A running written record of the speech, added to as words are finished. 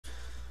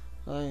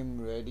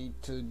I'm ready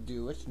to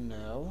do it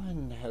now,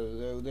 and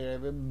hello there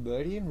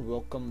everybody, and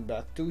welcome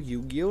back to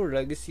Yu-Gi-Oh!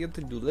 Legacy of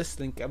the Duelist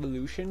Link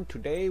Evolution.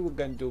 Today we're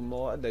gonna do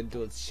more of the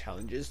duelist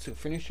challenges to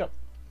finish up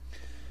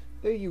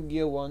the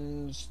Yu-Gi-Oh!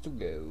 Ones to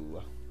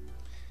go.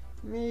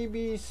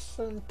 Maybe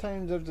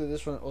sometimes after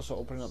this one also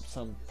open up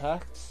some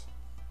packs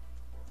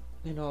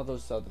and all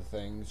those other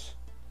things.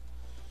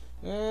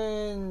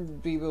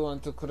 And people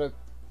want to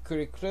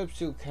create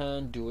clips, you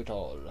can do it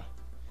all.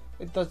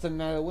 It doesn't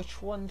matter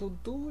which one to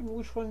do and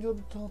which one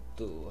you don't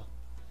do.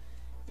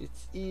 It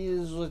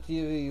is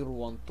whatever you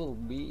want to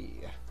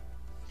be.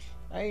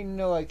 I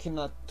know I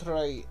cannot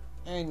try.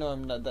 I know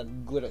I'm not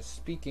that good at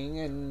speaking,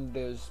 and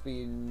there's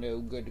been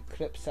no good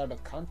clips out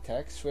of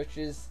context,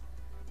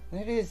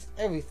 that is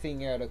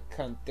everything out of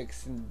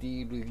context.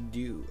 Indeed,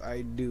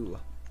 I do.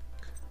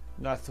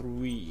 Not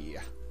we.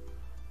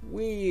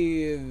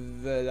 We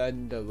the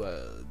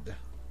underworld.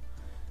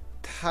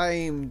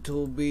 Time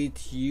to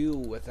beat you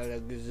with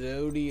an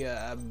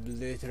Exodia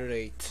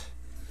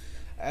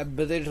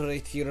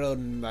obliterate your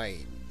own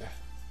mind.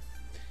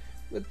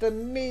 With the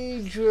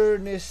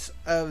majorness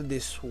of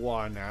this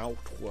one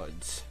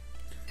outwards.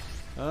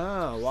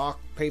 Rock,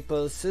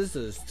 paper,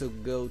 scissors to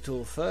go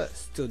to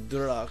first, to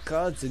draw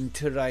cards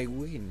until I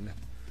win.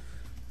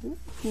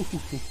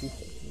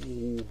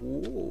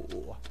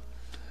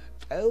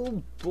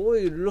 Oh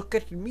boy, look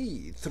at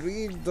me,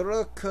 3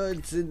 draw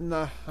cards in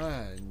the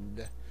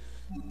hand.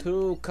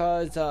 2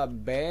 cards are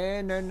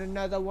banned and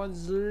another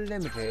one's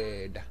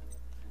limited.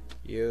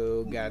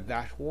 You got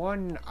that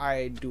one.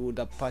 I do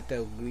the pot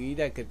of greed.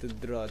 I get to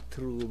draw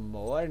 2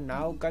 more.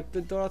 Now got to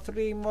draw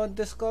 3 more.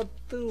 Discard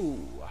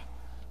 2.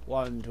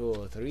 1,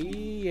 2,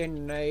 3,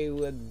 and I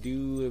will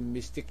do a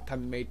Mystic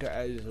Tomato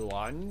as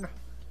 1.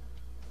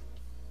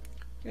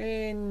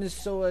 And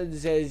so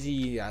is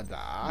the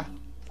other.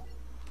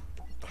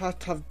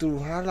 Pot of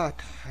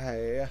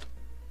duality.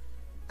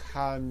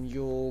 Come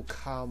you,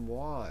 come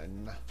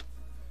one.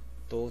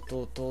 Do.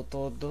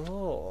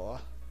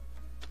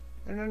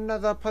 And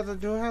another pot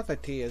of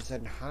duality is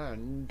in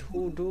hand.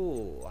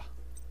 Do.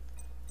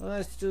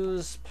 Let's do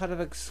this pot of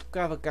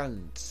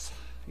extravagance,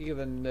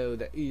 even though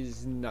that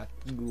is not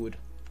good.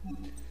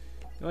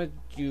 What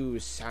you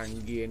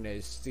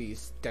sanguineous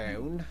these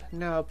down.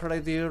 Now play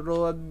the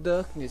hero of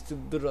darkness to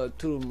draw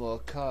 2 more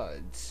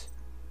cards.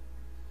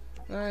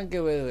 I'll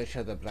get rid of each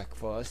other, Black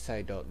Forest.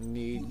 I don't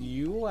need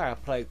you. I'll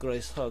play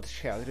Grace Heart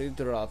Shelter,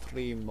 draw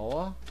 3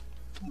 more.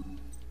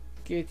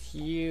 Get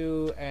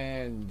you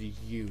and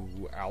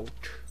you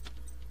out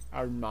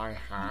of my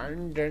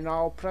hand, and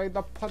I'll play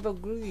the Pot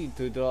of Greed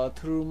to draw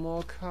 2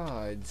 more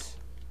cards.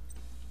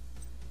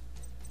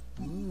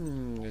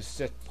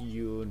 Set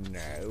you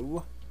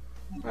now.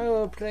 I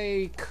will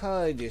play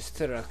Card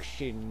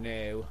Destruction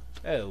now.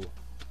 Oh.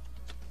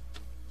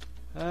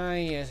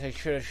 Yes, I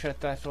should have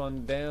shut that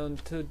one down.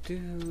 To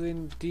do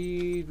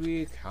indeed,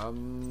 we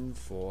come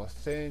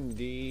forth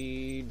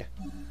indeed.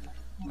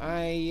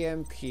 I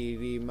am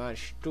pretty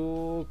much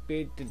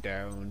stupid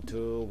down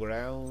to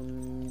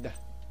ground.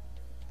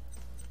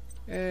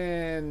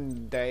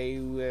 And I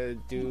will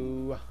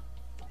do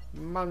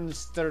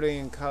Monster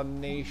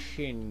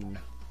Incarnation.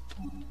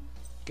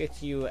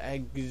 Get you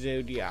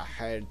Exodia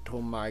head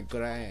to my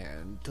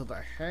grand to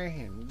the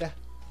hand.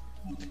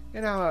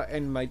 And I'll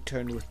end my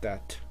turn with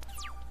that.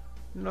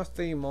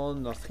 Nothing more,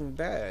 nothing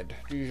bad.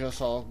 It's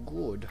just all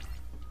good.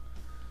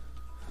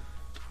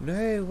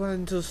 No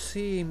one to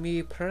see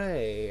me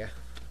play.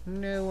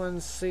 No one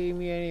see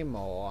me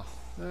anymore.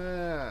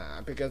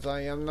 Because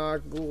I am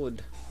not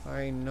good.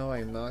 I know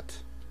I'm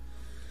not.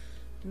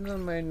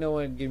 No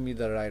one give me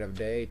the right of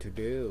day to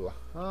do.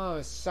 Oh,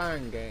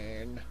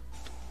 Sangan.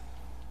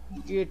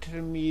 Get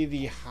me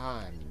the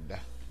hand.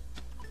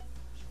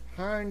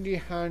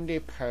 Handy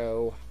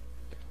po.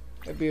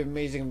 It'd be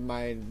amazing if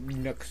my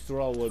next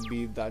roll would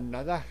be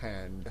another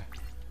hand.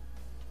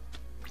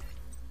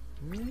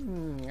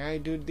 I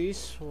do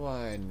this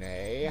one,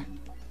 eh?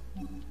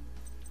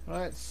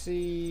 Let's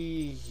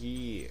see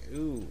here.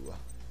 Ooh.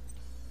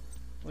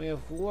 We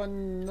have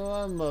 1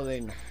 normal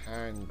in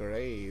hand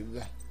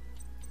grave.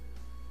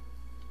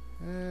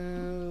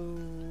 Man,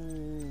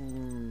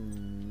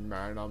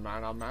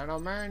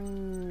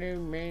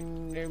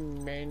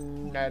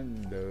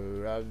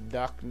 of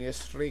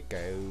darkness,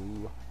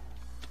 Rico.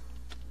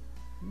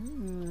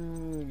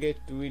 Get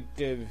rid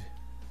of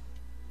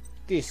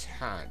this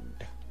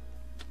hand.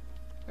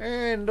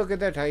 And look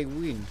at that, I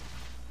win.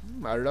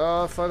 A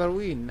lot for the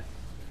win.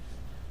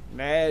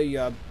 Now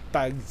your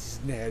bugs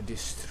now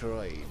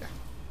destroyed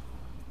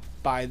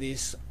by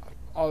this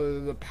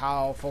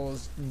all-powerful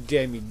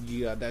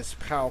demigod that's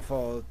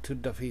powerful to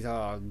defeat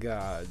our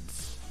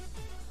gods.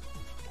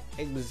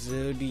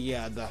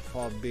 Exodia, the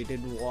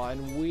Forbidden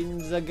One,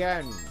 wins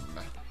again.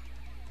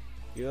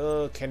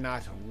 You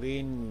cannot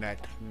win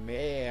at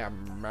me,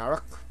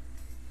 Merrick.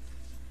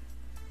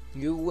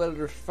 You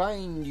will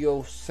find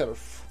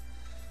yourself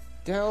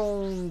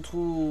down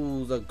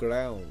to the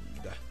ground.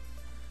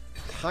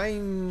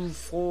 Time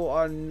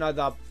for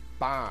another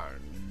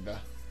band.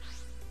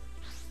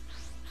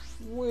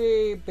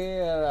 We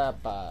bear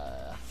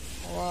ba.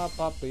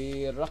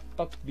 Rapapi,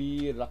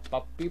 rapapi,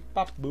 rapapi,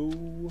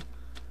 papoo.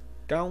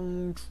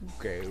 Down to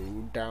go,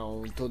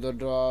 down to the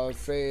door,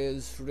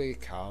 phase we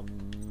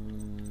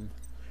come.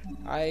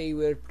 I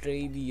will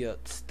play the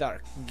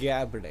Stark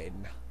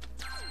Goblin.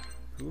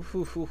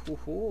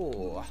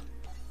 Ooh.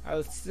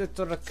 I'll sit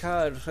on a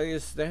card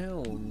face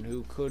down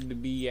who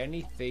could be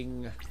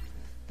anything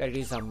that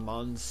is a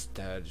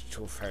monster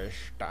to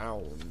face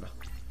down.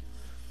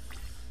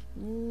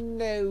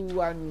 No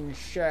one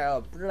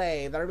shall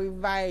play the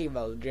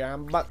revival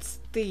jam but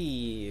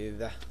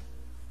Steve.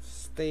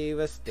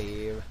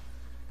 Steve.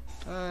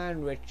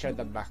 And Richard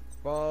the Black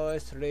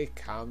Boys they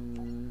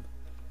come.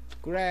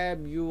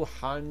 Grab you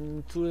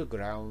hand to the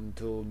ground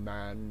to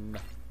man.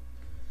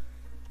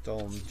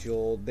 Don't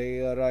you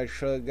dare, I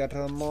shall get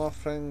a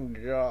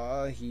morphing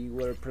jaw. He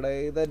will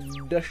play the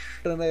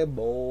Destiny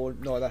Ball.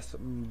 No, that's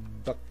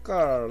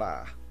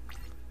Baccarat.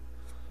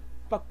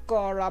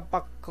 Baccarat.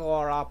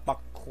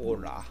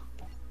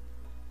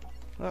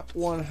 That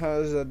one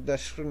has a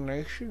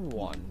destination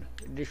one.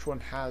 This one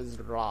has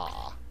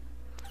Ra.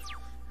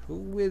 Who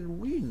will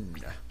win?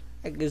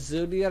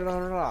 Exodia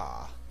or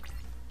Ra?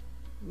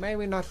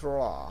 Maybe not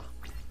Ra.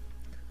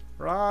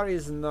 Ra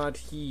is not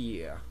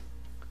here.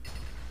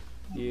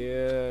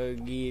 You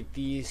get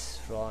this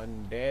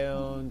from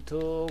down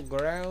to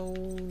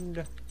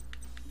ground.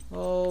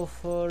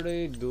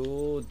 Hopefully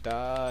do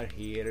that.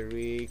 Here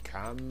we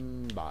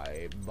come,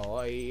 bye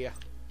boy.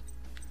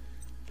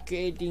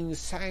 Getting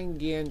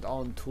sanguine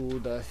onto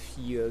the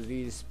field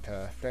is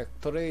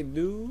perfectly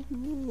due.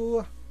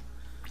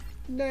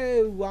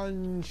 No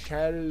one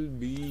shall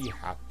be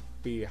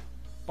happy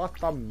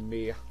but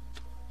me.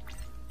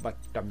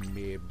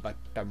 Butterme.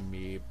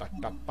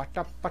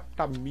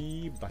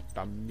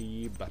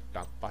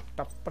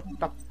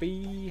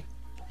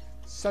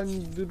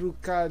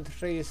 Sandruka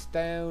face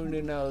down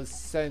and I'll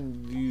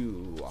send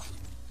you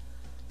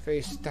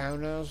face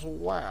down as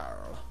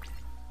well.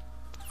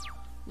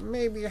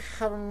 Maybe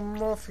having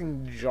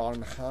Morphing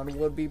John hand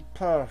would be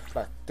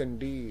perfect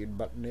indeed,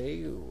 but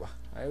no,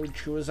 I would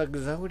choose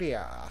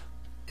Exodia.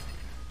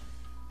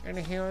 And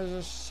here's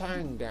a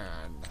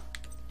Sandan.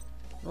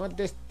 Not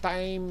this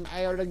time,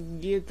 I already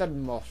get a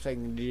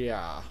Morphing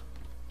Jar.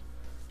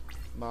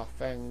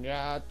 Morphing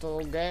Jar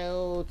to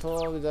go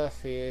to the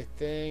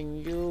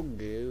fitting you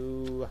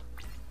go.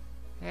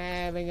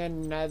 Having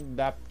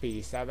another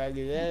piece of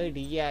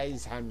Exodia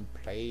is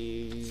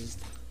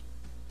unpleased.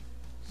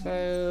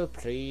 So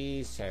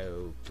please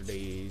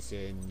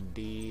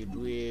indeed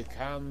we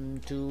come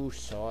to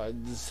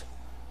swords.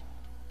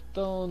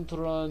 Don't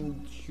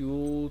run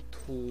you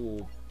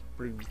to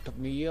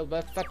me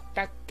with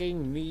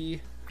attacking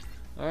me.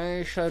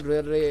 I shall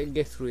really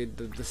get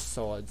rid of the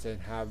swords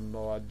and have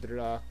more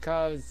draw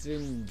cards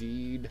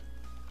indeed.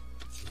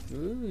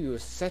 Ooh, you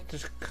set a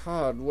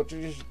card. What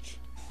is it?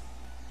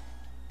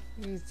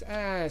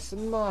 It's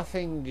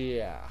Morphing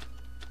Jar.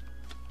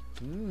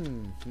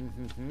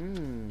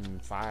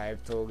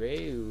 5 to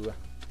go.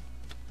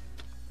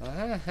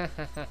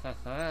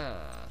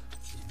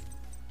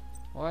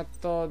 What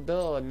to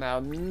do now?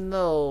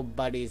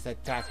 Nobody's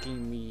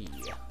attacking me.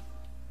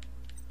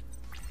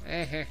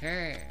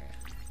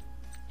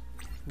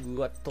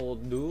 What to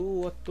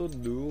do?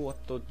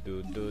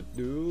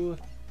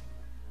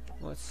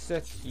 Let's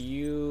set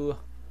you.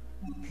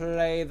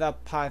 Play the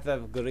Path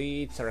of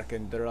Greed so I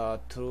can draw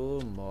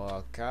 2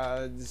 more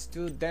cards.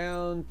 2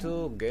 down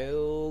to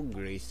go.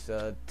 Grease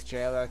a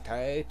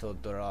charity to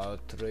draw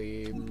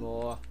 3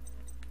 more.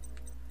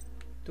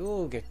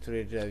 To get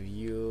rid of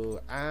you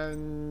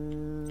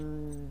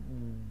and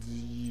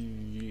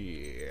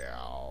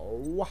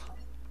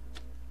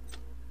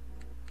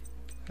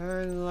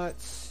and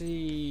let's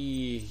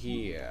see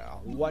here.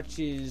 What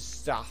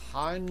is the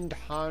hand?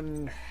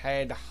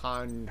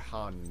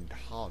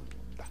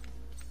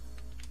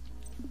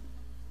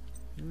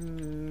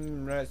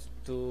 Let's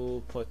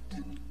do put.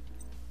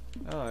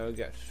 Oh, we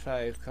got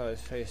 5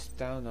 cards face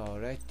down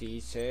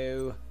already,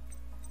 so.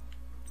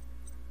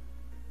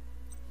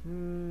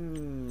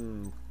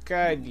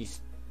 Card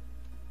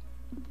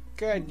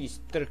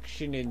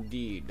destruction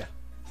indeed.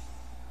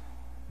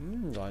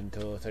 1,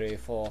 2, 3,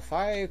 4,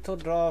 5 to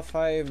draw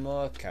 5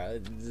 more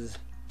cards.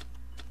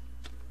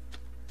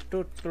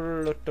 Part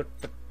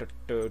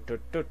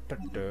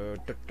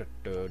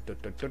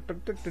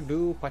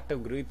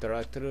of great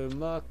draw 3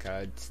 more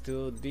cards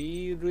to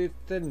deal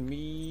with and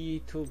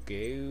me to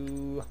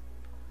go.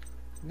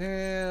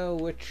 Now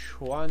which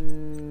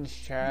one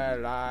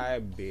shall I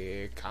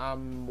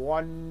become?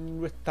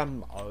 One with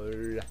them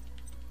all.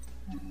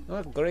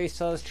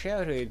 Grace's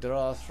cherry,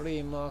 draw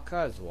 3 more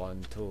cards.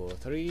 1, 2,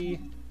 3.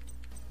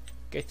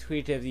 Get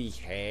rid of the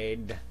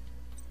head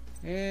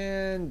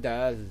and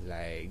the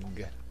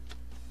leg.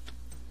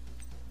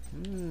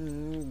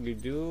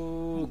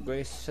 Do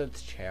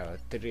Grace's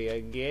cherry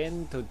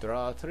again to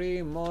draw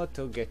 3 more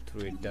to get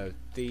rid of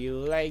the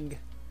leg.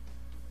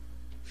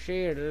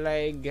 She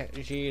leg.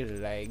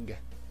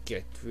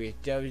 Get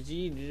rid of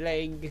the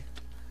leg.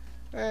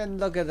 And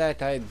look at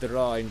that, I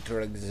draw into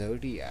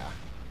Exodia.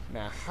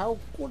 Now, how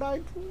could I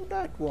do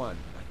that one?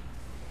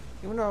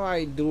 Even though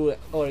I do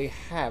already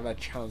have a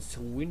chance to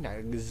win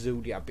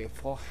Exodia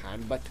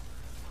beforehand, but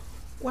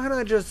why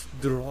not just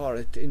draw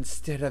it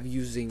instead of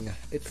using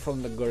it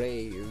from the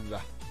grave?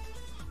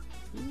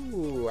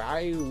 Ooh,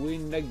 I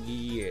win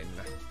again.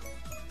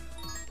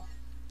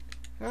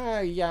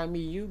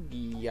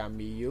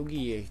 Yami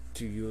Yugi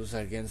to use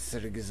against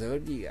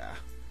Exodia.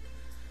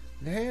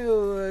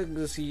 Now,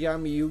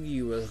 Yami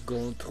Yugi was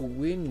going to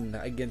win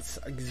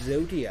against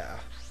Exodia.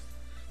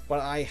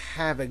 But I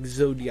have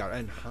Exodia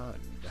in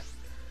hand.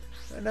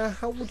 And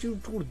how would you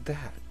do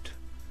that?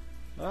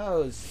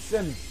 Oh,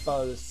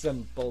 simple,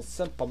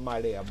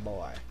 my dear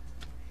boy.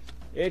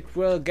 It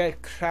will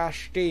get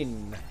crashed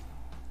in.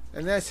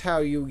 And that's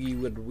how Yugi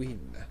would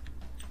win.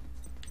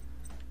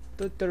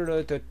 Part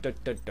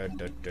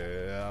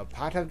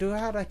of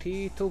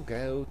duality to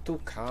go, to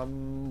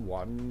come,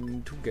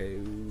 one to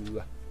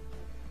go.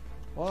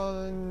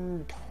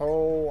 1,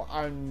 2,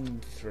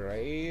 and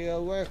 3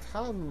 will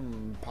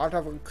come. Part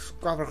of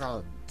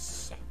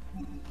extravagance.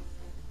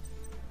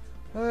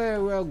 I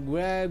will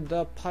grab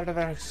the part of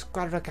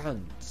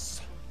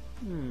extravagance.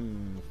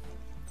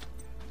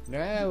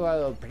 Now I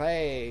will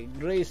play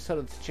Grace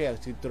of the Chair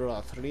to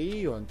draw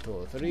 3. 1,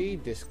 2, 3.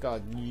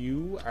 Discard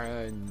you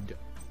and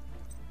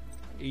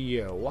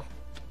you.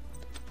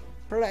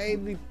 Play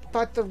the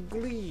pot of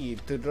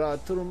greed to draw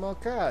 2 more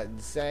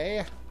cards,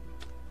 eh?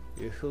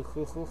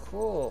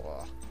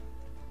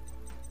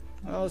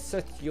 I'll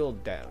set you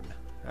down.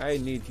 I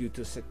need you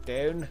to sit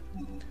down.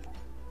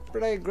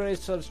 Play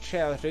Graceful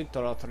Charity,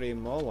 draw 3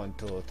 more. 1,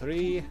 2,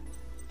 3.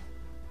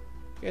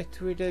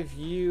 Get rid of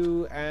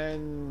you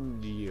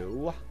and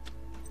you.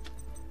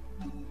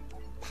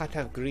 Pot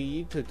of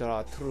Greed to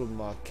draw 2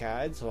 more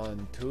cards.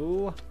 1,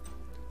 2.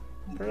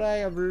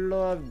 Play a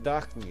Blow of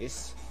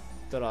Darkness,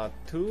 draw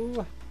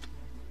 2.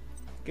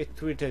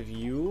 Get rid of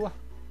you.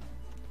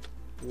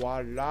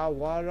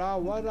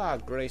 Voila.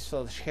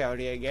 Graceful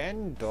Charity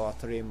again. Draw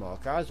 3 more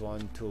cards.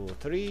 1, 2,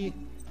 3.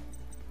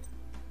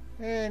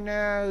 And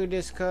now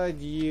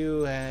discard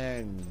you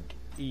and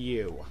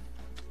you.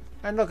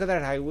 And look at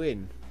that, I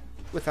win.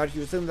 Without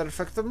using the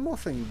effect of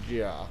Morphing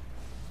Jar.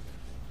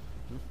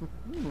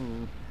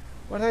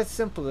 Well, that's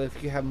simple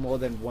if you have more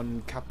than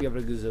 1 copy of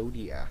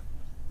Exodia.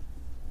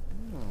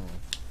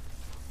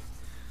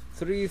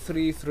 3,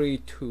 3, 3,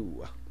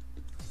 2.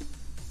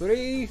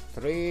 3,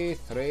 3,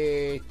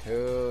 3,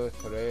 2,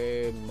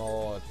 3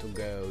 more to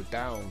go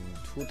down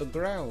to the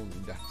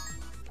ground.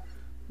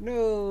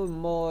 No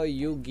more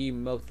Yugi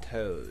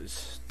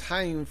Motos.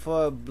 Time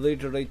for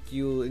obliterate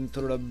you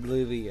into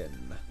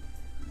oblivion.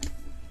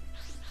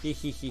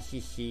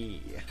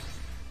 He.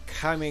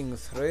 Coming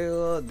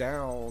through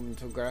down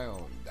to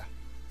ground.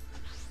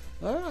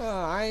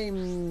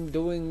 I'm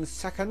doing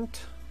second.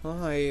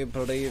 I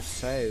believe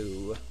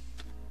so.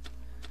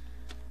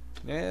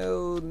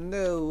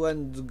 No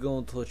one's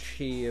going to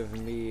achieve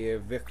me a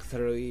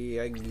victory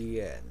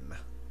again.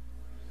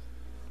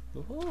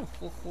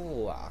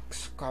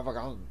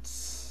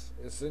 Extravagance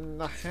is in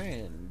the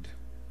hand.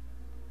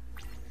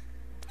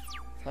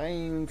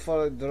 Time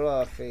for a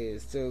draw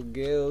phase to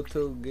go.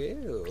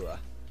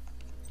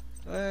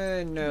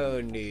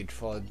 No need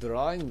for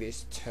drawing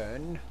this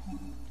turn.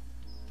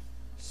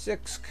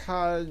 6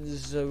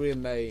 cards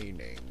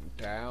remaining.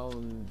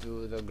 Down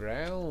to the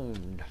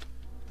ground.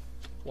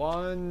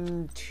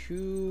 1,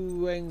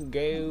 2, and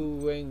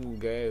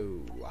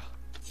go.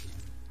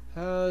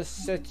 I'll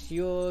set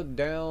you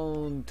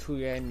down to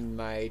end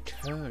my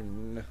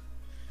turn.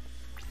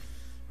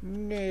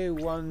 No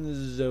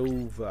one's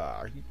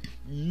over.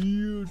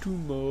 You two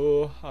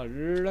more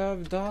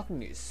love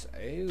darkness.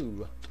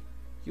 Oh,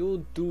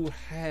 you do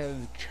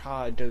have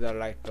charge of the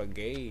Light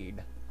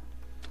Brigade.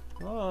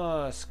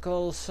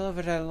 Skull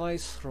Servant and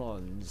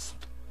Lystrons.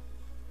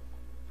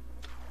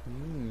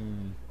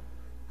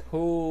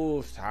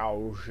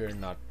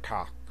 2000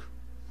 attack.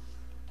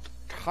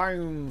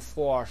 Time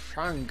for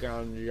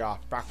Shangan's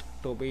effect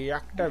to be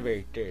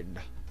activated.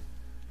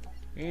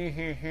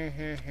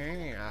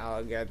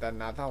 I'll get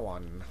another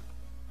one.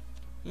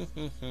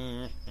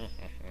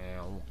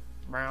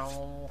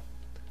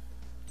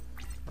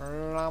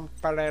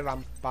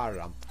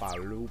 Lampa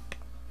loop.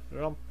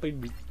 Lumpy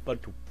doopa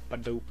doopa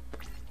doop.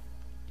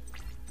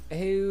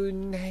 Oh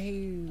no.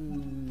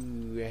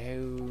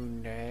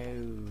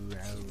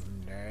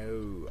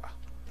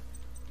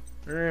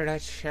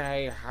 Let's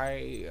say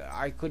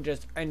I could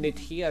just end it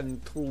here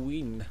and to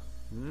win.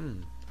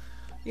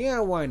 Yeah,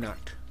 why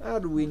not?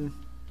 I'll win.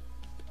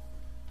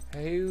 Ho,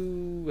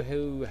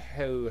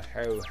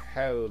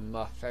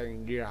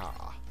 nothing, yeah.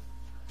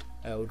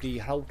 LD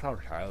ho.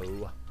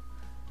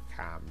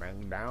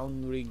 Coming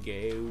down we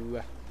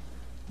go.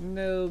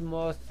 No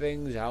more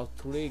things out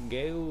we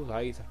go,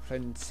 like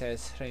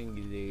Princess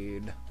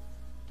Ringlead.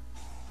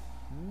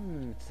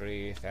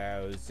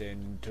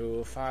 3,000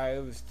 to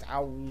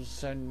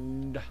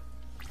 5,000.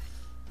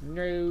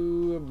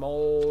 No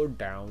more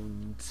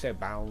downs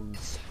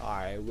bounce.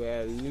 I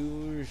will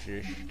lose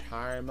this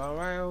time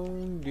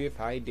around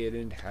if I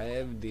didn't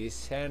have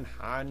this in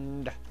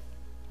hand.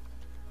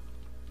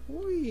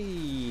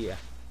 Whee!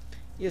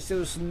 Yes,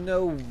 there's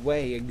no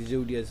way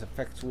Exodia's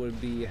effects will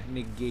be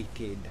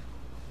negated.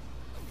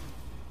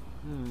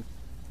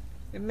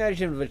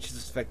 Imagine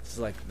Rich's effects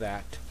like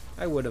that.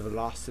 I would have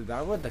lost if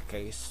that were the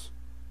case.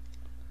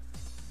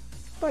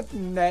 But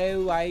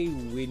no, I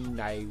win.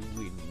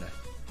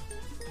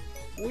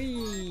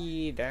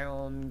 We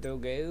down to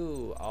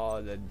go.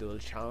 All the dual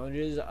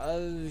challenges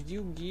of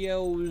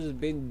Yu-Gi-Oh's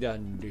been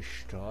done,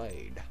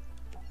 destroyed.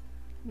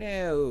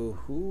 Now,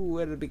 who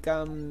will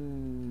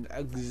become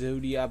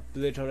Exodia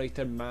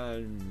Obliterator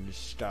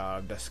Monster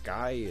of the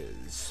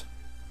Skies?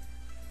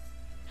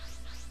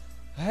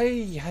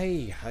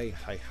 Hey.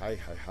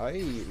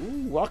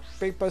 Ooh, rock,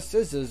 paper,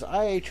 scissors.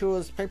 I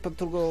chose paper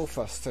to go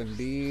first,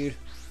 indeed.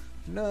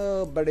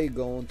 Nobody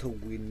going to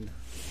win.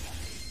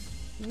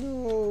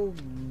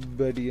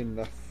 Nobody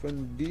enough,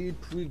 indeed.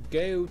 We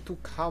go to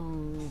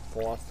come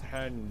forth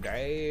and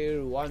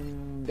dare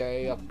one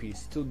day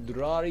apiece to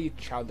draw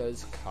each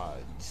other's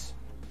cards.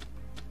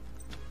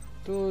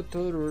 Here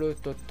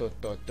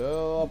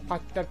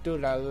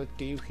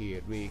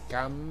we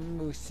come,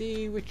 we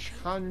see which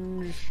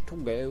hands to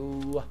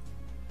go.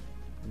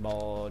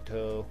 More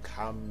to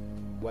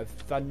come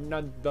with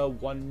another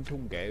one to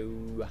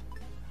go.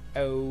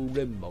 Oh,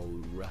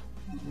 more,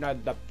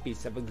 another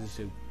piece of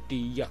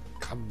Exodia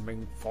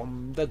coming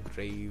from the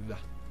grave.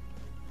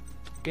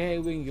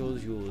 Going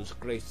use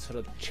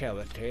graceful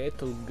charity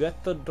to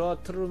get the draw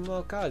through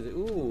more cards.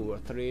 Ooh,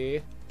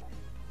 3.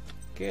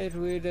 Get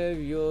rid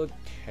of your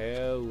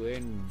tail,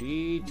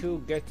 indeed,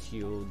 to get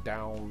you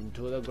down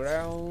to the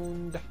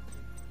ground.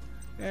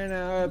 And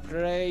I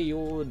pray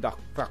you the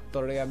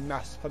factory of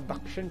mass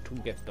production to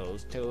get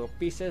those 2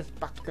 pieces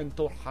back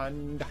into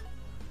hand.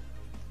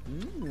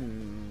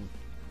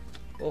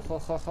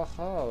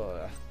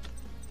 Oh.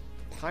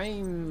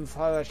 Time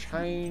for a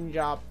change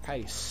of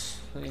pace,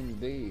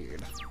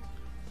 indeed.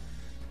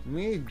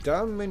 Me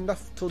dumb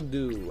enough to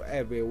do,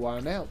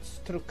 everyone else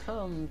to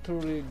come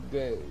to the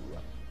go.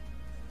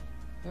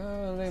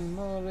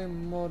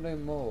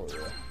 More.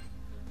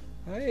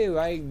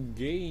 I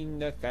gain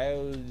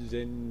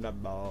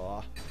 1,000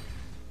 more.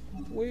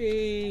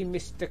 We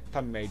Mystic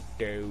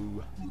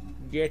Tomato.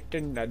 Get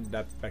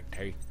another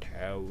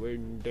potato,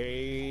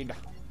 indeed.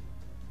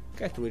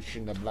 Get rich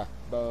in the black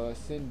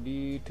bus,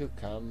 indeed, to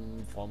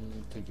come from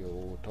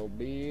Toyota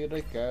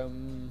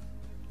Become.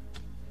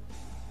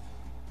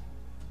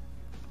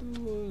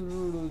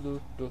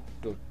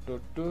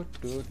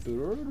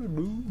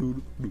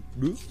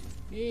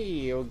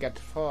 You get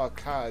 4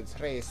 cards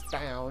raised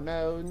down,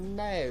 oh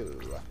no!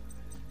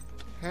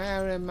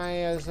 How am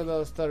I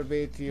supposed to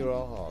beat you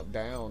all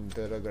down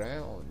to the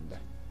ground?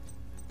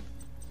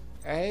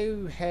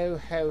 Oh, ho.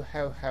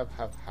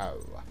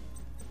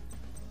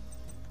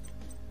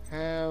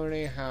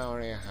 Howdy,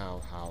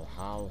 how.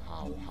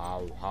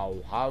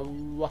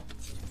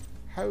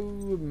 How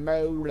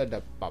mola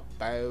the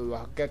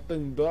papa,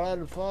 getting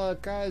blood for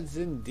cards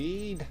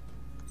indeed.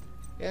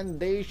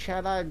 Indeed,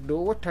 shall I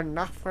do it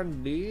enough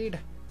indeed?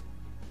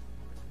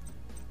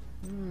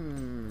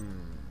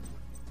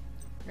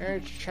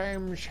 It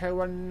seems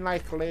so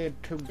unlikely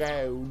to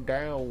go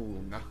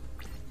down.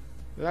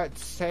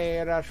 Let's say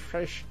a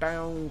fresh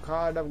down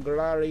card of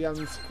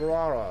Glorian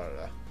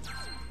Squirrel.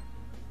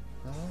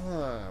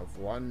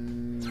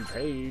 1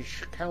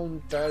 page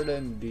counter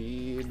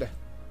indeed.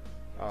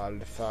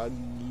 Alpha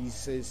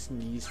Geese's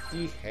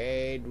Sneezy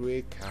head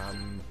we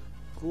come.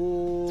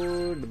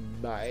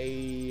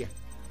 Goodbye.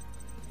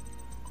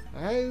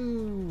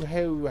 Ho.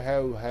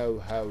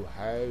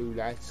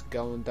 That's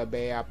going to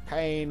be a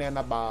pain in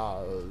the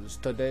balls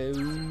to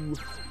do.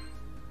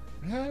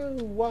 No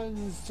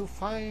one's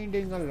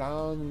finding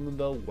along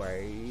the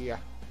way.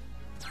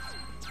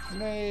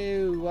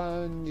 No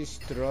one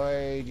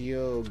destroyed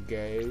your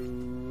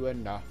go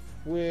enough.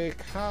 We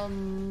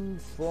come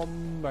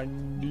from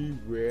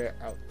anywhere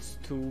else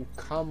to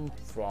come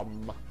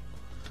from.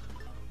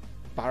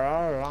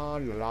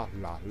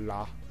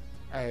 Ba-la-la-la-la-la.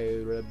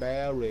 Oh,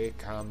 there we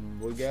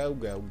come. We go.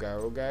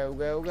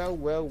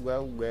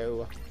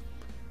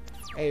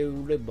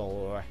 Oh,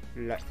 boy.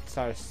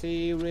 Let's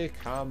see, we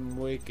come,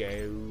 we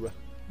go.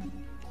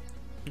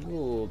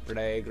 Ooh,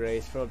 play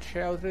graceful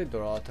shelter,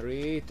 draw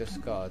 3,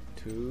 discard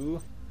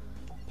 2.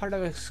 Part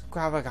of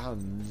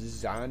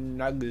extravagance and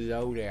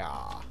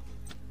Exodia.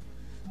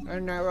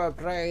 And now I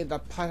play the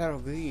pot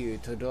of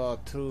greed to draw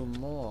 2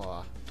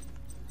 more.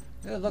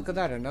 Oh, look at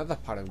that, another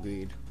pot of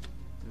greed.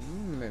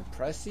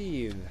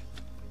 Impressive.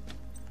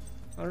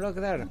 Oh, look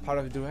at that, a pot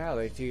of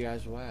duality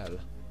as well.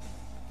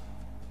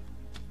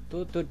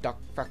 Due to Duck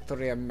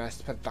Factory and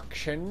mass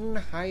production,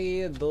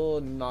 I do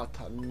not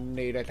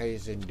need it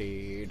as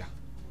indeed.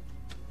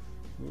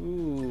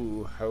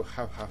 Ooh, ho.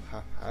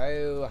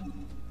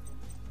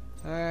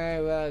 I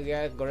will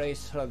get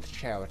graceful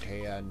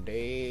charity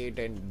indeed.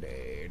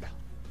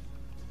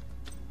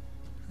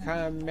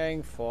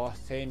 Coming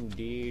forth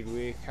indeed,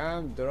 we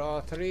come.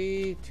 Draw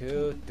 3,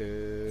 2,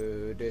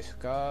 2.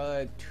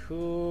 Discard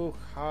 2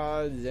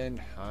 cards in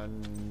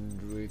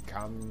hand. We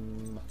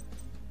come.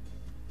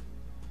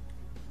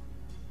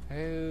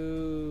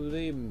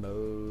 Holy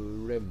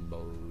moly,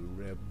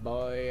 moly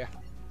boy.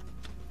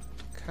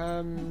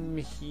 Come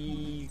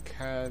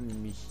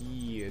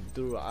here.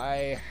 Do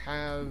I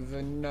have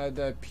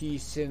another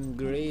piece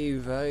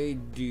engraved? I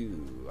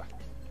do.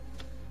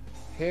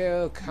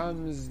 Here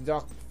comes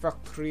Doc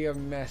Factory of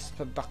Mass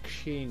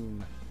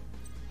Production.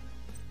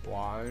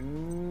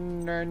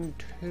 1 and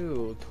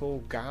 2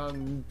 to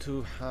gun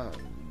to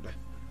hand.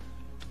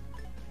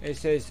 It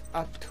says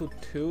up to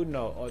 2,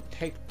 no, or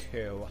take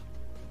 2.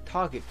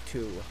 Target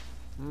 2.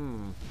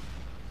 It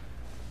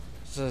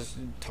says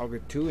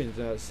target 2 and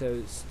it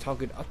says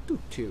target up to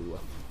 2.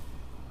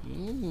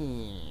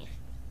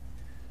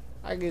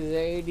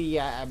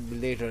 Exodia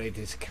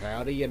obliterates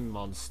Claudian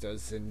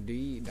monsters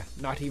indeed.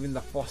 Not even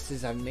the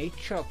forces of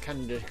nature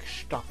can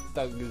stop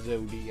the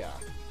Exodia.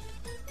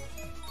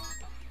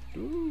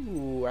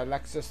 Ooh,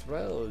 Alexis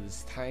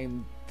Rose,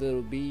 time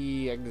to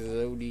be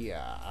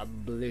Exodia.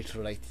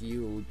 Obliterate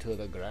you to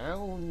the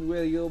ground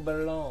where you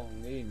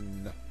belong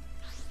in.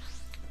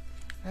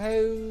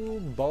 Oh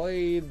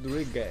boy, there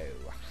we go.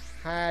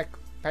 Hack,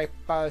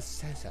 paper,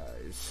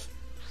 scissors.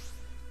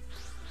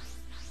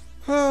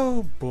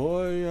 Oh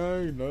boy,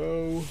 I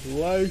know.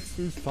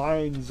 Life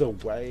finds a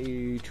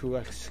way to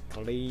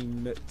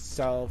exclaim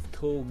itself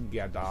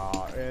together.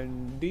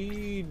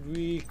 Indeed,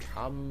 we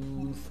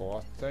come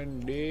forth.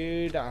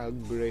 Indeed, a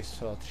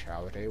graceful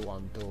charity.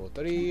 1, 2,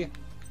 3.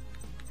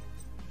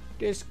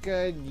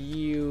 Discard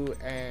you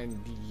and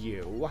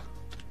you.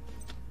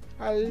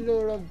 A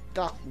lure of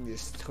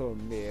darkness to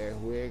me. Here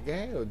we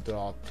go.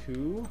 Draw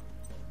 2.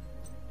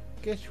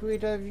 Get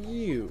rid of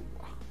you.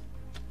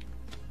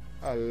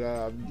 A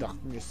lure of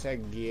darkness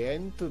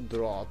again to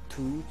draw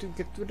 2 to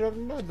get rid of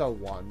another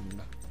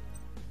one.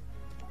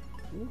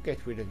 We'll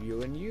get rid of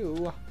you and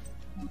you.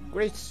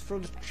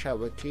 Graceful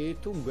charity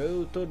to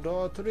go to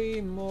draw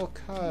 3 more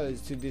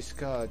cards to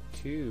discard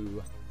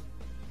 2.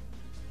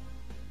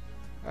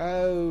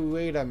 Oh,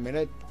 wait a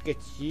minute. Get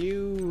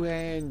you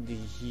and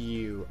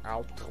you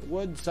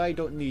outwards. I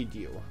don't need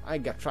you. I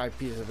got 5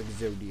 pieces of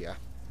Exodia.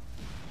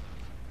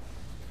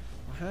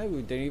 I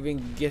wouldn't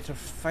even get a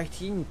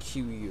fight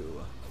into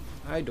you.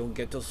 I don't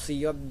get to see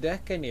your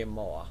deck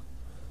anymore.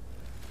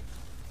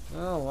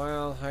 Oh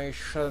well, I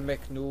shall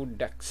make new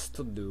decks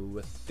to do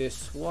with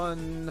this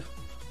one.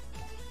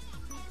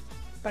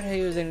 But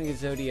using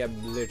Exodia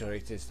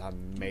Obliterate is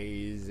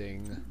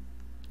amazing.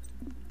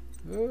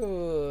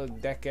 Oh,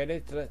 deck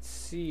edit, let's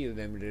see.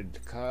 Limited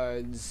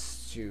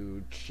cards,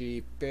 too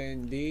cheap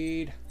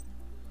indeed.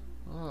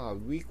 Ah,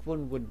 weak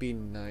one would be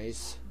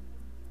nice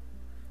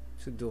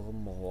to do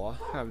more.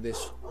 Have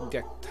this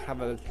deck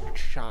have a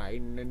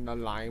shine in the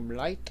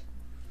limelight.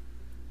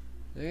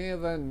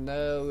 Even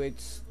though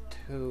it's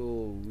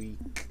too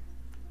weak.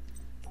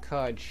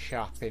 Card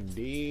shop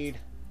indeed.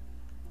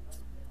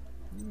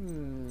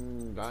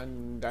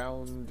 Run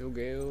down to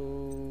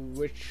go.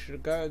 Which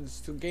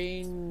cards to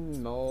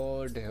gain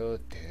more to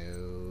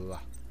do?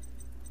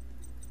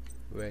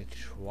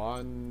 Which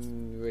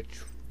one?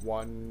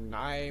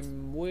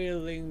 I'm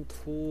willing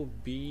to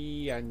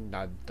be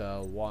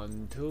another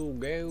one to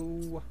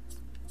go.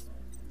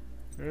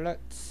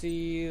 Let's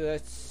see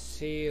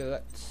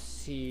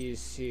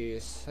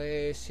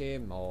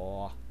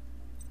more.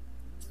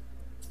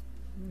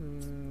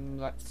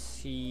 Let's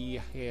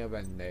see here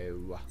and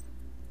now.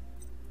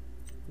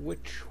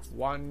 Which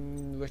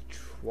one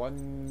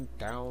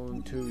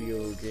down to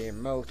Yugi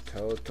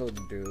Moto to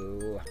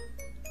do?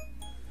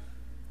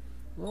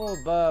 Oh,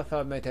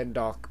 Baphomet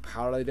Dark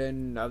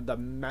Paladin of the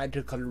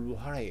Magical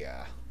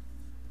Warrior.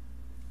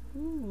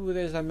 Ooh,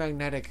 there's a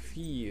magnetic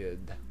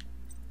field.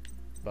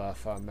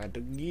 Baphomet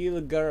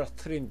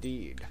Gilgirth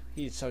indeed.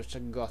 He's such a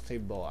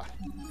gothy boy.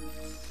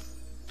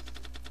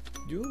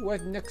 You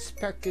wouldn't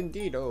expect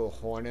indeed, oh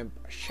Hornimp.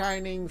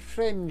 Shining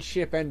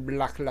Friendship and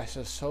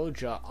Blackluster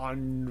Soldier,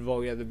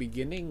 Envoy at the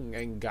beginning,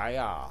 and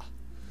Gaia.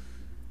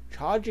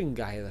 Charging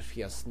Gaia the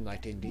Fierce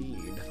Knight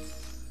indeed.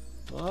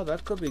 Oh,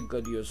 that could be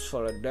good use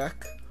for a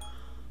deck.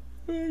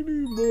 I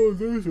need more of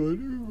this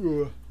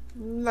one.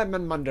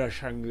 Lemon Munder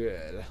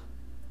Shangri.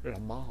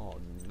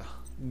 Lamon.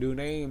 New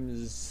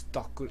names,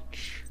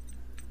 Stockwich.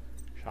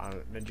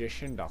 Charlotte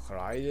Magician, Doc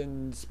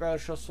Horizon,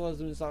 Special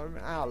Swordsman's Arm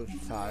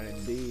Alpha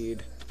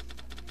indeed.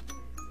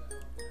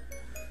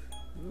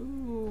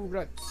 Ooh,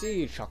 let's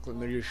see, Chocolate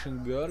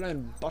Magician Girl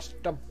and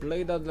Buster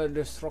Blade of the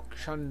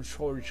Destruction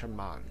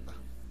Swordsman.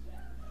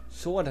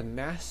 Sword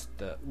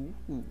Master,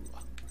 ooh.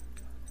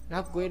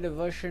 An upgraded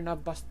version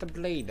of Buster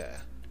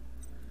Blader.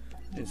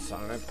 In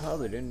Silent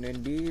Paladin,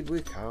 indeed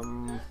we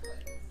come.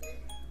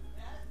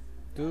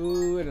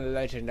 To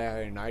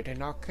Legendary Knight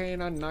and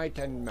Arcana Knight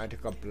and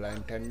Magical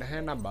Plant and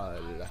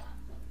Hannibal.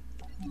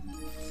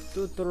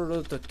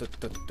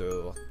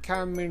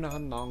 Coming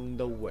along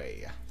the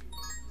way.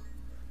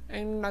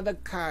 Another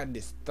card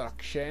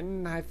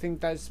destruction. I think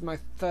that's my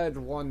third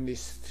one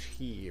this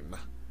team.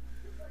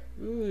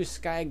 Ooh,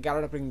 Sky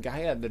Galloping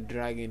Gaia, the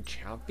Dragon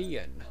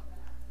Champion.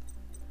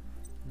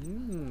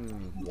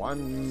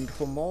 One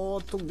for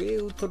more to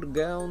go to the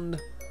ground.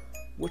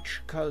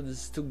 Which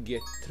cards to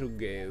get to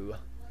go?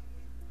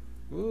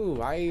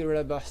 Ooh,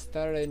 Ira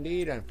Buster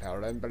indeed, and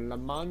Power Emblem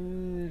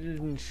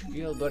Lamont,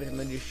 Shield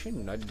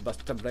Magician. I'd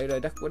bust a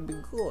blade deck would be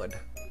good.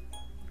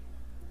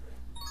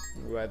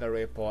 Weather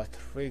report,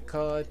 3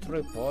 cards,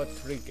 report,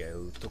 3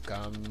 go to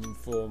come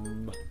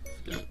from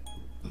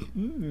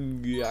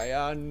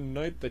Gaia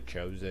Knight, the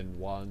Chosen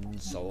One,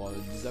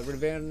 Swords, a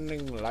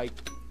Revealing Light.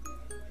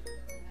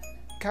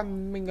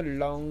 Coming a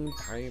long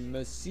time,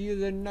 a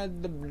season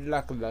of the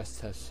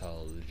Blackluster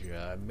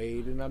Soldier,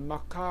 made in a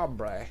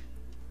macabre.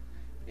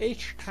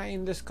 Each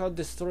time this card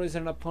destroys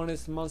an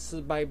opponent's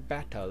monsters by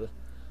battle,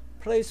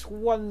 place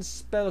 1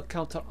 spell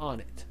counter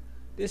on it.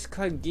 This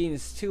card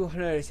gains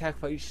 200 attack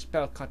for each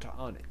spell counter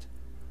on it.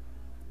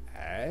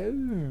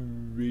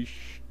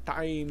 Each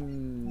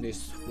time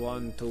this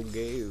one to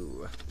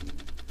go.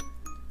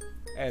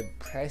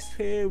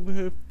 Impressive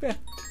effect.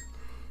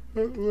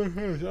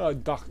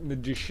 Dark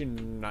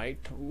Magician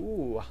Knight.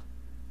 Ooh.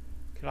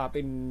 Cannot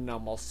be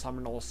normal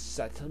summon or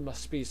set.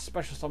 Must be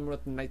special summon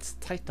with Knight's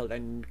title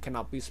and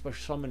cannot be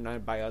special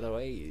summoned by other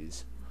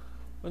ways.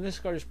 When this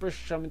card is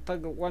special summoned,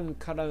 target 1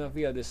 card on the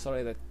field,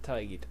 destroy the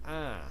target.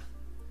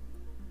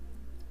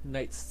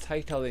 Knight's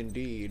title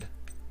indeed.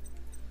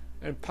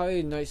 And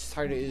probably Knight's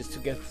title is to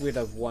get rid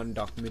of 1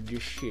 Dark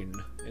Magician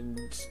and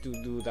to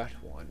do that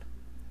one.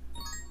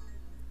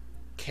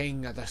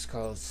 King of the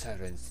Skull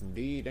Servants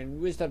indeed,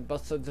 and Wizard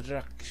Buster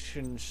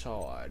Destruction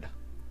Sword.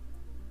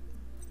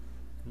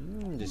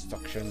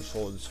 Destruction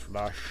Sword's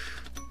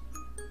flush.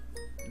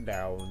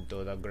 Down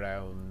to the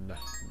ground.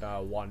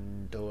 The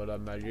 1 to the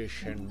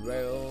Magician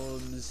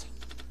realms.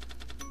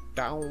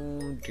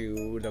 Down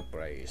to the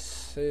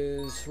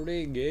braces.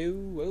 3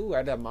 go. Oh,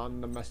 Adam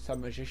on the Master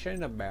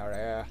Magician, a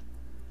barrier.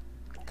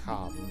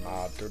 Come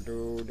out to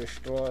do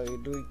destroy.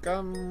 Do we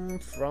come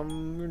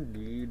from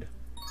indeed?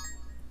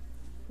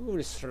 Ooh,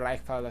 this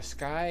life out of the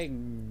sky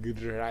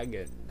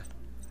dragon.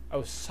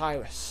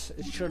 Osiris.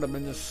 It should have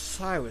been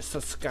Osiris,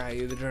 the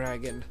sky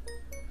dragon.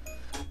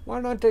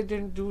 Why not they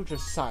didn't do it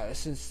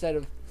Osiris instead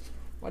of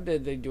what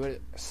did they do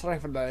it?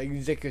 Strife the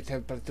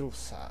executive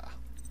producer.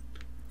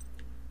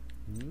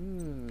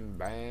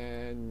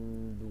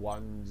 Band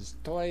 1's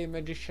toy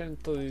magician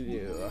to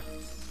you.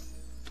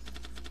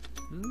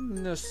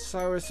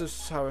 Osiris.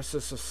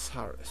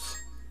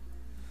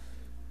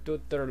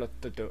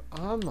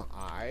 Am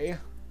I?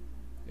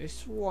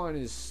 This one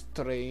is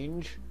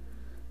strange.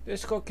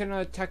 This card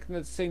cannot attack at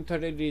the same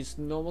turn it is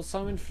normal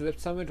summoned, flip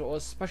summoned, or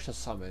special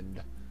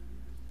summoned.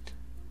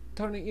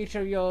 Turning each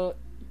of you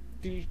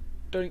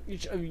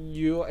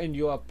and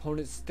your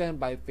opponent's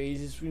standby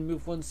phases,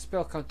 remove 1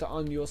 spell counter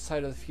on your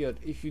side of the field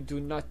if you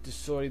do not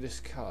destroy this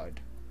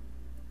card.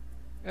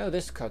 Oh,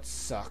 this card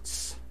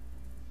sucks.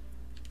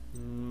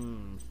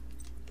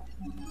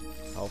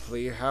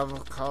 Hopefully you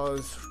have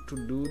cards to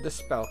do the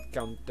spell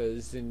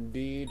counters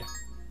indeed.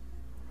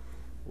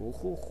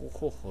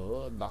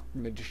 Dark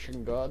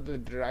Magician God, the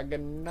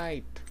Dragon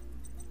Knight.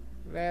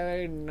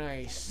 Very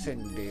nice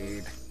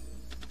indeed.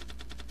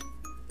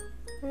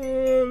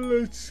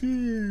 Let's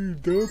see.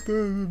 Delta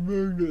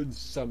Magnet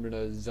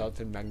Summoners out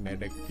the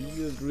magnetic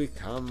field we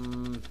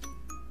come.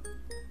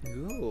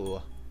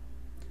 Ooh.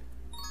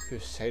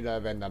 Crusader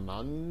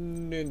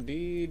Vendaman,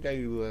 indeed, a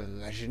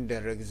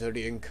legendary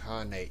Exodia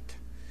Incarnate.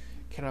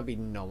 Cannot be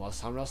normal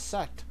summon or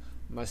set.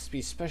 Must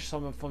be special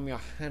summon from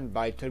your hand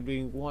by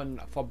triggering 1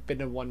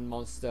 forbidden 1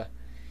 monster.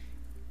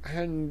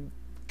 And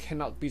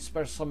cannot be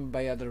special summoned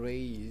by other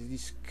ways.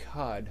 This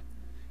card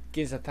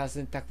gains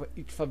 1000 attack for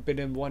each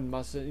forbidden 1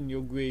 monster in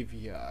your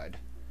graveyard.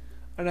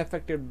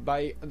 Unaffected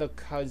by other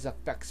cards'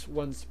 effects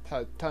once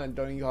per turn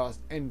during your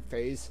end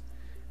phase.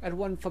 Add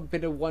 1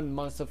 forbidden 1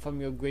 monster from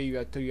your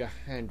graveyard to your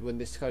hand when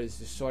this card is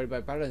destroyed by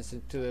balance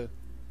into the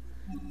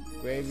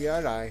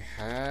graveyard. I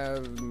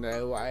have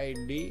no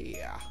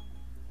idea.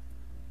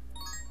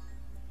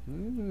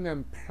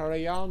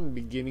 Empyrean,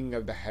 beginning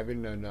of the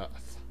heaven and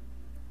earth.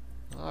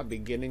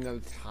 Beginning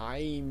of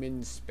time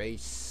and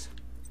space.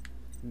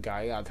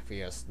 Gaia, the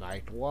fierce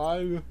night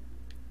one.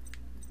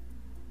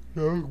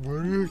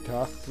 When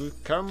attack we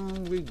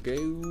come, we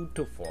go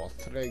to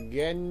forth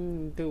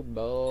again to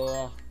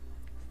bow.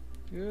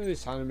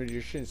 Sun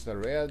Magician's the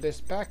rare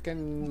this pack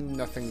and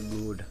nothing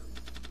good.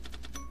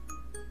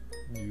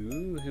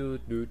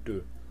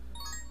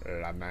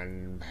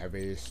 Lemon,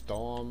 Heavy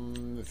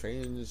Storm,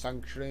 Fiend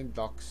Sanctuary,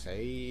 Dark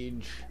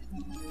Sage.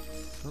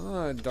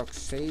 Dark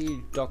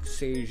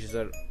Sage is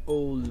an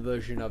old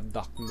version of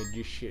Dark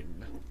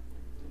Magician.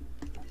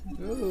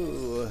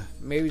 Ooh,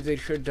 maybe they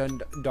should have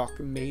done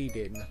Dark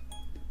Maiden.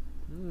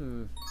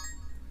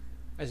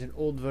 As an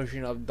old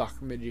version of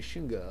Dark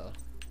Magician Girl.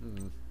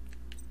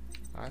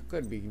 That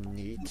could be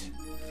neat.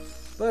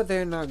 But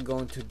they're not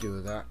going to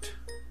do that.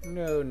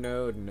 No.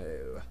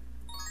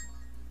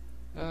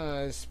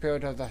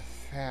 Spirit of the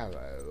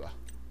Pharaoh.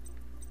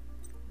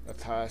 The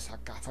third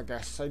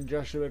sarcophagus and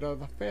judgment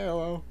of the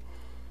Pharaoh.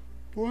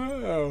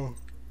 Wow.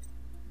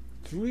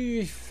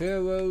 3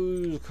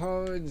 Pharaoh's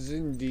cards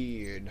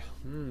indeed.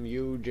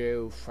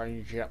 Yu-Gi-Oh!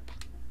 Friendship.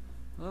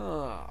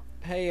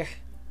 Pay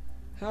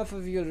half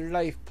of your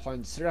life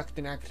points, select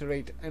and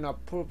activate an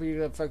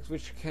appropriate effect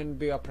which can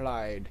be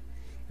applied.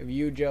 If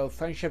Yu-Gi-Oh!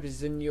 Friendship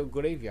is in your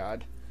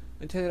graveyard,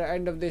 until the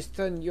end of this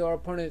turn, your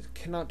opponent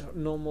cannot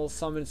normal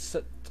summon,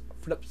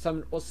 flip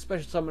summon, or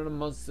special summon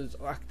monsters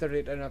or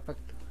activate an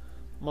effect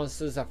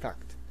monster's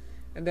effect.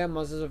 And their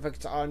monster's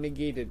effects are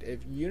negated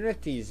if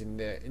Unity is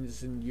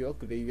in your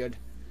graveyard.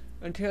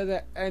 Until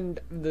the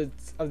end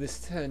of this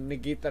turn,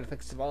 negate the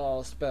effects of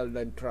all spell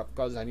and trap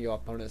cards on your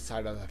opponent's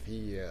side of the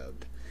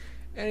field.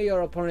 Any of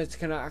your opponents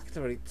cannot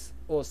activate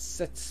or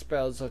set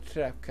spells or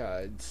trap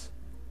cards.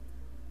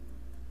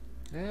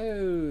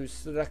 Oh,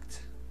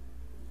 select.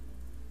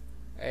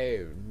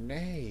 Oh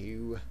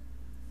no.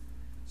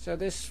 So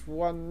this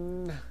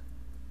one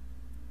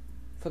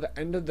for the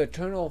end of the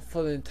turn or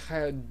for the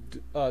entire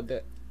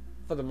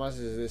for the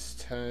monsters this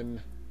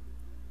turn?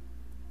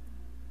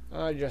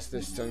 Just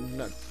this turn,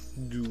 not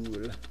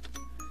duel.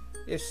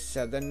 If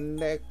so, then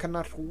they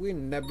cannot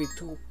win, they'd be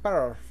too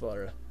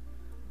powerful.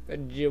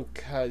 But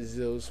because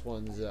those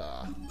ones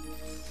are.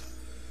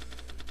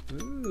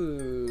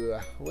 Ooh,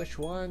 which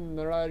one?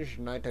 Mirage,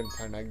 Knight and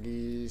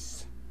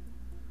Panagis.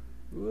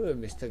 Ooh,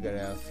 Mr.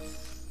 Gareth.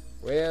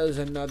 Where's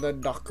another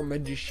Dark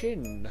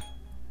Magician?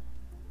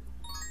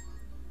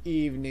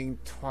 Evening,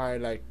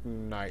 twilight,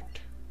 night.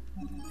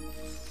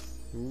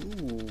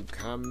 Ooh,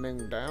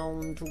 coming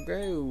down to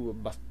go,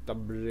 but the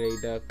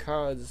Blader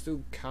cards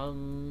to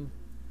come.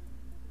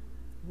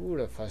 Ooh,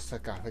 the first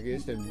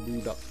sarcophagus, then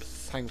boot up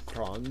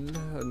Synchron.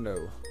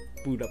 No,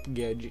 boot up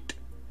Gadget.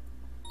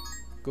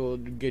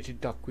 Gold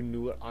Gadget Dark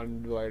Renewal,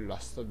 and I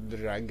lost the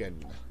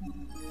dragon.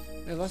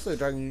 I lost the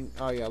dragon.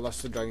 Oh yeah, I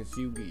lost the dragon's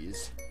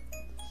Yugis.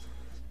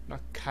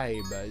 Not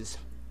Kaibas.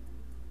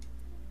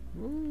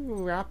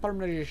 Ooh, Apple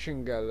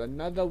Magician Girl,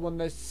 another one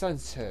that's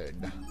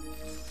censored.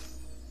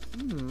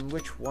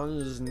 Which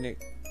one's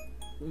Nick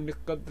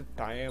of the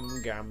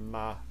Time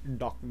Gamma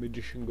Dark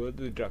Magician Girl,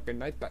 the Dragon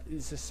Knight? That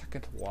is the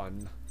second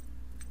one.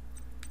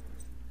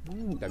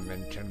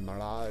 Dimension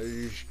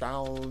Mirage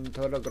down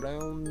to the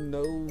ground,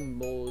 no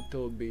more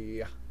to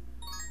be.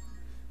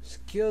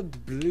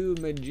 Skilled Blue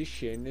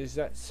Magician, is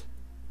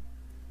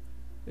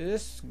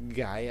this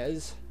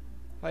Gaia's?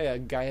 Oh yeah,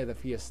 Gaia the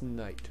Fierce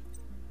Knight.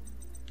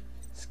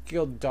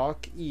 Skilled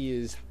Dark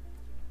is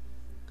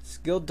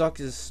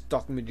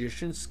Dark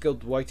Magician.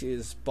 Skilled White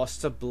is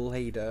Buster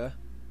Blader.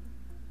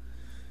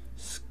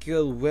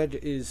 Skilled Red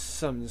is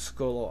Summon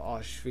Skull or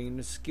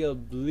Archfiend.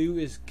 Skilled Blue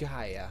is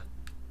Gaia.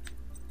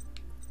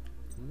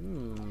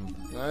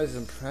 That is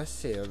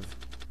impressive.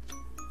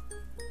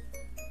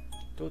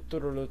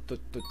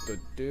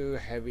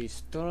 Heavy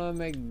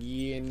Storm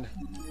again.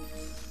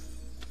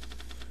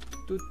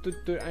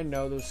 I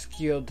know those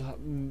skilled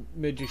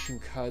magician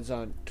cards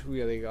aren't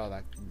really all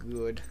that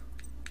good.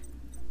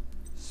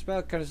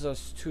 Spell cards are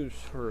too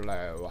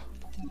slow.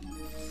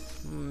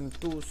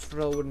 Too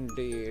slow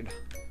indeed.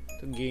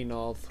 To gain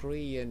all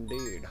three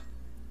indeed.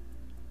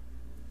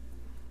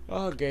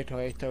 I'll get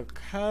later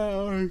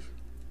cards.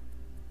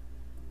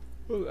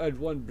 Add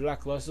one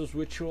Black Luster's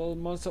Ritual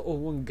monster or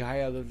one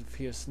Gaia the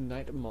Fierce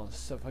Knight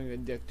monster from your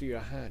deck to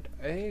your hand.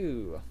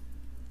 Oh.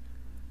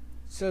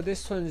 So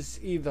this one's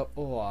either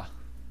or.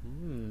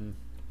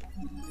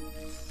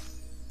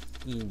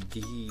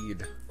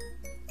 Indeed.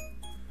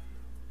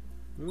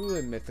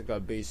 Ooh, Mythical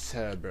Beast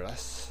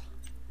Cerberus.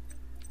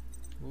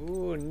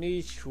 Ooh,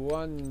 niche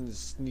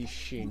one's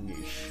niche.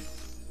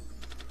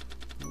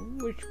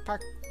 Which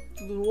pack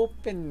to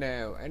open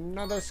now?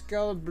 Another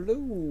Skull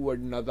Blue,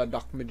 another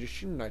Dark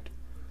Magician Knight.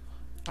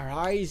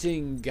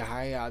 Rising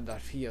Gaia the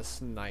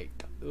Fierce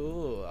Knight.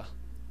 Ooh.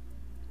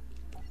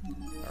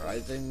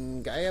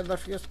 Rising Gaia the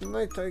Fierce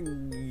Knight,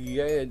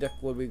 Gaia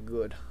deck will be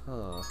good,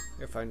 huh?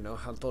 If I know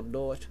how to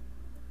do it.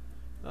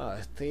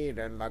 Steed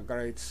and the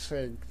Great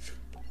Sage.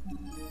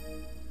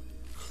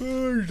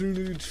 It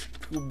needs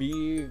to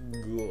be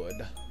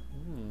good.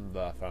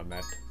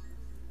 Baphomet.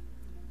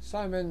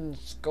 Simon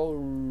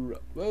Skull,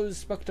 Rose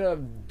Spectre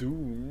of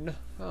Dune.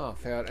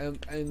 Fair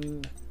Imp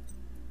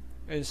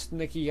and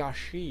Sneaky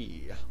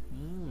Yashi.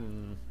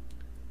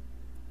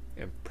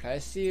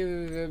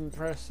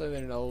 Impressive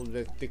and old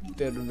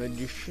addicted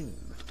magician.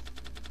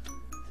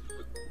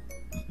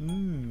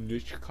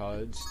 Which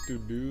cards to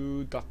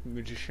do? Dark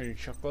Magician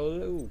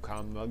Shuckle,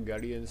 come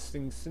Guardian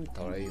Sting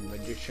Centauri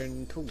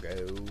Magician to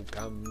go,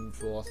 come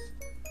forth.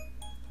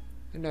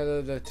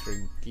 Another the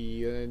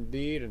Tricky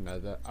indeed,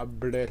 another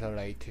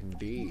Obliterate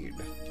indeed.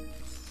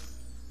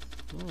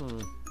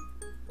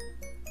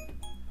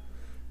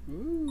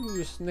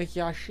 Ooh,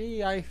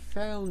 Snakeyashi, I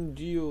found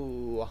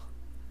you.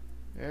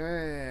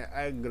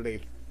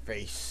 Ugly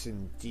face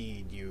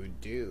indeed you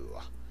do.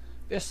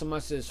 This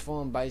monster is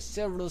formed by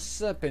several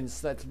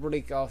serpents that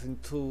break off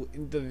into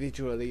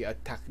individually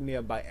attack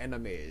nearby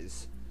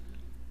enemies.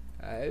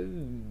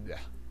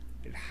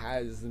 It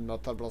has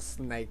notable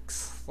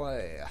snakes.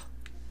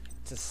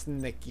 It's a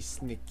snaky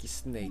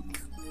snake.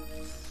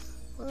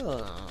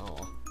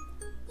 Oh.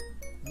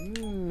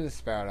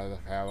 spirit of the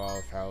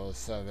farewell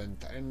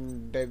servant,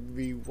 and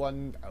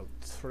everyone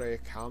else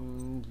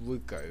come we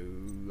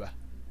go.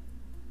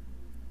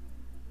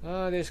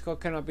 This card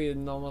cannot be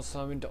normal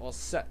summoned or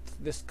set.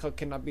 This card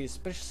cannot be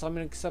special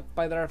summoned except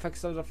by the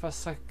effects of the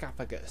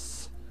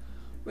sarcophagus.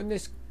 When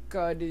this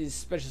card is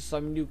special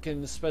summoned, you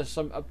can special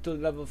summon up to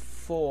level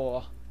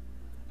 4.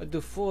 Up to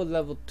 4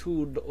 level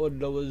 2 or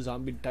lower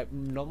zombie type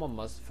normal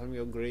monster from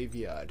your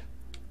graveyard.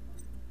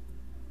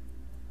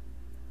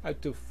 Up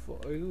to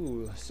 4.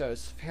 Ooh, so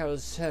it's Pharaoh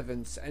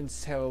Servants and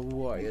Pharaoh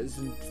Warriors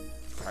and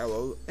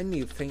Pharaoh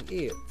anything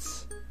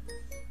else.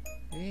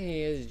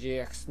 Here's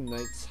GX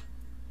Knights.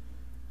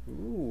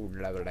 Ooh,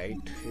 level 8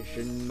 is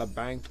in the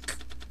bank.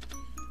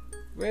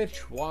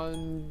 Which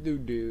one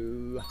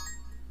do?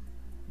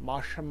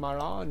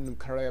 Marshmallow,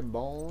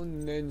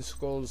 Carabon, and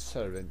Skull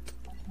Servant.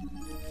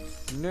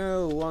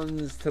 No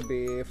one's to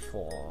be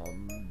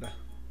formed.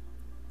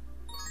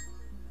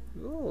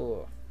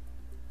 Ooh,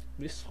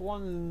 this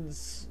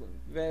one's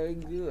very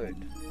good.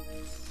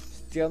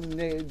 Still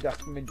no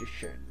Dark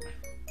Magician.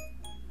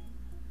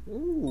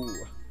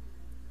 Ooh.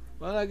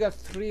 Well, I got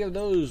 3 of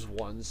those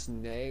ones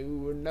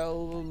now.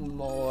 No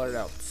more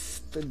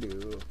else to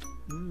do.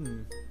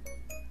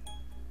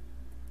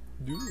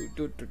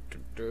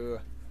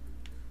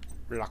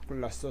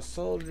 Blackluster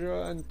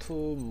Soldier and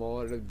 2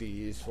 more of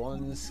these.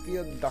 1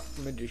 skilled Dark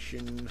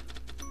Magician.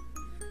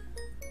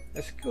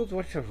 A skilled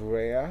Watch of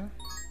Rare.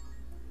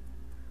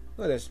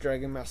 Oh, that's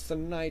Dragon Master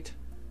Knight.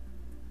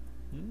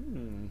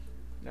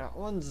 That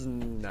one's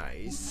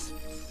nice.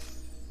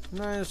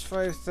 Nice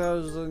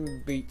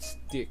 5,000 beat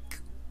stick.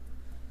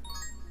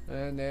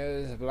 And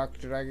there's Black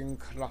Dragon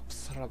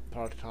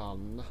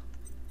Klapsrapartan.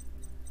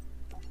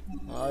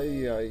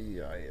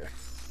 Ay.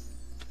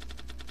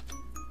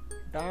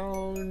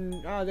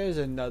 Down. There's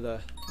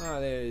another.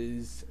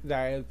 There's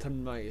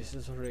Dialton Mice.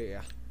 It's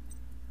rare.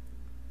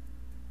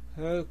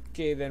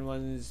 Okay, then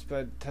once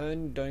per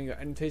turn, during your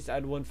end phase,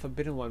 add 1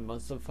 Forbidden One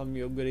monster from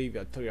your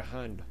graveyard to your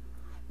hand.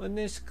 When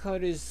this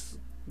card is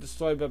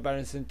destroyed by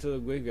balance into the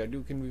graveyard,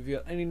 you can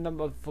reveal any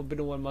number of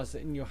Forbidden One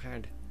monsters in your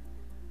hand.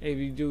 If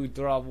you do,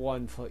 draw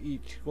 1 for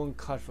each, 1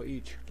 card for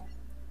each.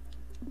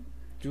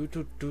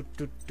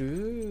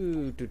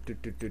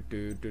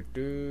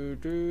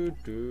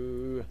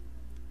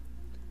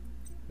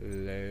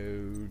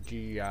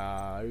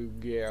 Logia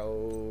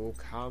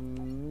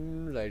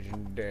come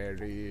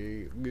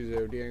legendary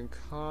Zodiac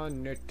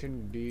incarnate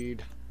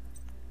indeed.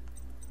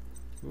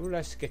 Ooh,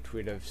 let's get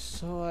rid of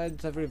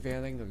Swords of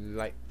Revealing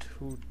Light.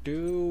 To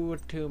do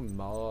 2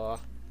 more.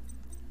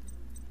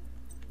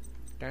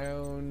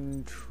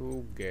 Down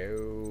to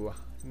go.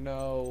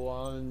 No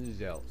one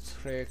else.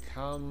 They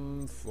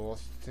come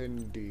forth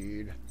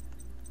indeed.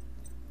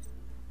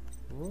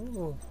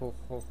 Ooh,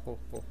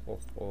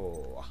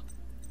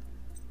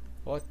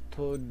 What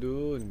to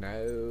do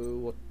now?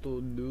 What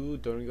to do?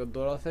 During your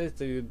draw phase,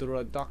 do you draw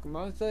a Dark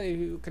Monster? If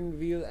you can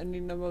reveal any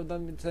number of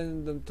them and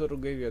send them to the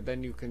graveyard,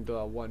 then you can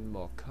draw 1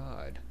 more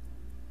card.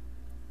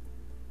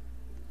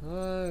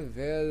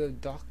 Veil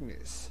of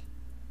Darkness.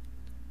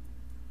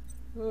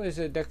 Oh, it's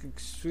a deck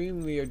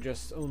extremely or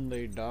just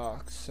only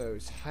dark, so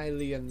it's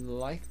highly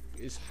unlike.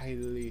 It's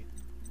highly.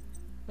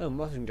 Oh,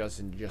 nothing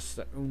doesn't just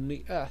the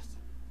only Earth.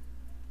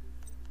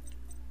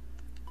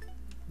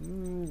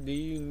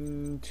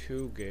 Dean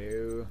to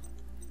go.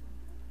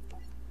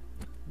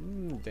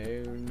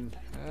 Down.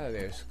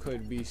 This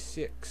could be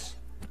 6.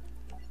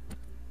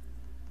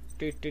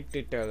 No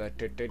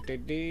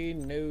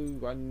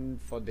one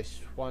for this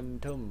one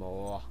to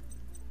more.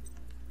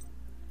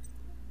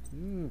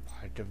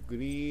 Part of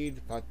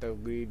greed,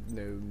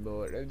 no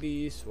more of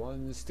these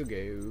ones to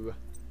go.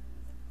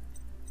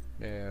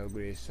 Now,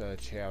 Grace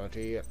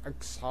Charity,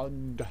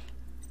 Exod.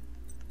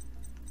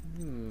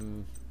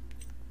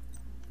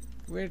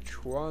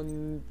 Which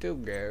one to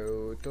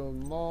go? To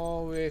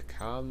more we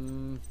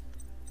come.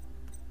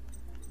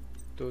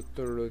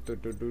 Veil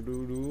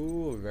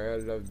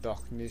of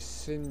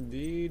Darkness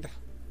indeed.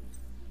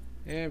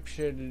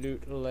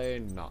 Absolutely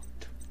not.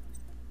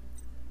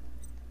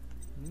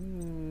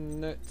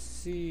 Let's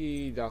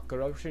see. Dark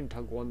Corruption,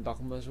 tag 1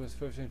 Dark Monster with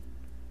 15.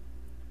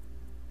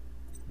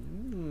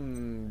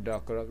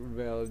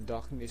 Veil of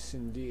Darkness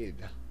indeed.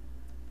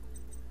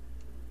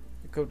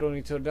 Equipped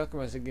only to Dark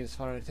Monster against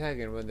fire attack,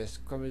 and when this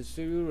comes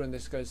to you, run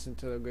this guy's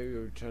into the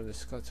graveyard, return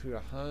this card to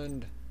your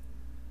hand.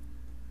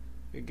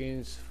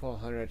 Against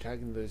 400 attack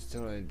and lose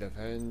 200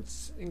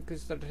 defense.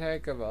 Increase the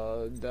attack of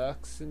all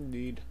ducks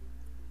indeed.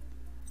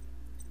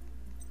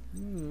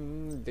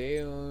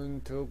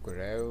 Down to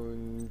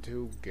ground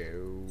to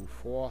go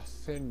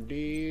forth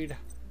indeed.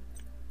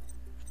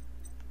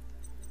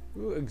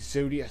 Ooh,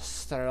 Exodius,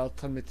 Star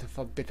Ultimate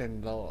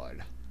Forbidden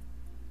Lord.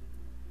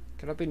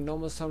 Cannot be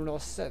normal summon or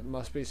set,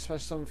 must be special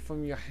summoned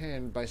from your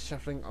hand by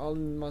shuffling all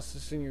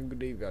monsters in your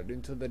graveyard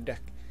into the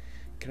deck.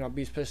 Cannot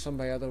be special summoned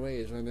by other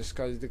ways. When this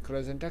card is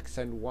declared in deck,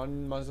 send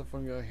 1 monster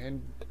from your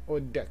hand or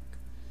deck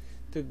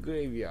to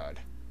graveyard.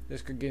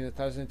 This could gain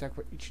 1,000 attack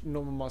for each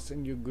normal monster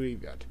in your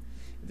graveyard.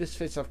 This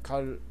face-off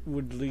card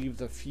would leave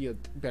the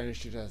field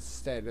banished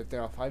instead. If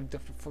there are 5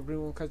 different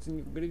forbidden cards in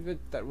your graveyard,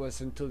 that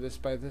was until this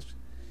by this,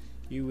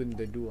 you win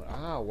the duel.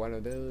 Ah, one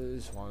of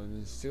those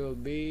ones. To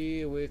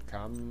be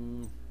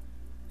welcome.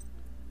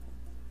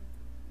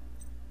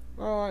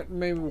 Alright,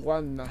 maybe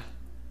one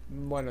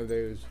of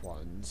those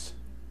ones.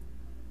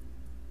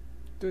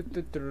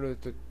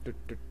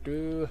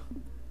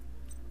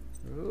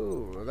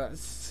 Oh, that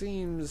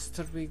seems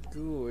to be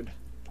good.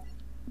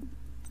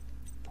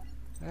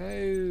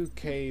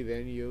 Okay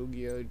then,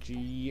 Yu-Gi-Oh!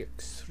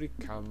 GX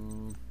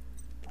Recam.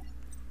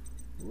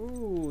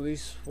 Ooh,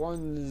 these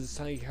ones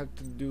I have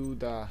to do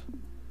the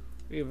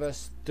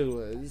reverse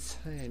duels.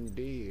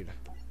 Indeed.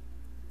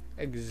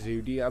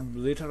 Exudia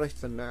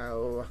Obliterate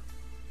now.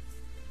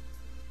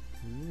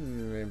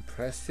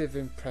 Impressive,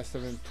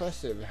 impressive,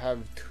 impressive.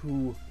 Have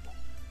 2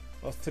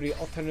 or 3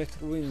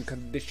 alternate win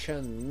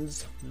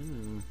conditions.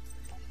 Ooh.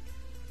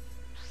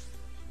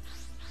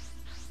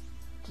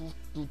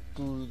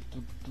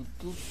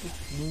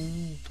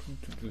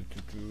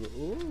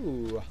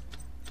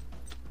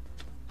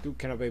 You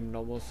cannot be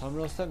normal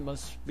summoners that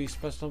must be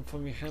special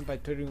from your hand by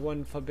trading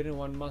 1 forbidden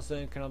 1 monster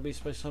and cannot be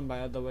special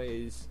by other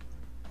ways.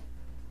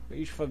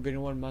 Each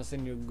forbidden 1 monster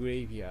in your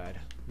graveyard.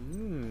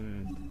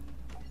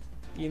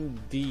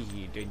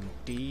 Indeed,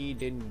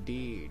 indeed,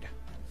 indeed.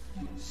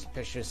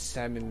 Special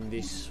summon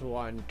this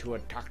one to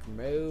attack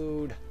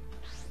mode.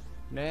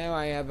 Now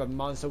I have a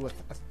monster with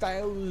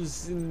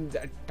 1,000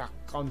 attack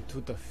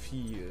onto the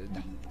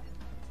field.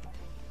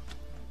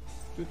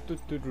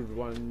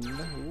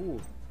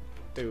 1,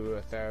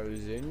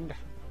 2,000.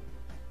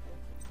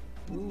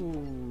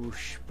 Ooh,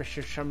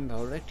 special summon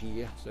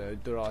already. So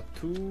draw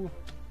 2.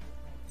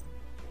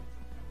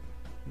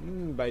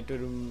 By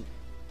doing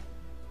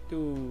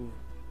 2.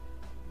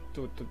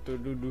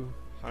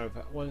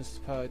 Once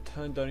per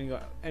turn during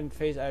your end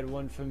phase, add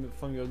 1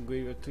 from your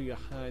graveyard to your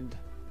hand.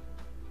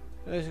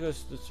 Let's go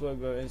to the swipe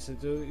by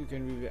instant. You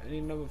can reveal any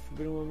number of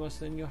forbidden 1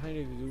 monster in your hand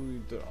if you do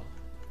withdraw.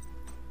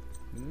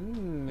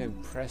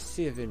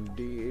 Impressive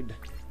indeed.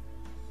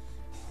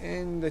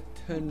 And the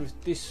turn with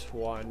this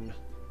one.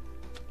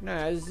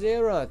 Nah,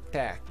 0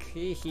 attack.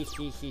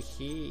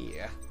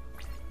 Hehehehe.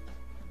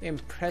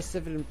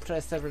 Impressive,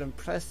 impressive,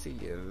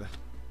 impressive.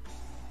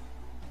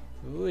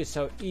 Ooh, it's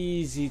so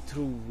easy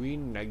to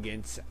win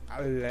against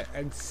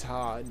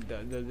Exard,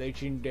 the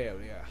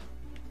legendary.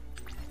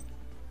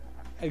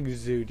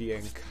 Exudia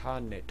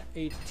Incarnate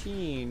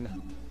 18.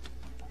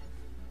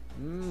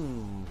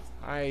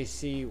 I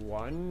see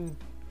 1,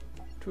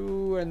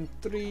 2, and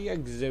 3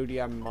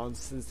 Exodia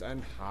monsters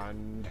in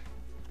hand.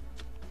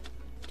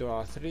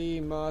 Draw 3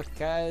 more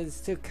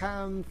cards to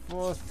come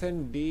forth.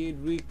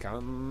 Indeed, we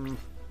come.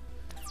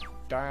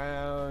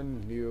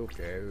 Down you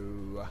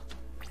go.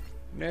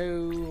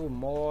 No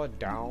more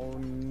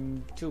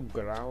down to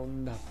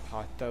ground.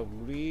 Part of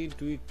reed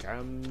we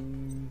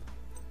come.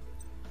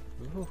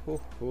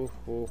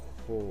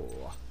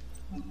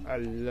 A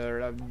lure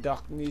of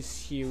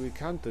darkness, here we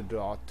come to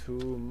draw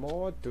 2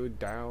 more to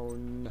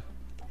down.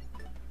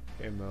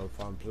 Remove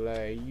from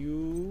play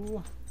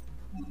you.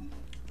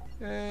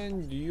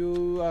 And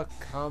you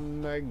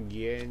come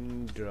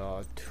again,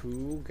 draw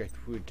 2, get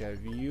rid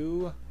of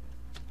you.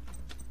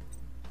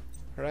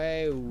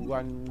 Pray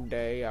one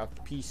day a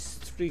peace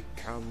 3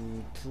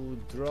 come to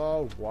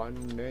draw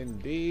 1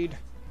 indeed.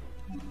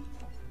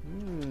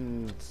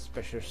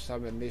 Special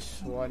summon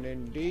this one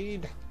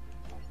indeed.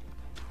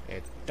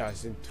 It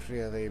doesn't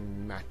really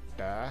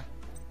matter.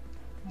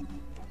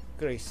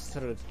 Grace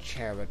through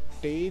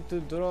charity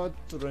to draw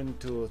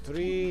 2,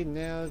 3.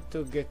 Now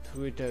to get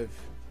rid of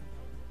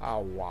a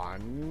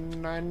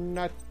 1 and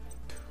a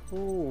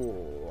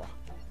 2.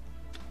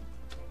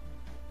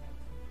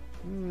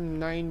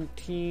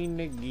 19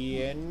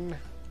 again.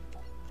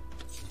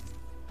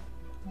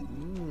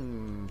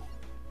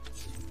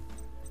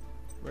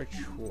 Which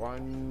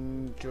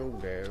one to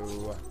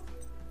go?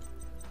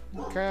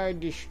 Okay,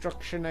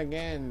 destruction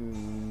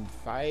again.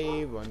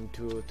 5, 1,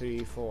 2,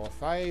 3, 4,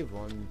 5.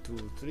 1,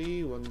 2,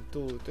 3, 1,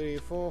 2, 3,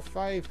 4,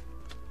 5.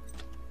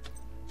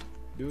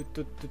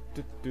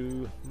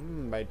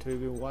 By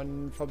triggering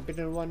 1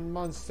 forbidden 1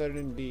 monster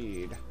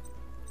indeed.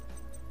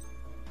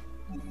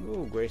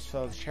 Ooh,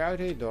 graceful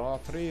shouted, draw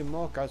 3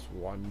 more cards.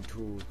 1,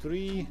 2,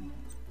 3.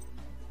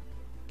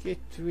 Get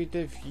rid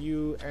of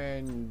you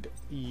and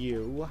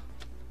you.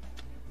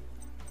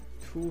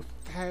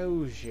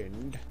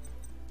 2,000.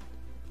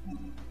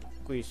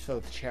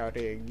 Graceful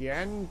shouted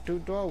again to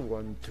draw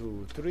 1,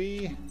 2,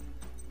 3.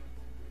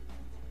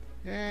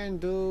 And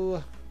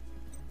do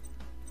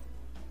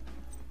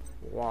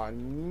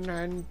 1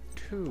 and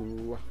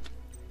 2.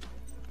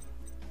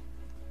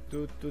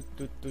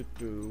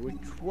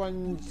 Which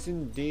one's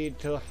indeed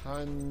to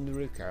hand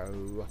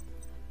Rico?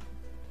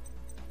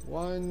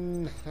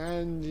 1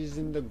 hand is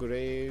in the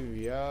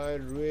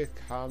graveyard. We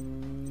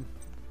come.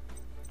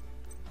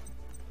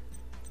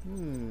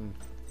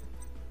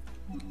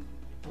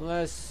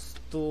 Let's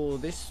do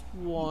this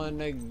one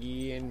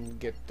again.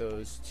 Get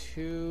those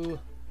 2.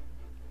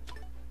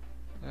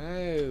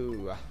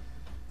 Oh.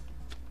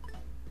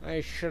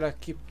 I should have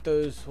kept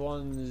those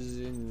ones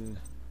in.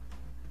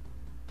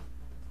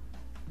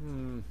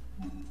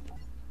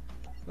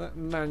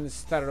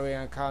 Monster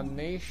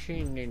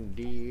reincarnation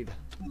indeed.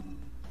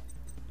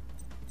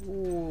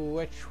 Ooh,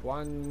 which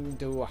one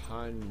to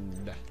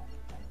hand?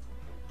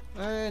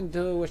 And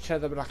which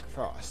of the Black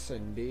Frost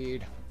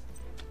indeed.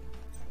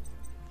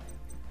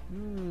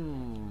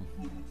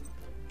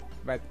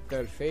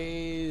 Better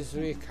phase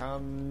we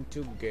come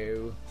to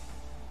go.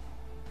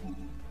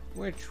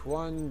 Which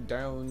one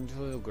down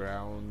to the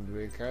ground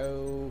we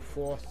go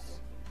forth?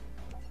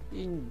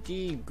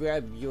 Indeed,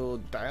 grab your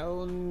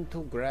down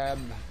to grab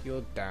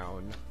your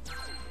down.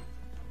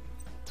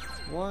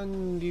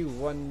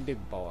 Wondy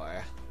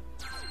boy.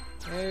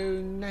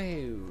 Oh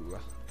no.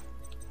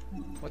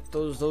 What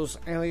does those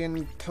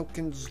alien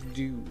tokens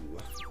do?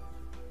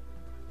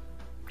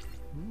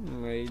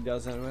 It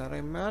doesn't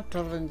really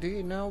matter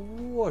indeed now,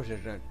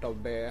 wasn't it,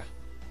 Toby?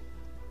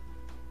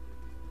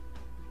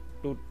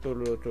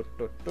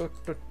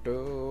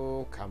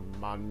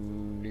 Come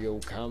on, you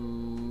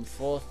come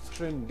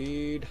forth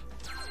indeed.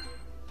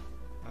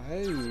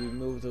 I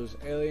remove those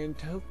alien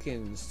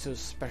tokens to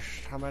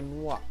special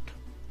summon what?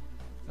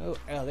 Oh,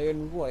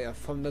 alien warrior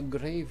from the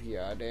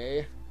graveyard,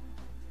 eh?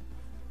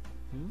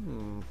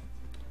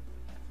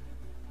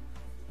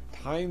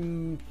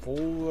 Time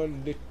for a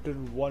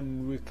little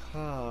one we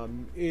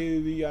come,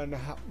 alien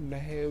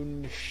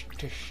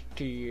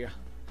hapnahonishti.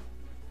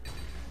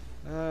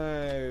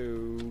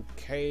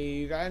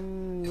 Okay,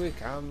 then we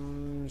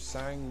come,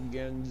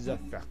 Sangan's the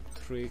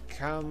factory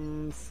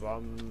come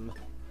from.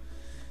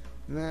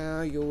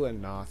 Now you will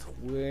not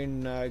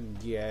win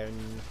again.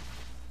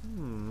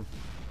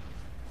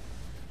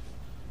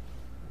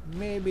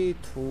 Maybe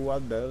two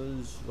of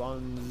those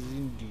ones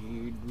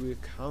indeed we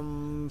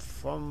come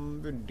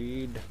from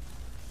indeed.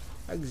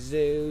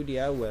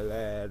 Exodia will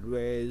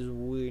always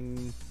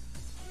win.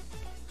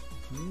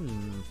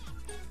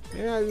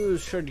 Yeah, you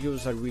should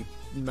use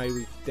my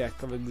weak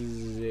deck of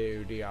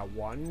Exodia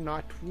one,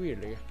 not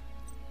really.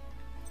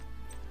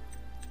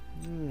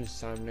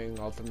 Summoning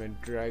Ultimate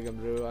Dragon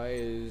Blue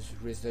Eyes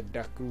is the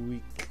deck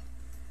weak.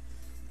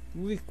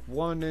 Weak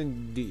one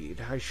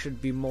indeed. I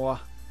should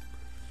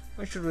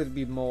really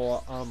be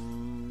more,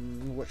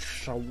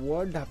 what's the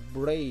word?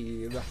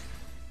 Brave.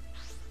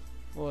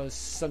 Or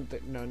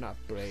something, no, not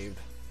brave.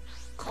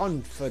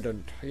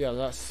 Confident. Yeah,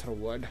 that's the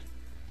word.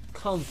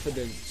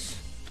 Confidence.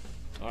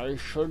 I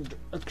should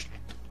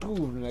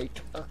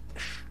accumulate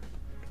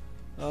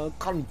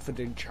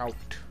confidence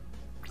out.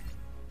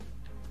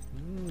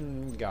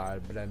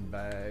 Goblin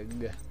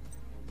bag.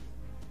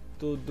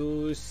 To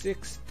do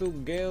 6 to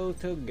go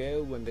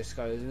when this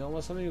guy is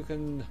almost something you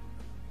can.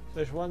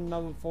 There's one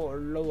level 4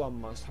 lower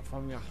monster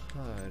from your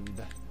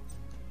hand.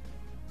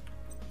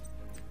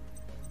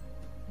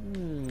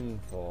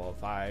 4,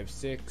 5,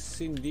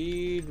 6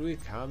 indeed we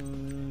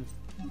come.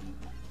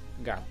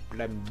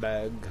 Goblin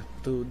bag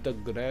to the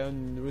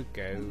ground we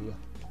go.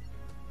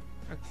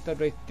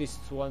 Activate this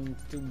one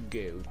to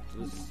go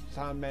to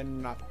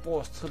summon a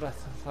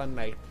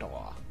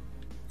Resonator.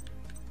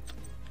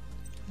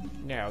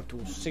 Now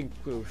to sync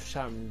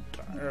some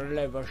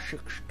level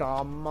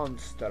 6-star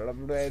monster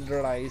of Red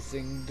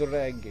Rising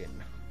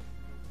Dragon.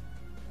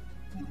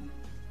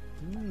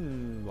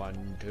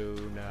 1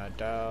 tuner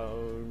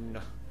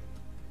down.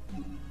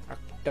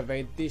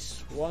 Activate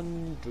this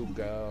one to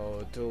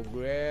go to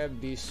grab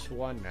this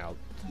one out.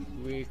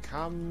 We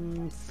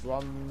come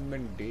from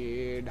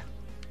indeed.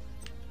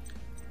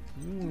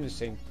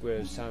 Sync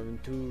with some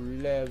to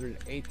level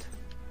 8.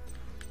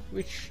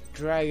 Which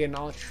dragon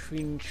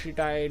archfiend should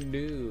I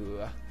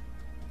do?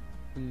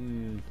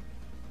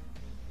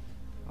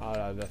 Out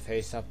of the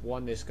face-up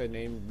one is good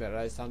name that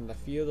is on the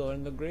field or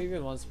in the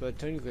graveyard. Once per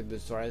turn, you could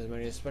destroy as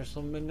many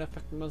special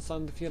effect monsters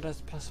on the field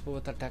as possible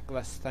with attack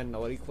less than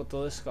or equal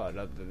to this card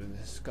other than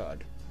this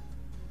card.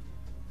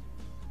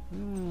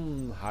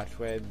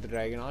 Heartware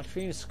Dragon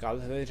Archfiend,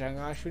 Scarlet Red Dragon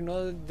Archfiend,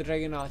 or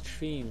Dragon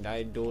Archfiend.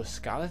 I do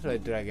Scarlet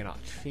Red Dragon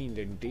Archfiend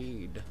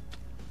indeed.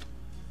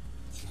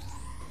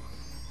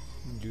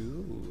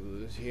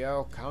 Dude,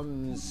 here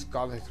comes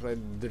Scarlet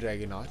Red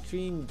Dragon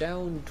Archfiend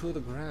down to the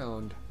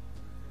ground.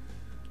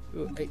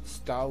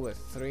 8-star with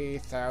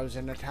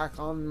 3000 attack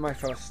on my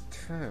first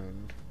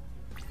turn.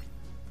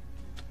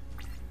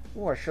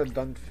 Oh, I should have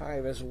done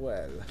 5 as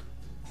well.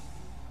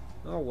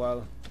 Oh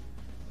well.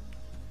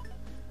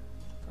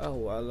 Oh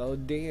well, oh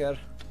dear.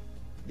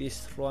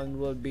 This one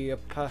will be a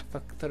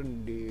perfect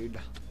indeed.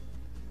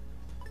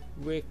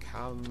 We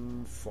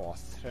come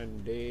forth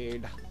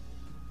indeed.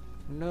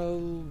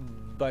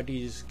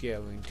 Nobody's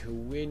going to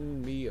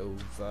win me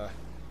over.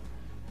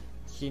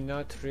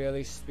 Cannot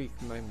really speak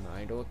my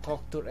mind or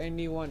talk to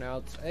anyone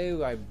else.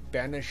 Oh, I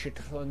banish it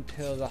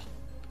until the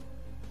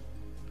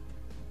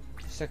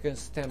second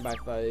standby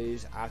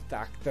phase after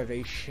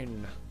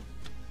activation.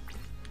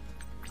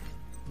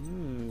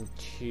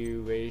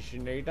 2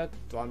 evasion 8,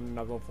 1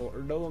 level 4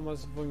 lower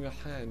monster from your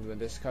hand. When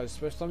this card is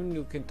first summoned,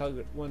 you can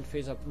target one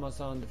face up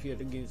monster on the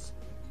field against.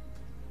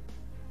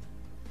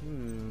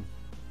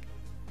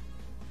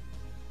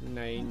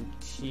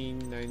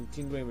 19.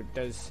 Wait, it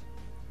does.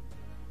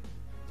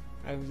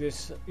 And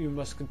this, you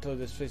must control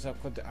this face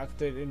up to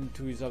activate and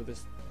to resolve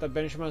this. The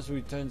benchmark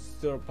returns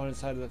to the opponent's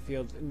side of the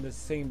field in the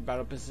same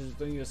battle position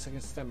during your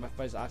second step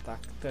phase after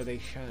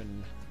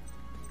activation.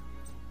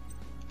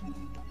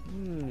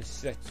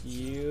 Set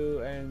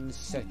you and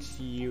set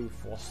you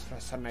for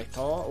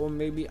Resonator, or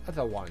maybe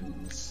other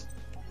ones.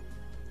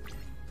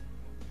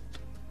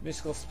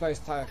 Mystical Space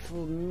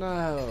Typhoon,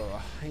 no,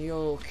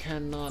 you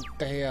cannot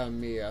dare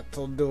me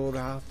to do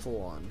that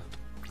one.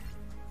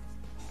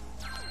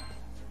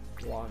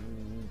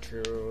 1,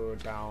 2,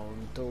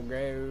 down to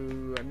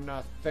go,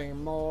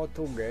 nothing more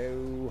to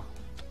go.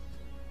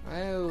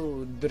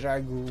 Oh,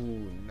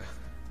 Dragoon.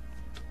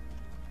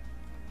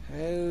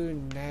 Oh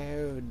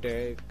no,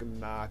 Dick,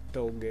 not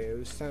to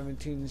go.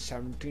 17,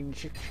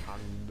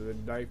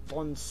 600. I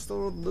want to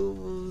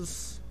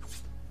lose.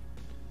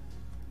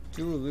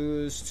 To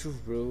lose to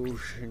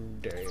Roche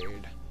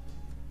indeed.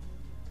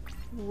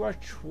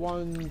 Which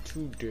one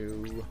to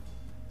do?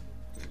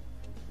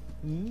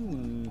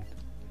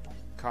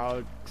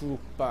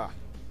 Caltrooper.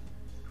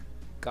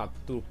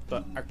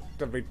 Caltrooper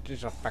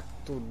activates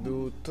effect to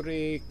do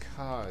 3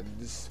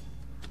 cards.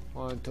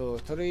 1, 2,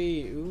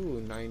 3.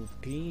 Ooh,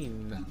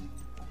 19.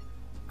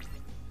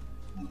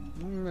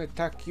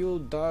 Attack you,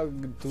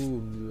 Dog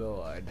Doom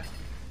Lord.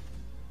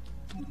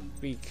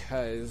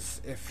 Because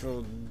if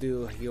you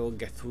do, you'll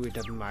get rid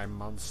of my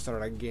monster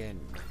again.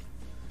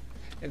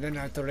 And then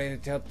I have to wait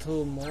until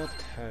 2 more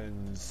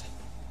turns.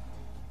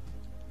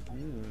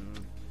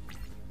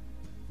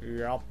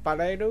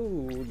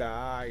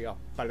 Yoppaladuda,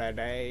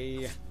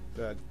 yoppaladay.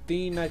 The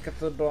Dina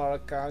Cathedral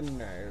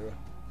no.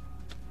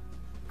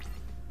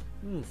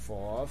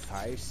 4,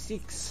 5,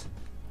 6.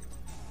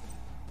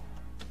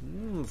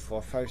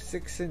 4, 5,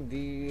 6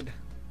 indeed.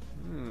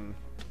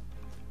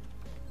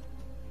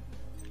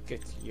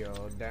 Get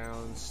your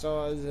down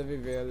swords of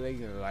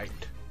revealing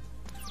light.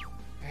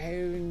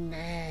 Oh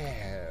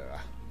no.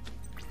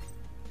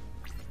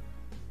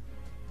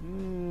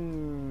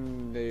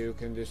 You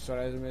can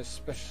destroy them as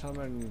special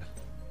summon.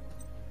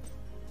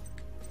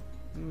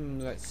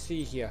 Let's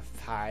see here.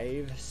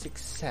 5,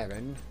 6,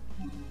 7.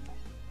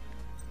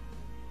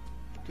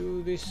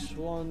 Do this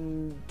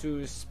one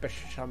to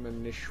special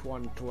summon this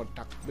one to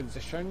attack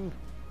position.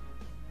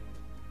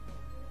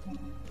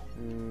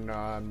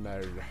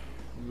 Normal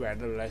red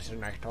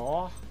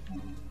resonator.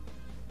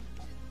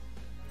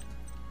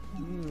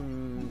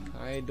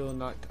 I do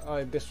not.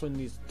 This one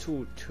needs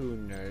 2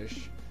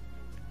 tuners.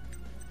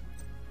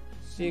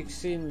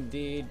 6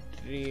 indeed.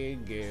 3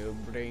 go.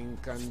 Bring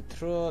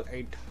control.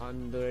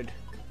 800.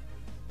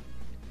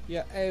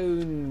 Your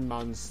own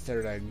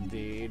monster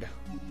indeed.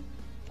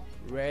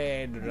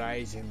 Red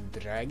Rising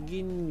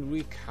Dragon,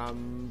 we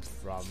come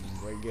from,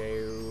 we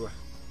go.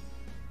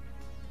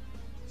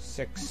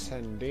 6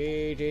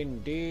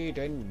 indeed,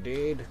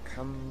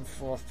 come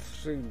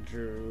forth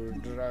to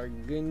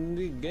Dragon,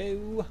 we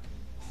go.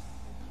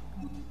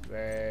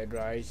 Red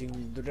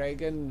Rising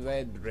Dragon,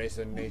 Red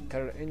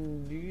Resonator,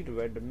 indeed,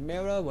 Red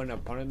Mirror. When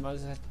opponent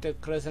must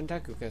declares an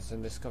attack, you can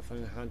send this card from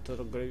your hand to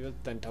the graveyard,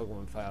 then toggle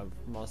one fire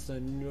monster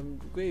in your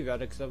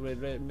graveyard except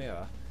Red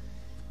Mirror.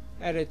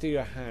 Add it to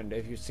your hand.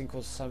 If you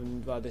single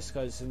summon while this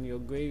card is in your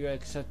graveyard,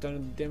 except on the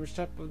damage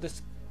type of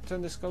this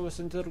turn this card was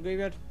into the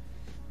graveyard,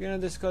 you can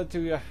add this card to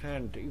your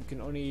hand. You can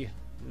only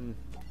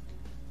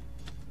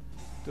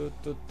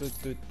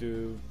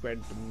red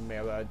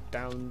mirror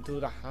down to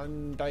the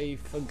hand. I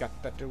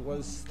forgot that it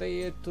was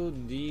there to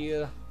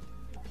deal.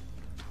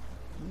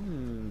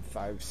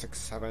 5, 6,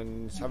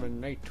 7,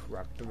 7, 8 to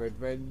activate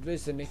Red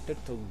Resonator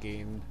to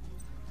gain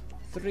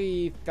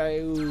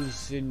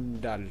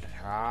 3,000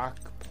 attack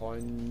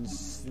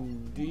points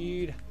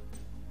indeed.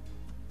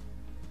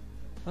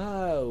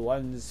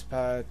 Once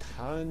per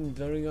turn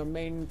during your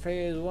main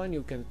phase 1,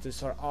 you can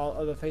destroy all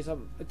other face-up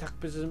attack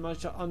position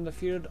monsters on the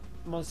field.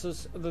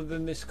 Monsters other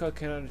than this card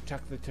cannot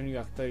attack the turn you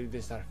activate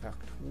this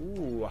artifact.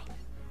 Ooh,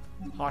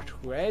 hot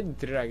red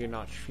dragon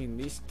archfiend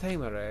this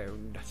time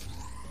around.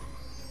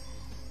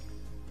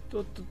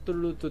 And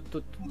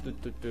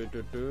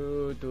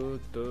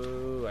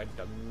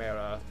the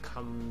mirror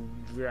come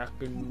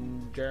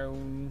dragging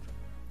down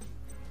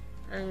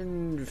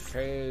and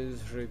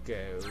phase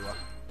go.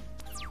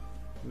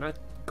 Not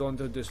going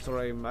to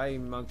destroy my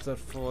monster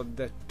for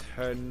the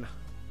turn.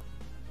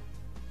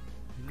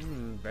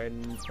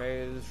 Then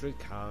phase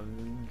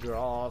recount,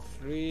 draw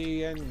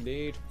 3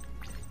 indeed.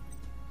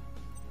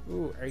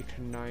 Ooh, 8,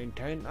 9,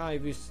 10.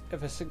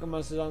 If a single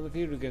monster is on the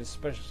field, you can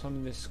special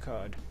summon this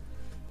card.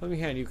 From your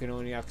hand, you can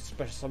only act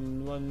special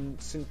summon one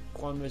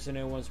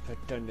resonator once per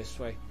turn this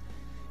way.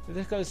 If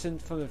this card is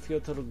sent from the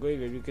field to the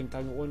graveyard, you can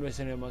target one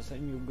resonator monster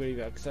in your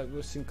graveyard, except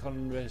with single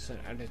resonator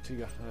and add it to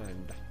your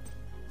hand.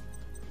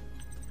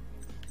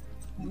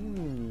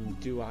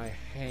 Do I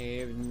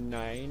have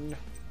 9?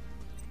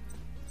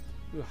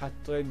 You have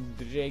to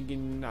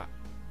dragon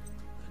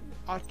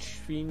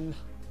archfiend.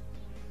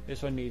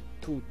 This one needs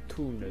 2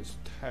 tuners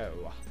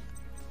too.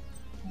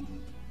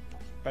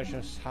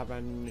 Special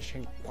summon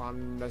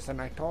Shinquan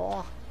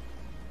Resonator.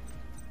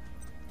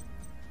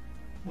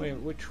 Wait,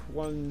 which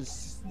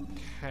one's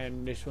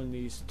 10? This one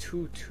needs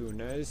 2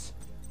 tunas.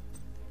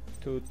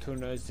 2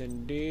 tunas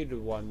indeed.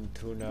 1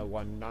 tuna,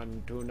 1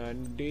 non-tuna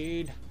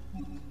indeed.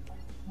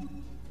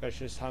 Let's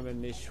just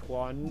summon this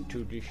one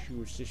to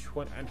use this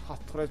one and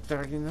Hot Red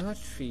Dragon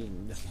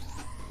Archfiend.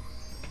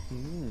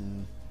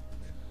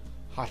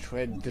 Hot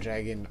Red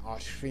Dragon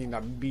Archfiend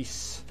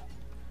Abyss.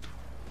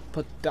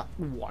 Put that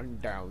one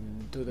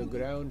down to the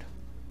ground.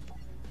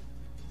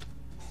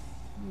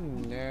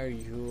 Now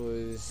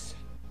use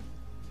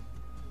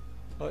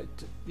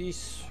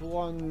this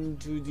one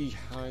to the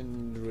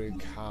hand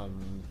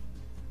recam.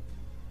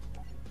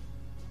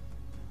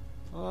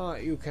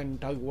 You can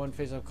tug one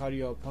face-up card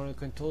your opponent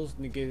controls,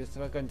 negate its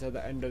effect until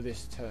the end of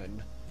this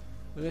turn.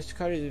 When this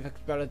card is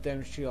inflicts battle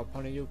damage to your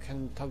opponent, you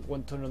can tug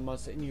one turn of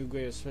monster in your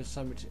grave special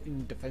summon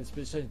in defense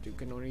position. You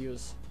can only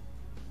use.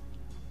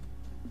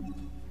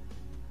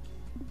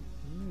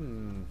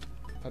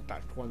 Put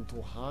that one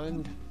to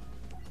hand.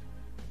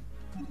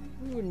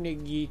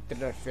 Negate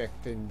the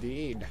effect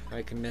indeed.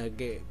 I can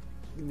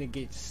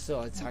negate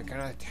swords. I can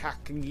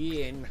attack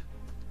again.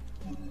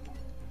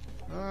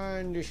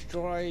 And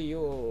destroy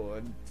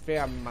your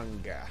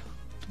Fairmonger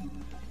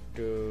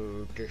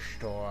to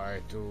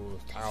destroy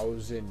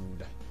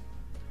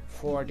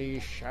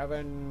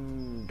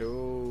 2047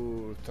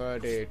 to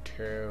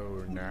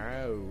 32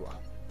 now.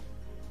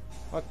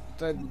 What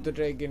the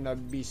Dragon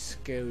Abyss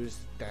goes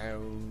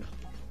down.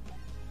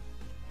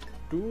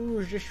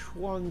 Do this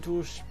one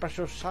to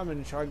special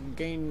summon so I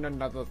gain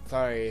another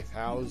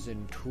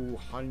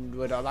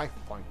 30,200 life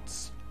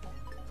points.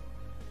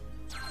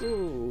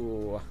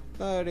 Ooh,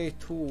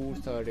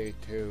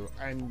 32,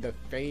 and the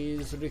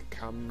phase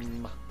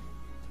recome.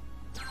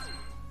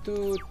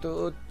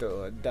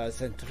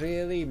 Doesn't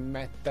really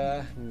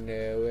matter.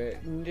 No,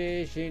 it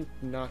isn't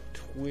not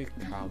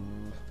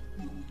become.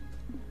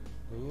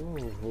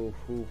 Ooh,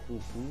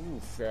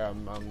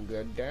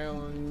 Fairmonger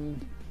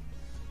down.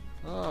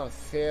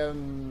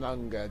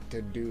 Fairmonger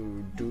to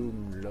do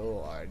Doom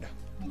Lord.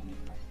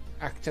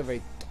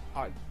 Activate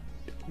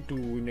to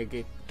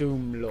negate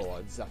Doom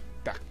Lord's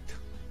effect.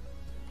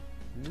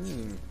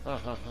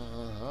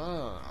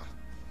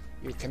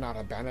 You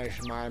cannot banish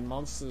my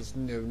monsters.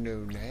 No.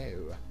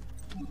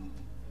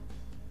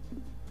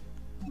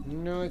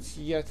 Not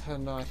yet,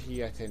 not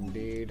yet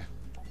indeed.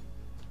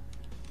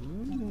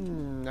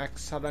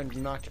 Excellent,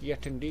 not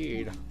yet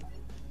indeed.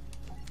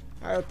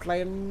 I'll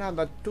play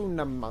another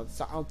tuna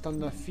monster out on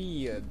the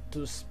field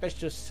to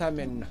special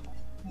summon.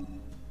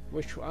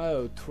 Which,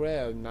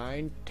 12,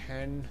 9,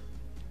 10.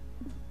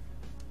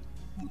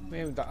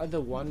 Maybe the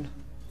other one.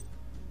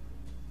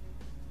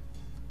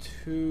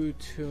 2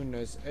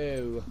 tunas.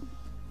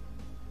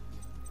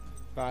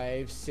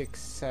 5, 6,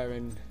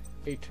 7,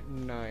 8,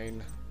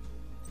 9.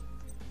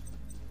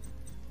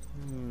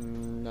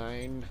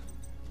 9.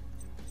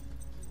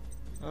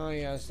 Oh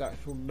yes,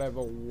 that's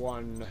level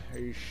 1.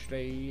 You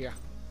see.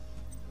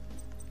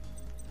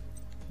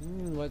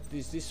 What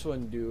does this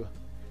one do?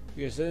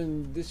 You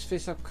send this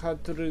face-up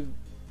card to the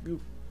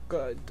you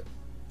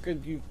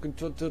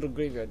control to the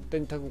graveyard.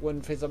 Then tag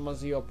one face-up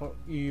monster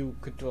you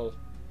control.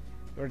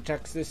 Your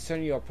attacks this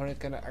turn, your opponent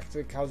cannot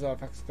activate cards or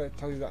effects that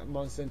target that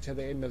monster until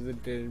the end of the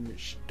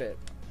damage step.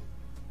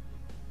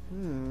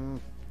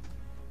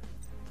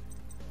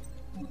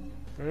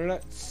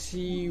 Let's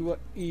see what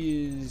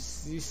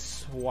is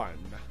this one.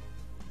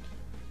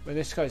 When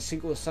this card is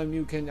single summon,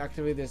 you can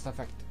activate this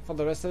effect. For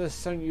the rest of the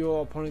turn,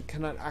 your opponent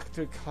cannot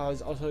activate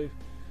cards. Also,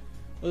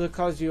 other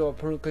cards your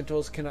opponent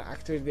controls cannot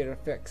activate their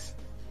effects.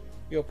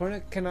 Your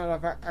opponent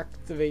cannot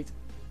activate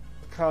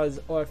cards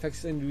or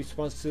effects in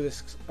response to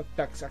this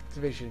effect's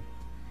activation.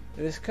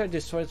 And this card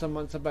destroys a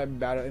monster by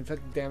battle,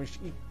 inflict damage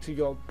to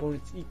your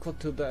opponent equal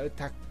to the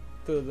attack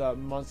to the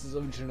monster's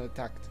original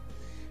attack.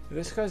 If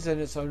this card is in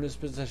its owner's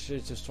possession,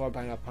 it's destroyed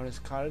by an opponent's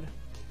card.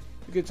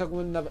 You can talk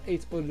with number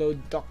 8 or low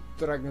Dark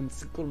Dragon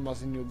Sickle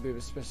Monster and you'll be able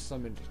to special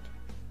summon it.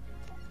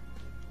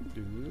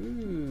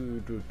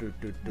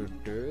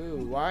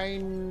 Why?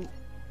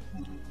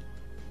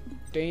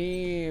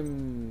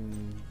 Damn.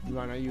 You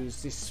wanna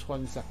use this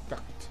one's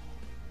effect?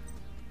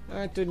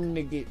 To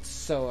negate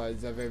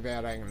swords of a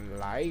varying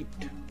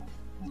light.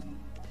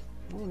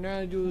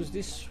 Now use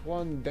this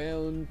one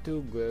down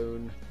to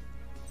ground.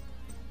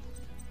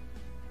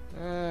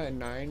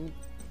 9,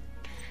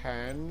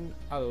 10,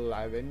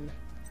 11,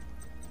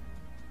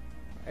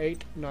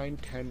 8, 9,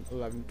 10,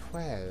 11,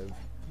 12.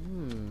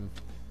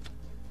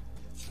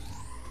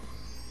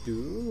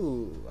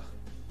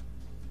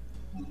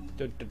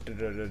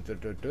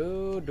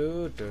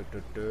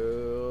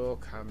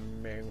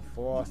 Coming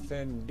forth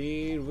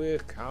indeed we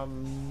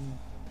come.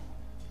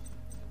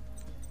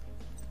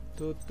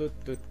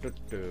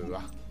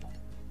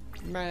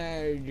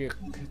 Magic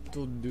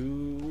to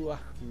do,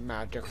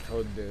 magic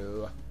to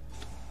do.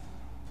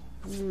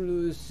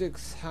 Lose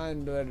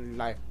 600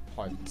 life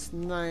points,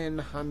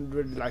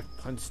 900 life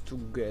points to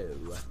go.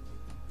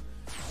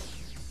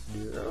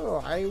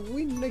 I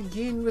win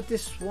again with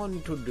this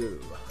one to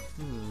do.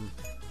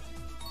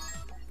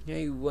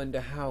 I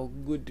wonder how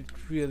good it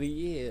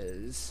really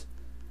is.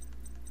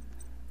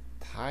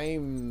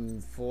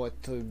 Time for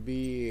it to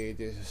be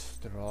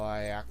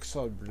destroy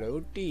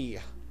Axolotl.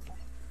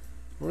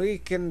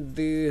 Reek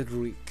indeed,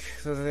 reek.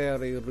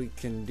 Very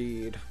reek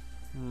indeed.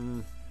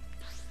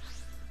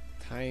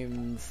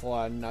 Time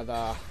for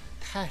another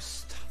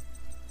test.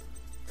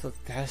 To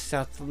test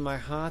out my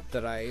hard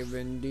drive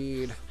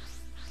indeed.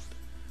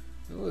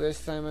 Oh,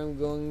 this time I'm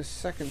going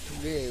second to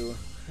go.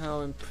 How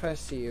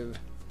impressive.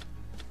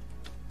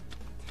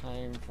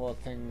 Time for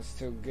things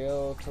to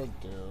go to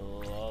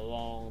do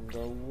along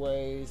the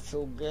way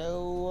to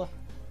go.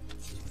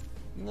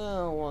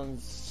 No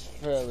one's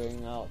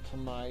filling out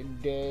my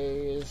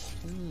days.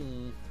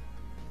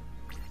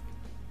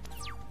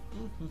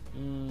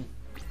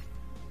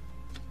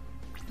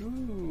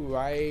 Ooh,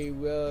 I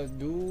will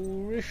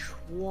do this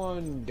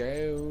one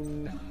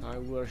down. I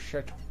will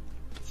shut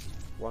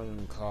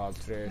one card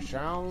face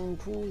down,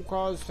 two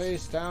cards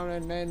face down,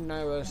 and then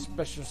I will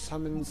special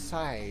summon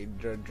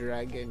Cyber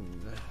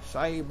Dragon.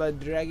 Cyber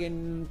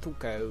Dragon to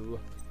go.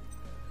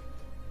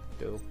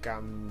 To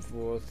come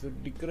forth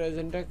the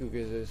present deck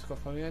because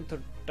skaffa mig en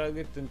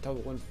target and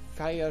tog one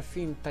fire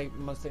fiend type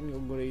monster in your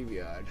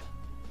graveyard.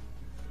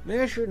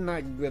 Maybe I should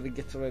not really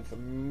get rid of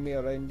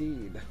Mira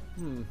indeed.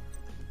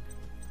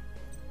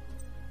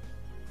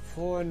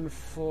 4 and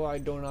 4, I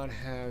do not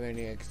have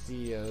any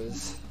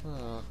XDs.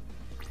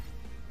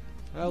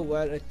 Oh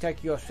well,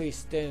 attack your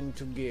face then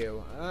to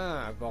go.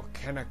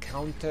 Volcano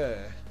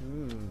counter.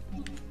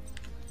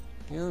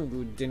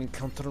 You didn't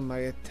counter my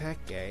attack,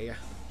 eh?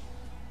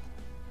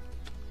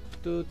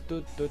 Come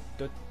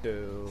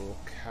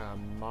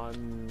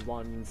on,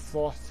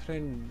 1/4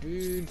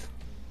 indeed.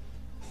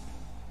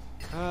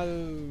 Oh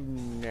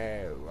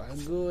no.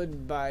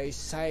 Goodbye,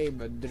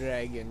 Cyber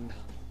Dragon.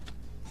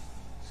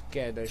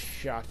 Scared a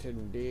shot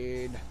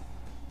indeed.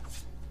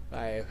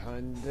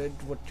 500,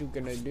 what you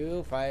gonna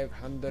do?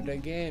 500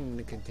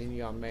 again.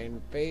 Continue our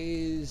main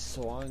phase.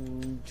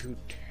 1 to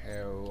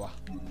 2.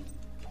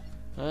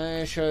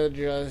 I should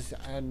just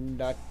end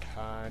the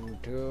turn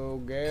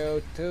to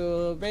go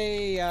to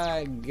be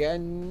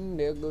again.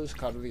 There goes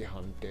card be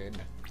hunted.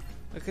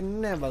 I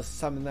can never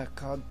summon that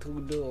card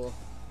to do.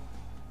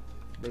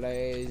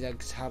 Blaze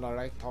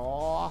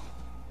Accelerator.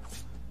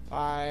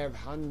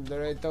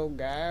 500 to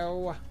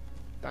go.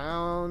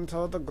 Down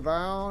to the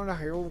ground.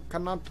 You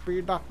cannot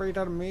be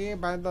defeated me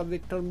by the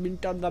little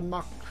minter, the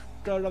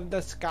master of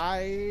the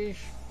skies.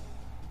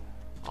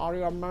 Are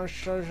your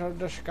masters of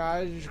the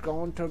skies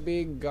going to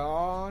be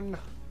gone?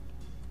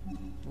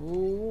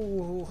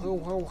 Ooh,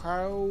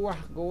 ho.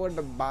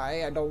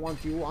 Goodbye. I don't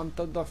want you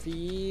onto the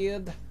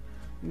field.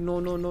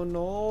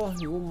 No.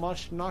 You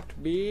must not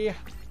be.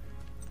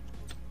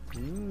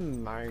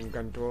 Mind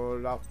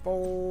controller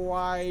 4.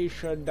 I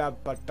should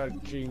have put a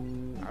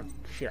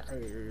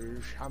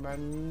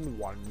shaman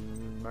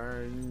 1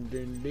 man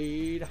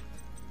indeed.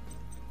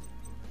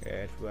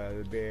 It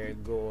will be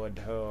good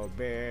to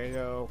be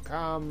to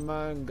come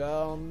and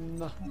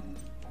gone.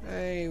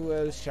 I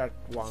will shut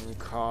 1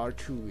 card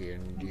to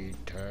end the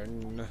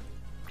turn.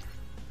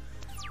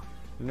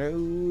 No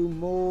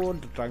more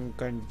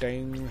drunken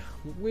ding,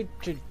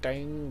 witchy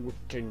ding.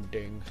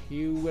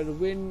 You will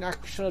win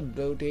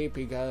absolutely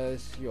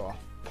because your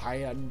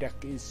fire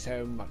deck is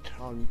so much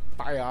on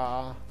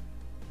fire.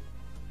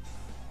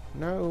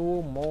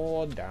 No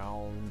more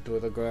down to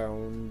the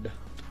ground.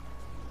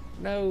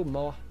 No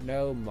more.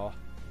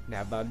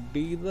 Never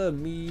bother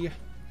me.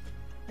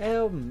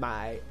 Oh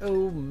my,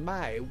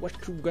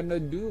 what you gonna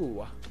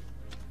do?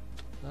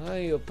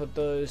 I'll put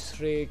those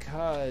 3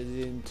 cards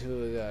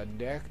into the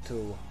deck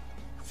to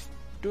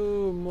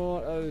do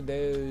more of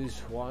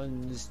those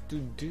ones to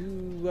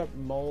do it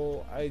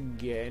more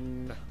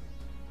again.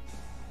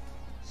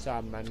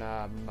 Summon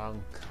a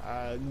monk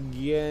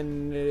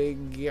again.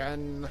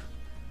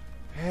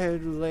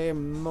 Holy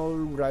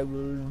moly, I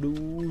will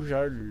lose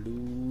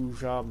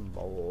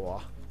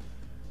more.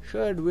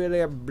 Should really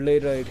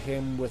obliterate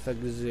him with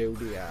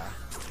Exodia.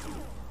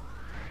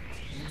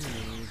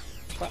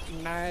 But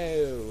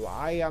no,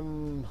 I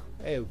am...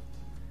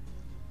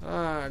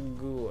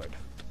 good.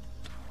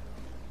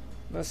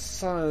 The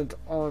Silent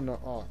Honor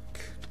Arc.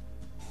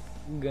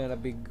 Gonna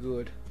be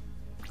good.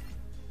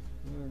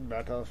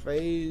 Battle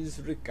phase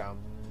recome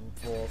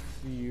for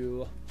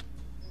few.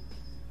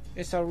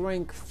 It's a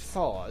rank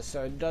 4,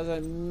 so it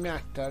doesn't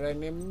matter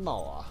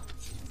anymore.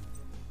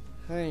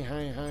 Hey.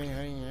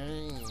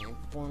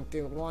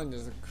 21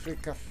 is a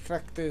quick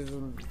effect is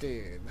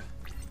indeed.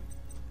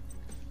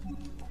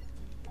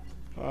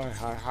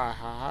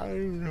 Hi.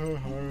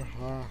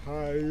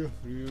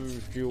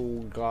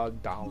 You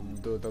got down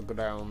to the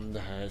ground,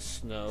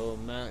 has no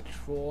match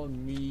for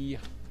me.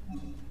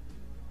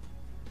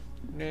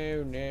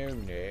 No.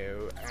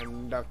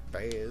 And the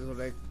phase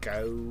will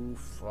go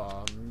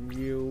from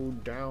you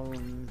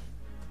down.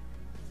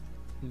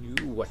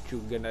 What you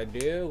gonna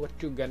do?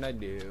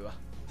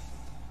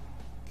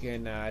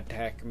 Gonna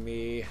attack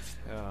me?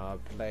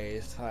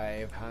 Place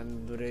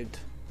 500.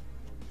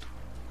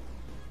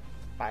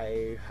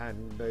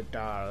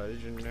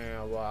 $500 an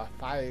hour.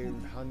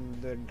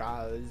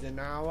 $500 an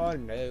hour?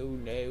 No.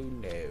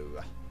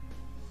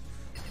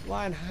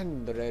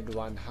 100,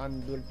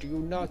 100, you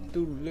not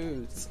to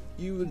lose.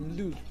 You will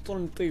lose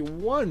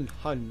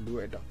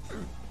 100.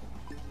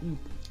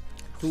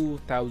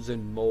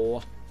 2,000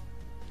 more.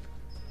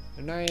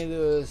 And I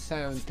lose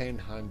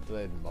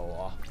 1,700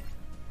 more.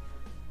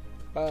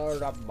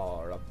 Bora,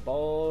 bora,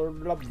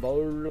 bora,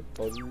 bora,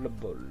 bora,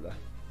 bora.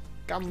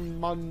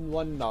 Come on,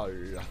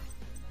 1-0.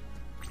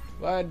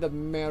 Where the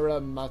mirror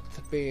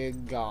must be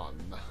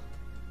gone.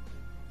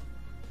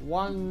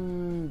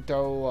 1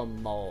 or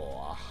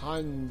more,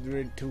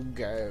 100 to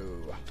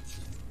go.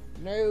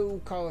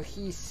 No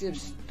cohesive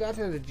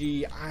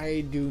strategy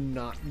I do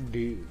not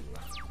do.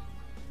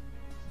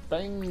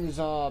 Things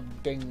are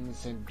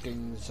dings and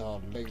dings are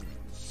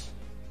lings.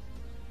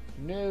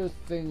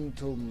 Nothing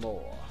to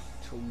more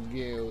to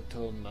go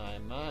to my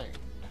mind.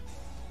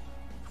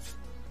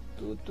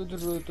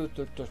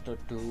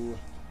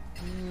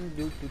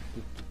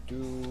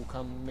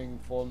 Coming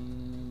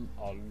from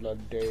all the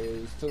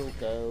days to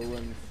go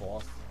and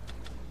forth.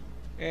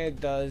 It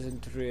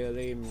doesn't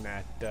really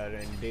matter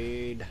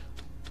indeed.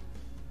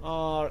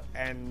 Or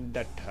and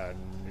the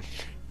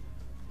tunch.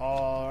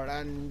 Or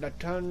and the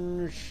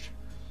tunch.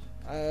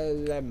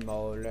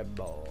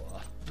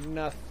 Lemo.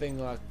 Nothing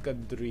like a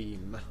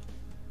dream.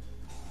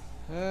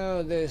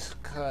 Oh, this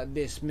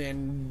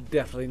man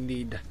definitely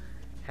need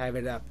have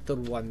it up to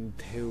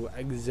 1-2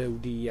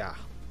 Exodia.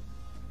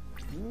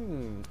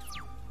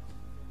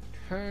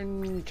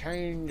 Turn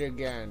change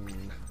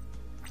again.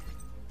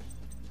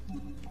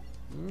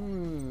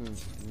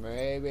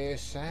 Maybe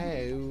so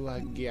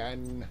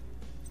again.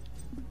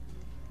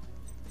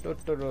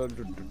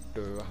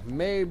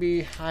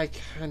 Maybe I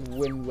can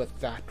win with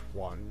that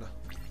one.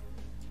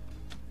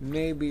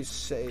 Maybe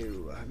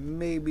so.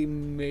 Maybe.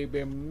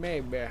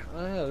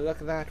 Oh,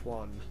 look at that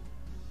one.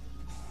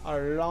 A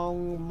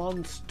long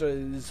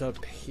monsters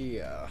up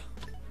here.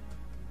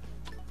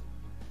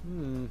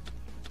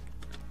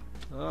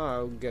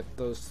 I'll get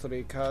those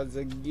 3 cards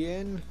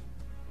again.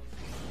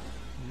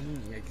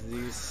 Make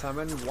these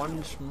summon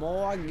once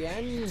more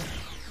again.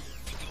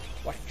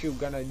 What you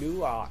gonna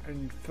do?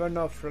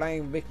 Inferno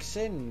Flying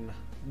Vixen.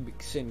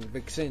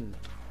 Vixen.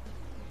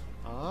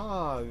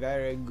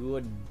 Very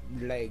good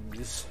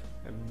legs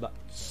and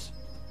butts.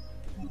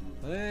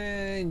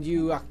 And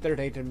you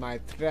activated my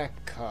track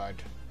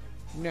card.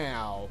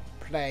 Now,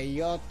 play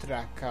your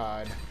track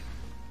card.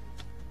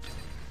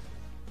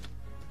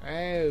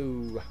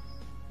 Oh.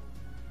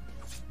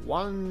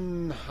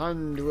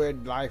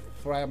 100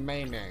 life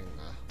remaining.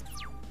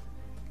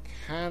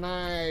 Can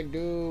I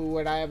do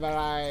whatever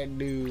I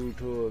do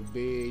to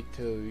be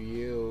to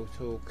you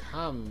to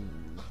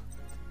come?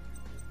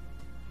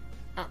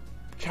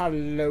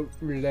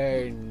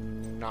 Absolutely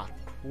not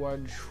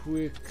what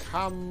we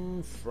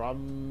come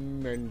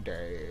from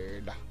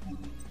indeed.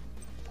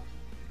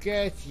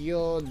 Get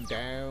you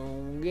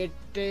down, get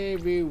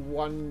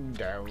everyone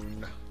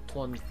down.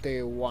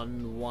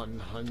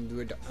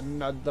 21-100.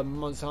 Another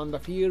month on the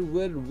field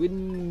will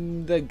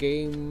win the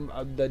game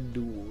of the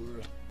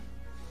duel.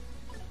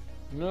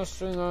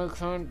 Nothing I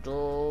can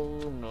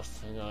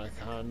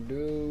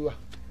do.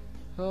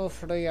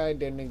 Hopefully I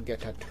didn't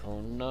get a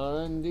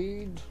tuner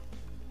indeed.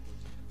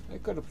 I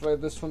could have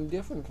played this one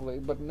differently,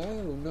 but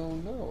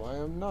no, I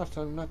am not.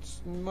 I'm not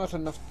smart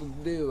enough to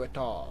do it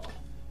all.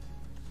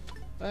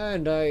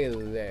 And I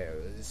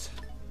lose.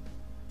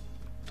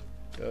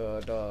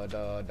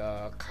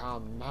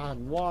 Come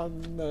on,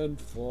 one and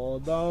for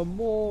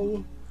them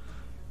all.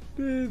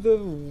 Be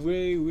the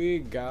way we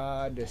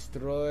got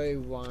destroy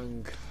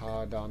 1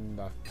 card on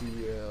the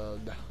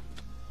field.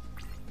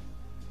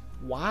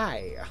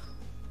 Why?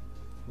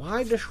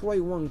 Why destroy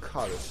 1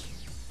 card?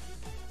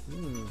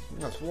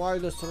 That's why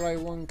destroy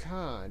 1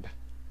 card.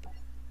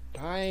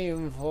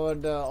 Time for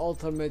the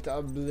ultimate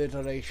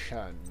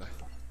obliteration.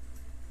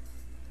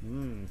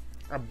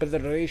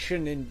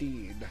 Obliteration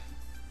indeed.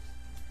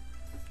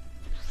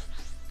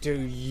 Do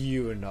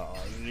you know,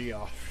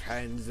 your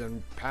friends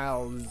and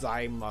pals,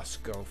 I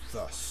must go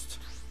first.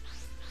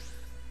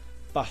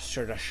 First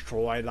to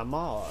destroy them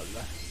all.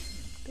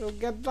 To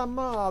get them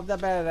all the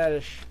better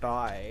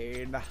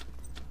destroyed.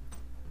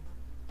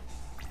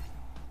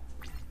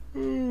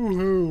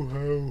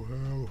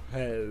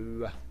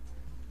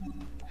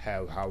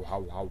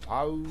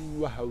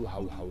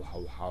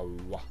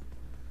 How.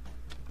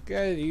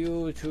 Get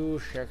you 2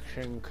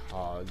 section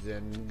cards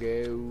and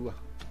go.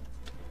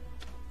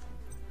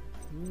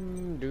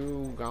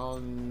 Do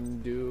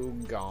gone,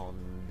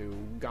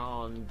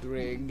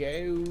 3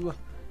 go.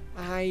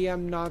 I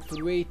am not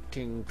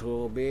waiting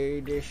to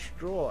be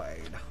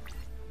destroyed.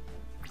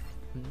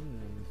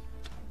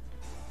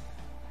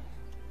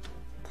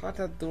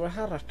 Pata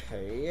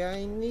durability,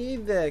 I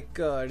need a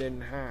card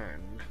in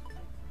hand.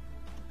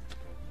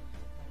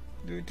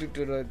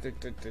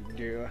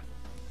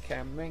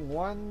 Coming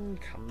 1,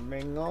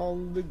 coming all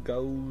the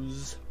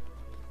goes.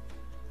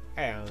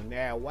 And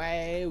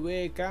away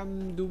we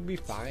come to be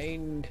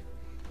find.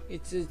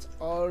 It's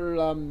all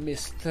a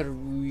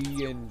mystery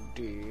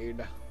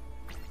indeed.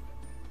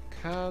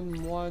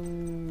 Come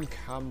one,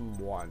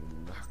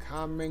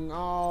 coming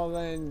all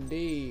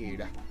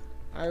indeed.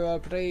 I will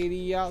play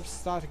the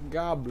upstart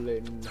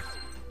goblin.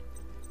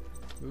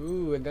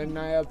 Ooh, and then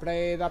I'll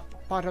play the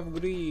pot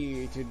of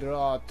greed to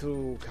draw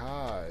 2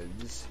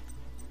 cards.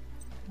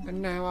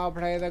 And now I'll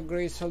play the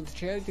graceful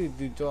charity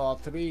to draw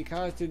 3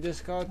 cards to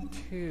discard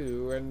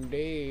 2,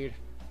 indeed.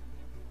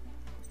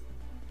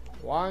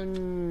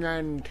 1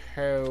 and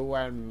 2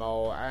 and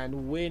more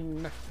and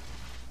win.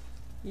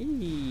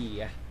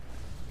 Eee.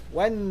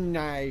 When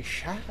I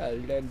shall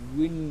and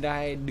win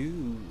I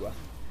do.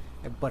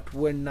 But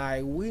when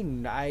I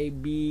win I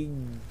be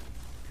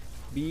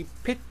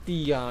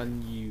pity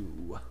on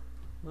you.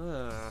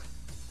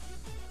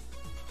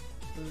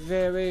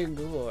 Very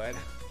good.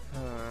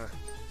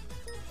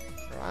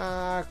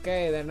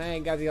 Okay, then I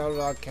got the old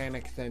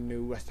mechanics and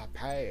new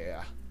recipe.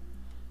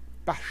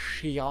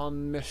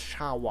 Bastion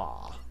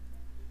Mishawa.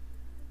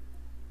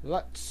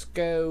 Let's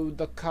go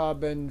the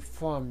carbon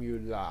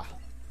formula.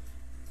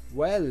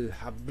 Well,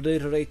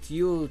 obliterate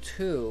you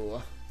too.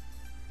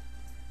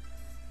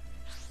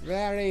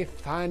 Very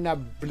fun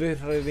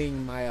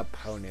obliterating my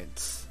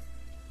opponents.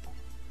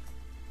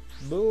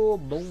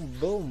 Boom, boom,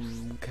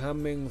 boom,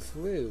 coming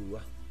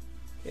through.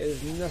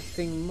 There's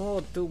nothing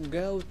more to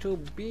go to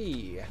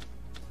be.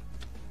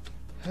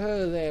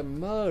 Holy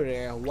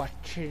moly, what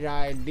should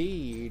I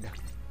need?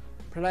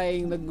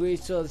 Playing the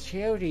graceful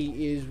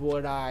charity is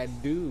what I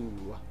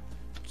do.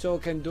 So I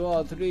can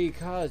draw 3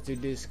 cards to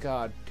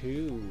discard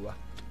 2.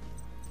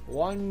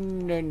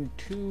 1 and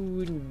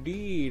 2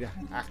 indeed.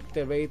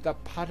 Activate the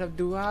pot of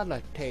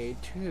duality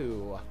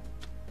too.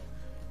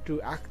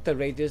 To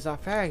activate this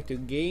effect to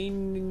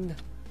get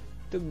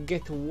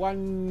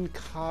 1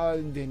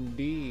 card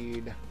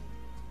indeed.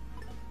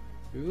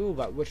 Ooh,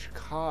 but which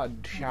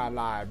card shall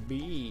I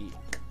be?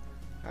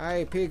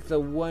 I pick the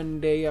 1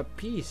 day a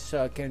piece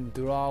so I can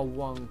draw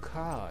 1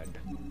 card.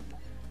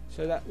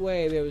 So that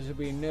way there will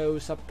be no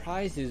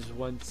surprises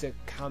once it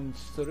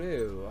comes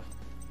through.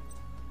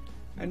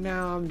 And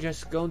now I'm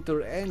just going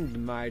to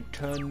end my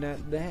turn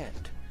at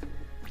that.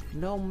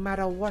 No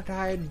matter what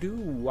I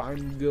do,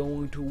 I'm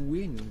going to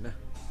win.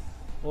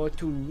 Or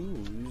to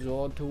lose,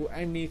 or to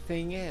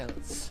anything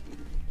else.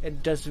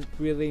 It doesn't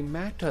really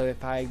matter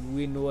if I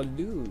win or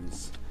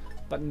lose.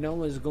 But no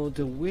one's going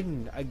to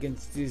win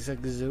against this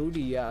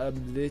Exodia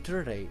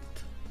Obliterate.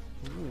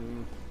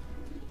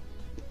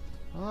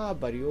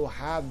 But you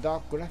have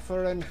Dark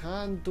Grapher in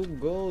hand to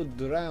go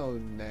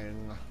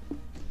drowning.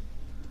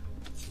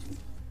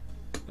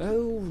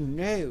 Oh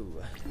no,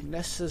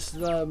 this is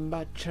the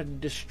much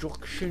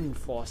destruction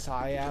force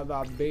I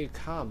ever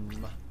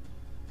become.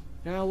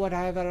 Now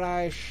whatever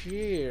I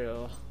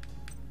shall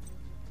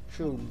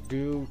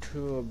do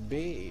to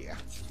be,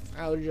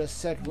 I'll just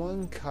set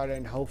 1 card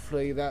and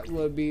hopefully that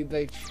will be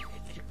the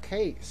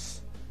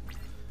case.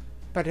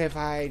 But if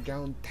I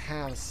don't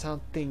have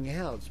something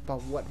else,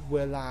 but what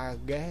will I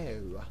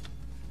go?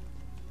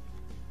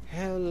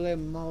 Holy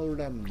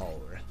moly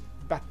more,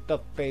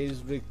 battle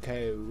phase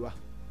Rico.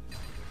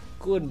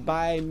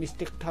 Goodbye,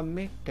 Mystic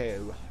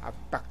Tomato.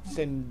 Apex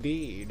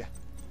indeed.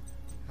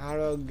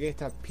 I'll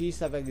get a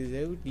piece of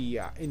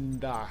Exodia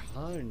in the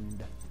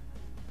hand.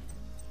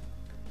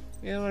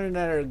 You'll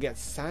never get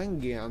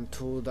Sanguine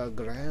to the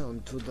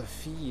ground, to the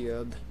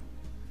field.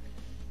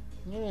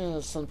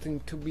 Something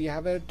to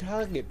have a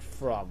target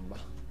from.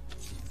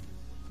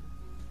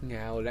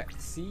 Now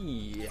let's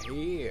see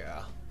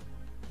here.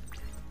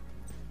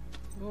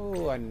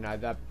 Oh,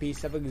 another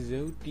piece of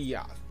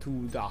Exodia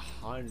to the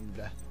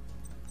hand.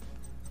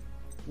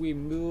 We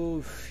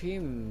move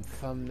him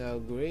from the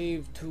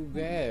grave to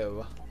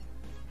go.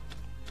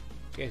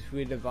 Get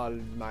rid of all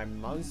my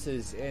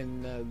monsters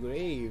in the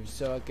grave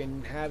so I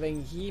can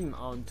having him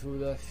onto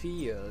the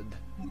field.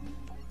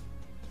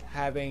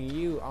 Having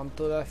you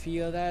onto the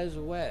field as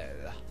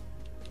well.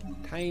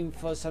 Time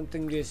for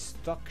something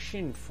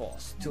destruction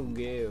force to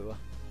go.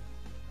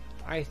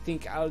 I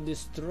think I'll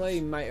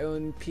destroy my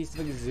own piece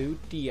of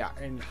Exodia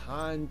and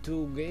hand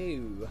to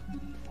go.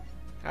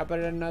 How about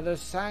another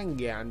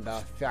Sanguine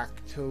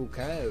effect to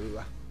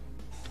go?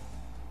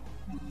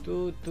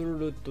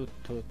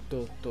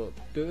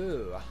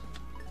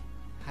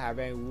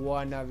 Having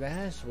one of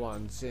those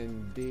ones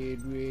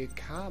indeed we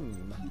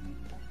come.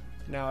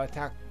 Now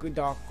attack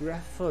Dark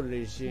Grapher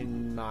is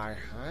in my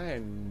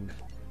hand.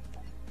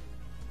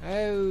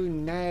 Oh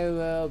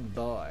no, oh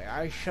boy,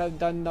 I should have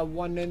done the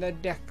one in the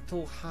deck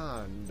to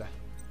hand.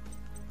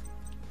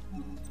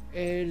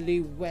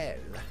 Early well.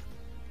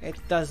 It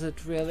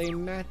doesn't really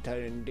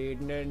matter,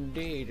 indeed,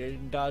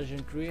 it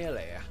doesn't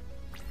really.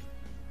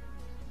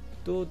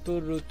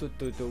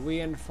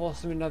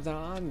 Reinforcement of the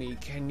army,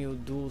 can you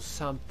do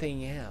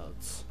something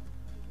else?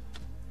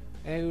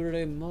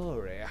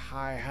 Mori,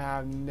 I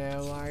have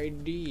no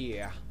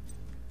idea.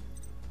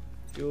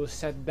 You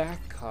set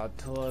that card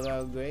to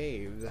the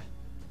grave.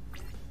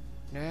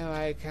 Now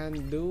I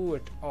can do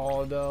it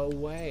all the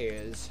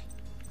ways.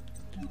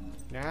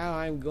 Now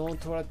I'm going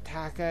to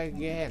attack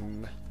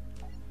again.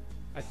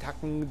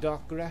 Attacking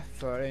Dark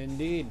Grapher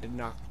indeed,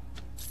 not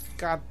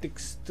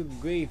cards to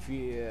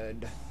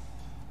graveyard.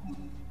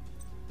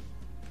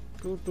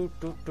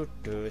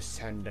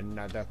 Send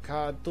another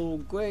card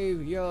to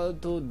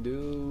graveyard to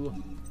do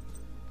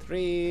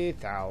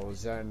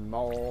 3,000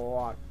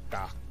 more.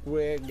 Back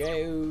we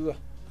go.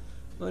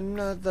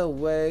 Another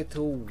way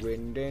to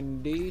win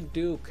indeed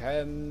to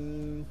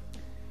come.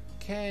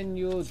 Can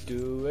you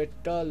do it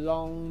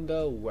along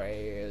the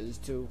ways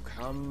to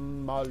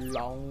come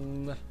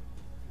along?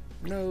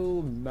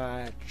 No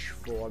match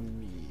for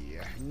me,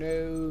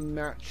 no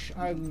match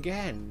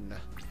again.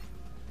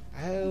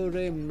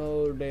 Holy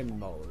moly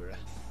mole,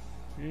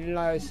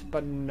 lies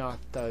but not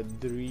a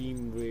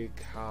dream we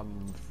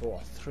come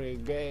forth to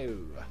go.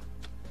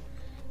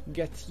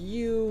 Get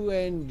you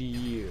and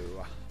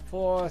you,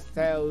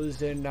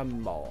 4,000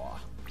 and more.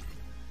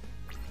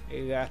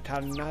 Got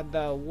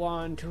another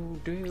one to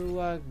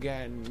do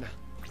again.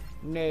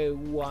 No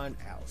one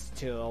else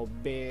to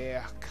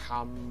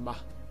become.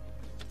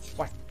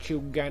 What you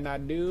gonna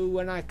do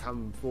when I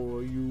come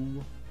for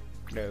you?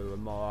 No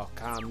more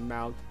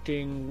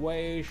mounting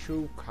ways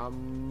to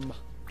come.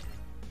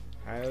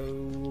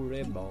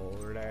 Holy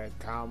moly,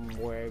 come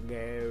we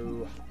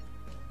go.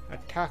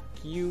 Attack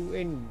you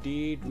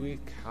indeed, we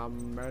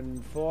come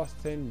and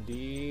forth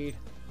indeed.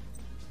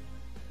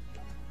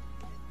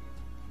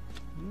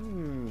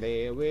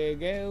 There we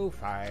go,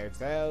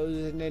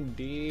 5,000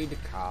 indeed,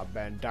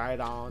 carbon died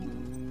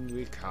on,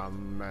 we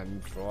come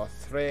and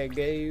forth we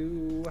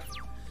go.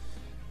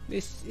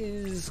 This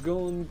is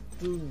going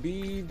to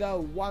be the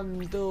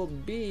one to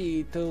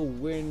be to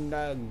win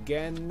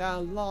again the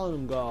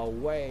longer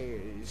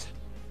ways.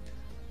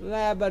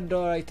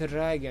 Labradorite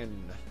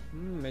dragon,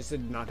 is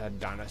it not a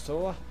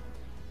dinosaur?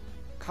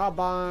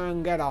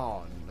 Carbon get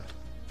on.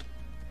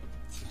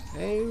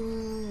 Oh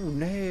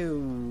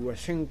no, a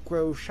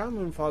synchro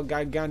shaman for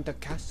Gigantic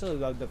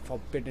Castle of the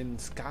Forbidden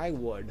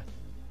Skyward.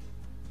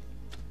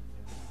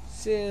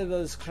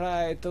 Silver's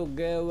cry to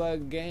go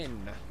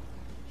again.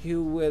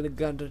 You will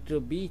get to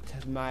beat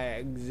my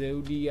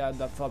Exodia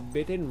the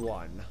Forbidden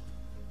One.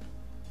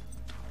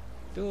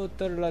 Do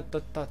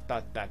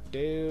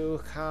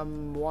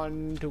come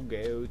one to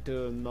go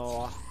to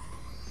more.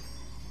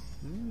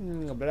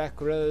 Black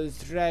Rose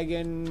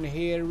Dragon,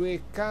 here we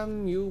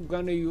come. You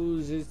gonna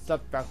use its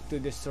effect to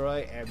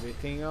destroy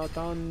everything out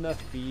on the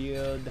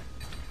field.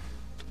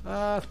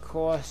 Of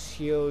course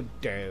you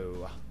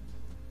do.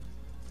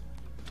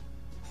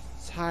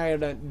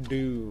 Silent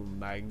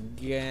Doom,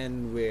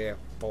 again we're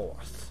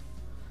forth.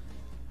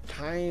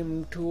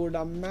 Time to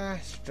the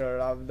master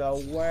of the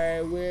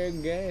way we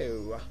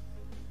go.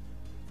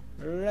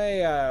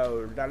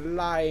 Leo, the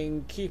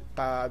lying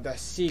keeper, the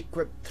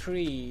secret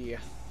tree.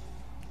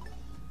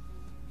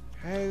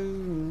 Oh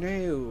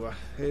no,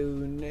 oh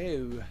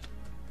no.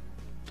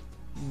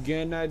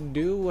 Gonna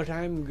do what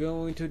I'm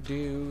going to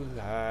do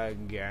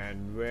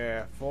again,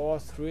 where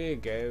forth we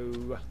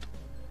go.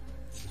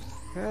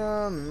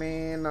 Oh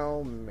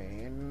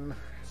man,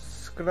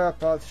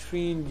 scrap out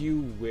fiend,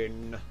 you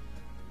win.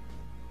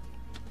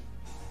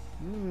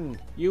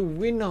 You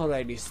win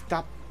already,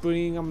 stop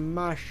being a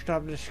master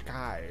of the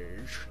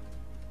skies.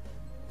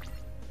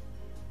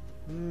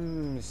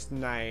 It's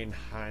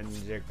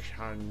 900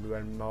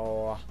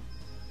 more.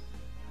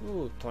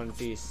 Ooh,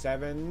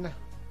 27,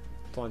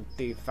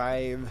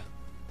 25.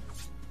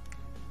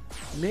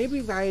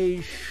 Maybe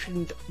I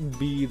shouldn't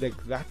be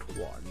like that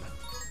one.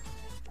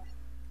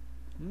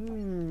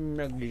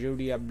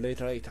 Exodia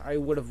Obliterate. I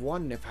would have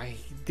won if I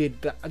did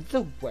the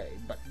other way,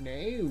 but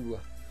no.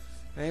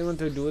 I want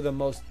to do the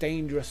most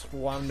dangerous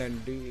one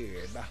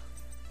indeed.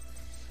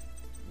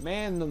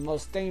 Man, the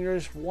most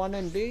dangerous one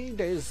indeed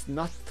is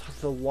not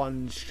the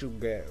ones to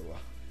go.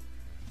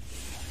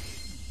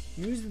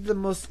 Use the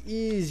most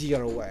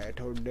easier way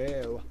to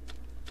do.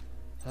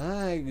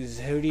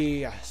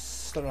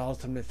 Exodius, the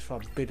ultimate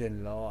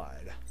forbidden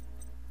lord.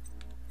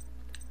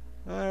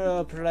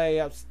 I'll play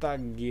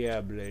Upstart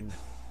Goblin.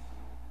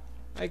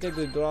 I get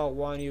to draw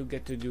one, you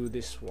get to do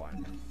this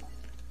one.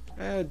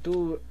 I'll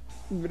do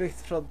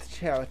Breakthrough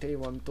Charity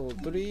 1, 2,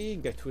 3,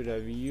 get rid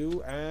of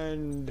you,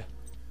 and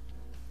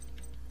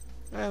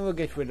I will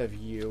get rid of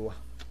you.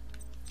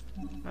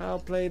 I'll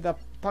play the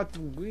Pot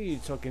of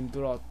Greed so I can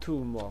draw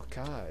 2 more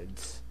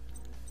cards.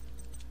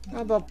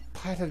 How about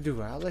Pot of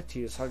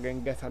Duality so I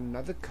can get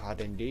another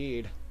card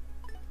indeed.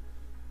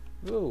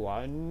 Ooh,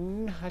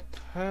 1, a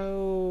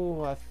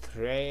 2, a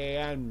 3,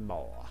 and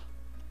more.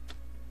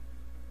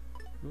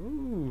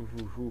 Ooh,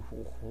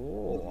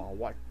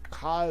 what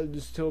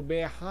cards to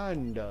be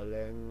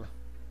handling.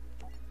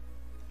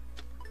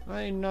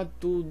 I not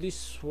do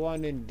this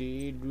one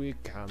indeed, we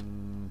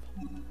come.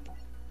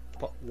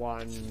 Put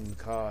 1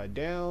 card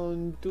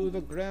down to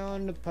the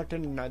ground, put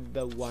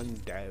another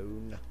one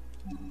down.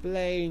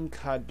 Playing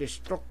card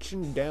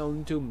destruction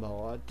down to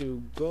more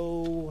to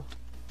go.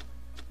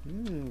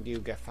 You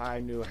get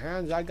 5 new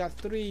hands, I got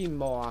 3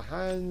 more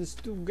hands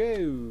to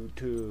go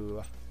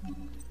to.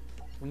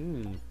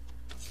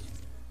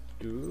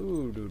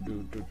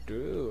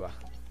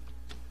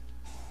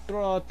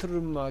 Draw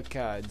through my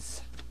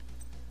cards.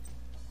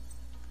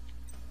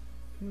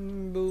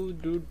 Do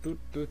do do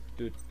do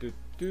do do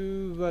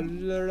do. A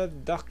lot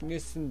of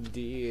darkness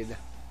indeed.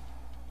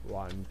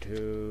 Want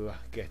to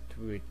get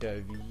rid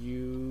of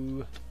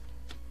you.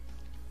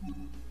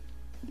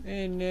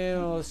 And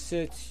now I'll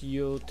set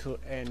you to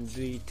end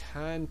the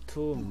time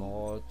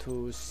tomorrow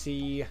to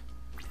see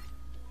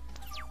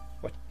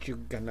what you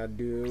gonna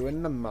do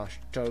when the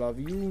master of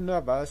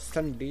universe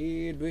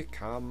indeed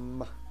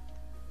become.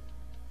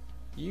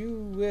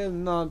 You will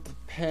not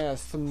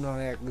pass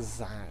my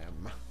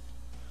exam.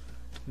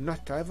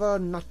 Not ever,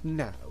 not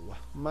now.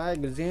 My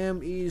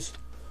exam is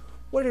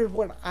what is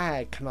what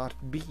I cannot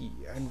be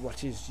and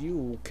what is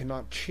you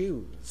cannot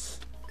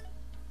choose.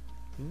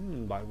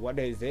 But what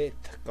is it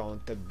going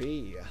to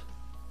be?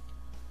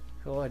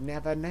 You'll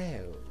never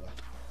know.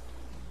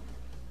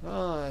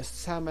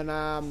 Summon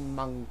a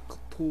monk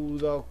to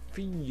the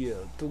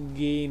field to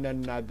gain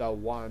another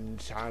one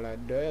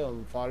silent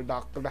duel for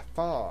Dr.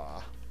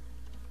 Four.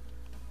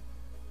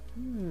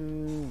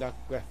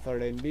 Dr. Four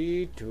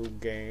indeed to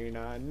gain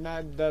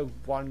another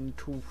one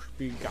to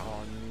be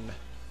gone.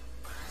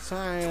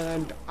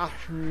 Silent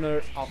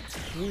Ashner up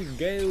we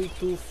go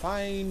to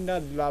find a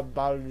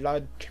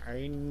blood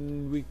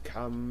chain. We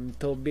come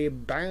to be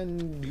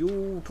banned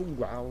you to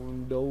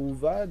ground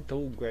over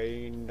to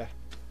grind.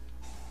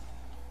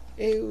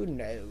 Oh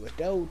no,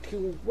 don't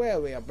you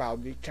worry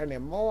about it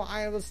anymore,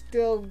 I was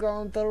still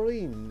going to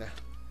win.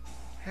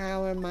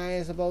 How am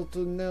I supposed to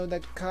know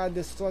that card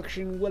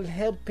destruction will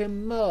help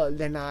him more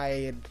than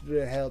it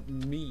will help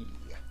me?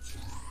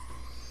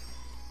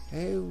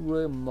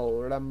 Oh,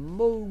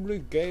 more we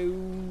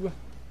go.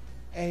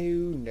 Oh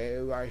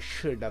no, I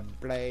should have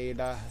played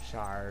a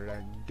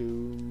silent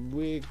doom.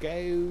 We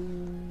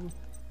go.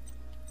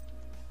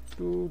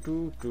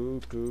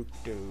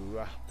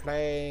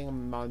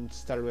 Playing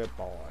Monster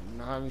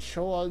Reborn. I'm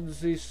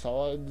swords the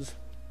swords.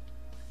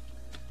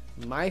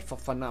 My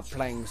for not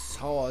playing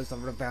Swords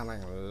of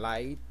Rebelling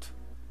Light.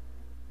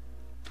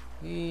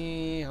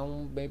 Beep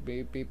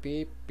beep beep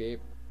beep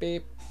beep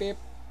beep beep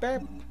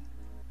beep.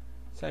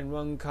 Send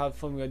one card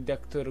from your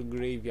deck to the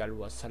graveyard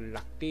was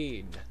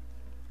selected.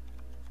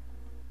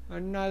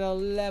 Another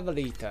level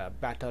eater,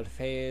 battle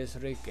phase,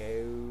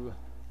 Rico.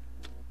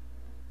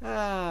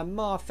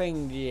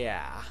 Morphing,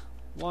 yeah.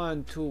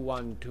 1 2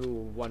 1 2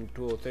 1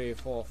 2 3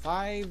 4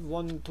 5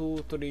 1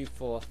 2 3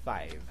 4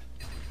 5.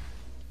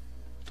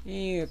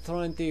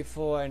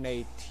 24 and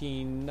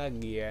 18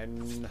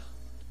 again.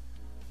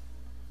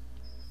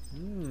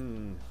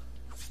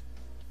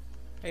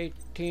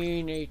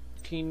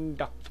 18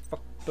 Duck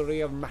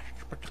Factory of Mass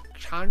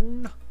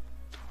Production.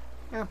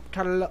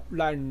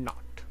 Absolutely not.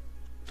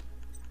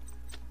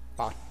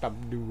 But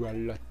of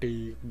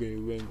duality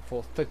going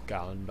for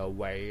second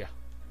away.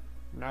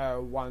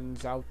 No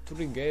one's out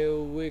to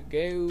go, we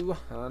go,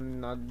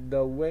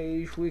 another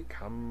way we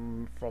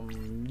come from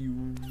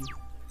you.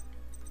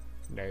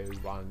 No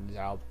one's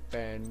out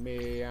and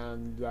me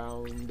and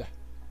round.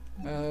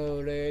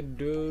 Oh, they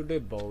do the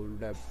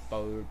bold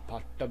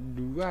part of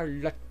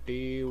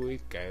duality we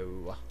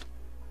go.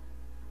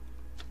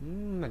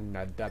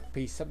 Another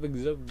piece of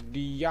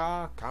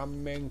Exodia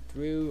coming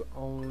through,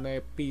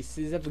 only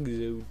pieces of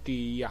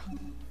Exodia.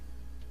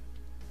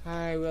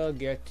 I will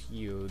get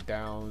you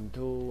down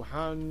to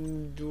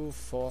hand you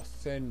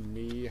force and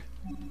me.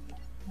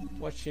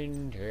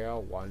 Watching here,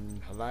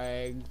 one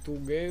leg to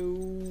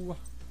go.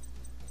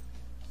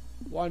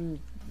 One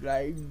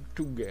leg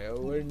to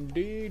go,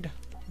 indeed.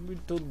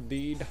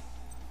 Indeed.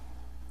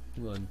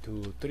 1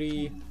 2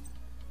 3.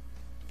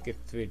 Get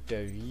rid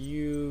of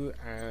you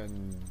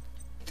and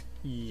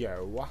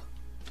yo.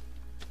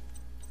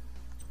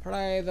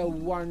 Play the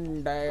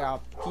one day of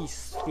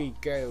peace we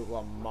go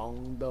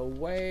among the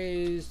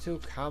ways to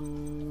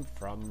come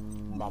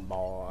from my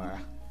boy.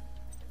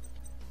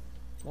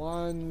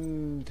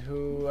 1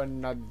 to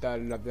another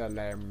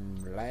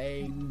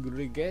leg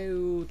we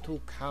go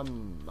to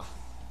come.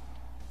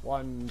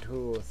 1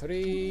 2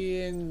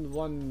 3 and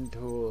 1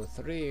 2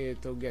 3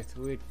 to get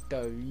rid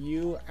of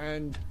you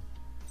and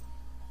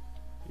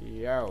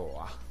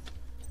yo.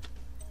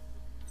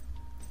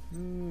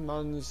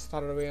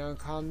 Monster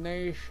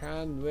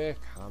reincarnation will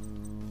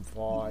come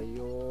for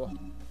you.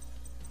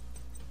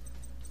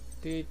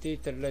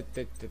 What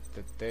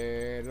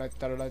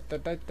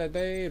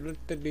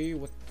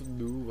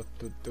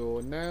to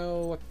do now,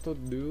 what to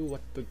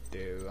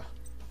do.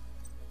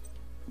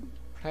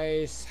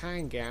 Play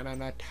Sangan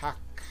and attack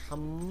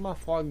him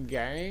for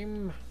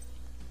game.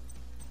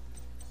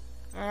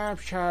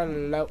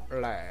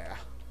 Absolutely.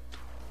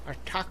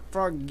 Attack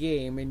for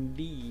game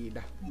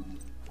indeed.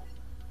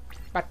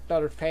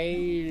 Battle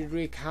phase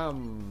we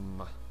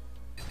come.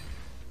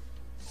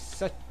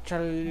 Such a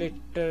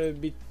little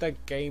bit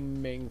of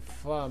gaming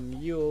from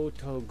you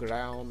to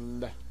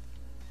ground.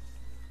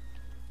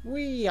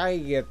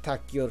 I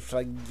attack you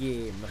for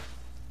game.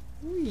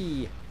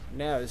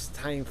 Now it's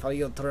time for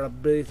you to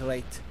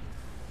obliterate.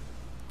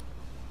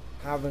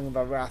 Having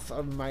the wrath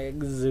of my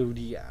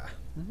Exodia.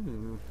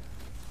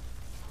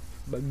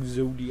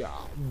 Exodia,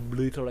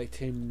 obliterate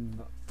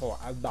him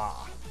forever.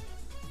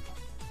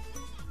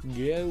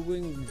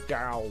 going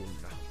down.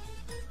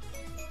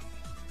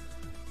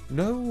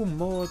 No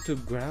more to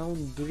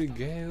ground to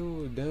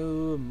go,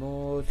 no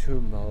more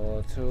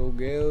to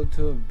go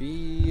to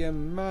be a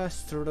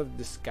master of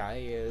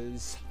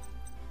disguise.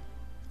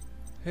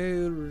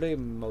 Holy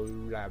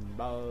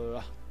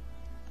moly.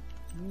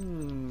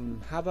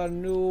 Have a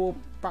new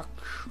box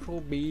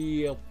to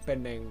be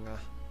opening.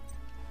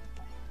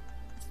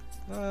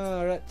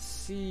 Let's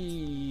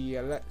see,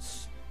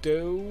 let's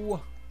do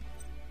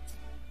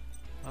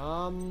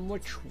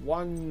which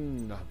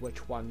one?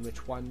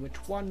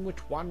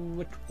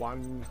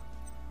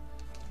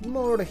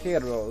 More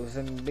heroes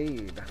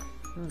indeed.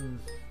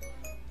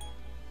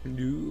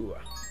 New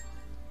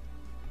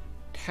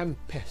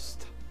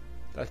Tempest,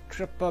 the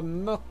triple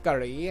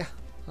Mercury.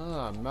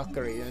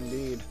 Mercury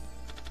indeed.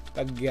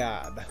 The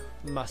god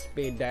must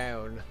be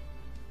down.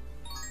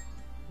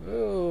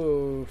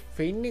 Oh,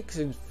 Phoenix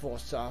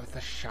Enforcer,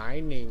 the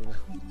Shining.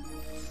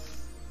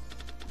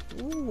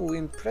 Ooh,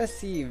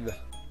 impressive.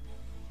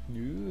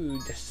 Ooh,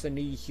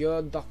 Destiny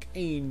Hero Dark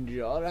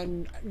Angel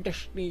and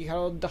Destiny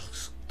Hero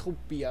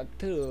Darktopia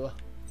too.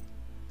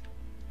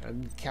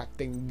 And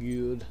Captain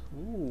Good.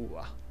 Ooh.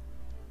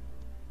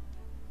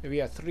 If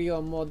you have 3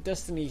 or more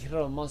Destiny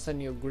Hero monsters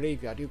in your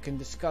graveyard, you can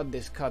discard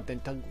this card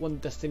and tag 1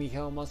 Destiny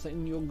Hero monster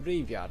in your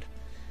graveyard.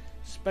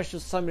 Special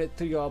summon it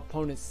to your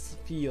opponent's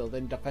field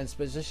in defense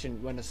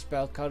position. When a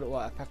spell card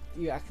or effect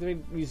you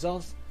activate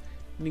resolves,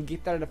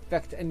 negate that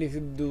effect, and if you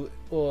do,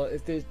 or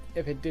if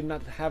it did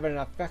not have an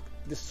effect,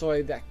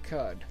 destroy that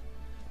card.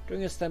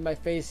 During a standby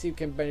phase, you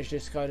can banish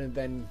this card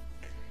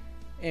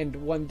and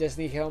 1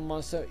 Destiny Hero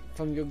monster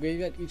from your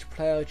graveyard. Each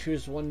player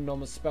choose 1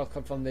 normal spell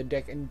card from their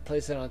deck and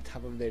place it on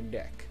top of their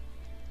deck.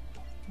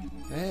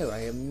 Oh, I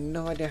have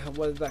no idea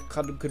what that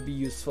card could be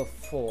useful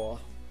for.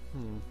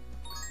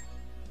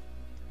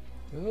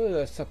 Oh,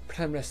 the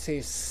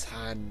Supremacy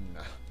Sun.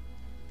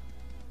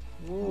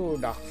 Oh,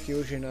 Dark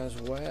Fusion as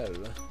well.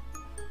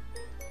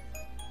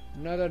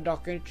 Another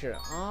Dark Nature.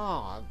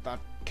 The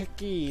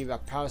Tiki, the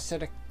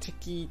parasitic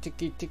Tiki.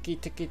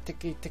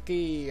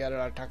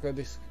 I'll attack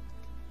this.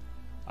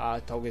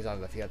 Toge's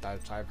on the field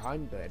at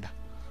 500.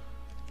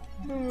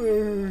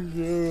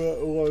 That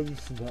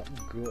one's not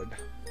good.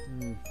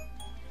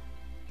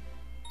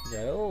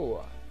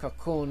 Oh,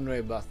 Cocoon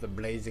Rebirth, the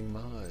Blazing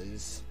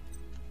Mars.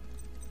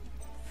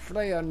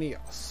 Freya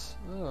Neos.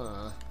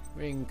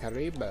 Ring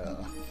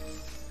Kariba.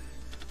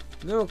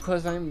 No,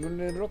 cause I'm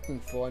really looking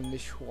for in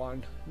this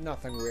one.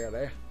 Nothing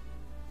really.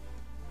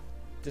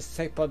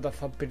 Disciple the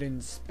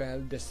Forbidden Spell,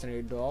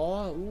 Destiny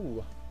Door.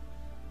 Ooh.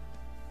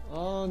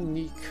 Oh,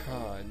 neat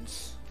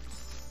cards.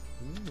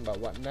 But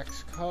what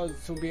next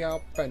cards to be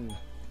open?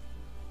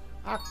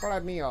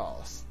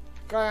 Aclanios,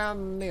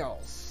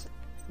 Granios,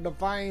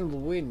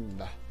 Divine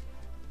Wind,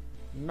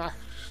 Max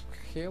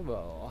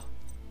Hero,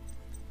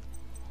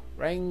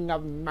 Ring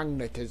of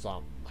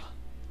Magnetism,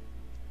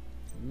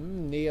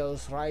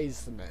 Niels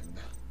Reisman,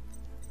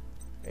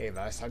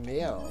 Evas and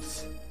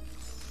Niels.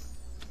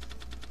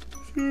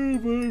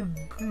 Super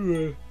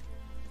good.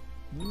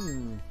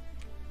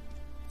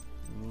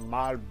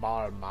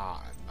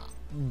 Malbalman,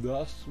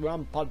 Dust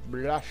Rampart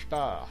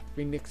Blaster,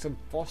 Phoenix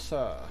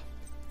Enforcer.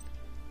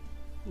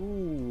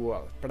 Ooh,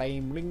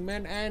 Flame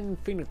Ringman and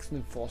Phoenix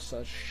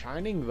Enforcer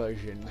Shining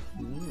version.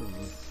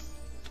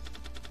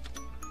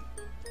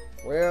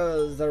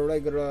 Where's the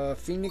regular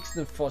Phoenix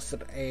Enforcer,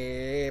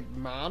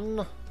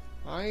 man?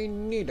 I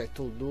needed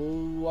to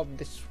do of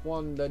this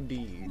one the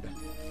deed.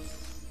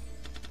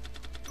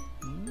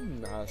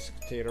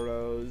 Masked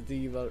Heroes,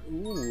 Evil.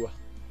 Ooh.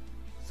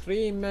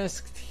 3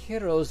 Masked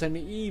Heroes and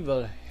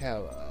Evil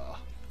Hero.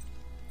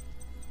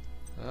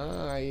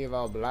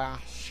 Evil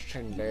Blast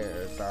and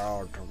there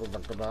down to the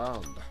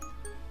ground.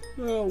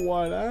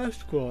 One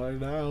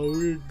Asquad, now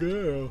we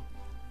go.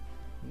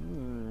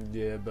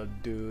 Yeah,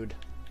 but dude.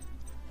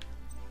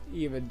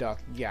 Even Dark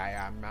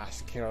Gaia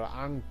Masked Hero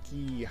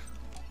Anki.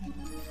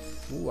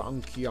 Ooh,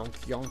 Anki,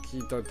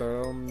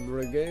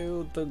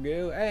 to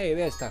go. Hey,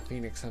 there's the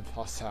Phoenix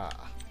Enforcer.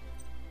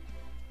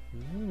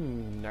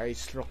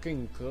 Nice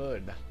looking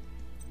good.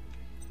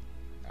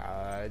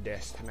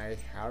 Destiny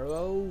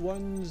Hero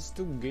ones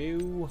to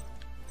go.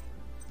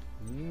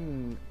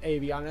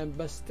 Avian and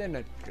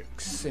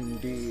Bastinatrix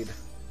indeed.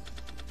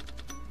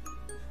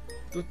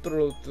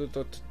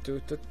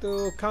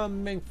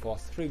 Coming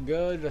forth,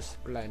 Trigger,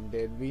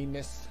 Splendid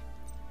Venus.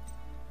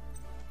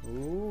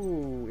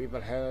 Ooh,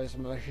 Evil Hero's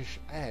Malicious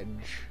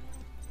Edge.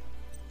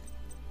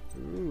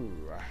 Ooh,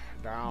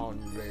 down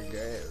we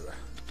go.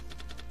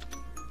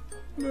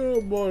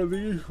 No more of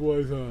these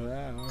ones are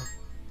there.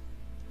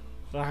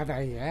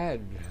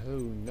 Radiad. Oh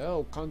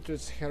no,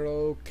 Contra's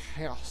Hero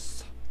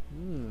Chaos.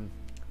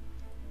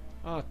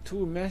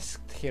 2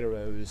 Masked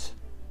Heroes.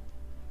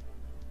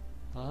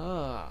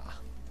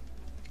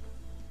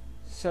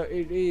 So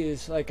it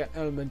is like an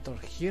elemental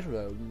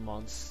hero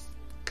monster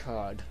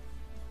card.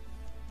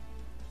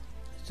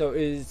 So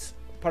it is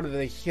part of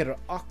the hero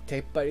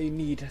octave, but it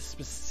needs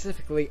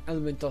specifically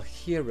elemental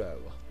hero.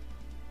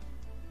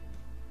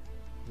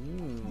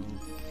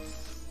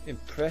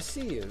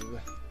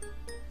 Impressive.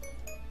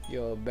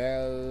 Your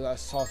bell,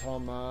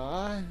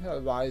 Sotoma, a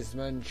wise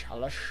man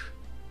chalice.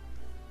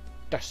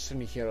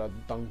 Destiny hero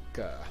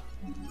dunker.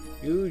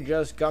 You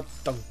just got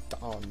dunked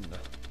on.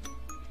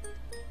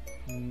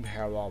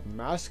 Hero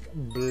mask,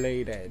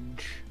 blade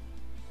edge.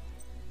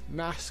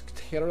 Masked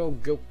hero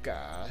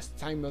Goka,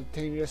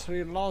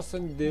 simultaneously lost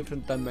in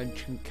different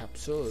dimension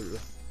capsule.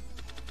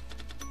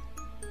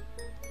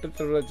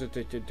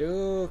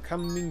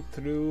 Coming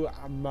through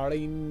a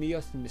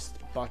Marinius mist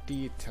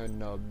body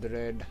eternal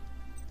dread.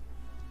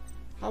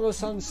 I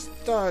was on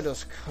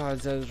Stardust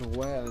cards as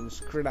well and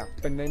screwed up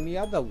in any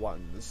other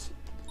ones.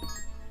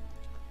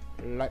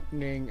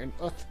 Lightning and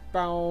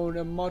Earthbound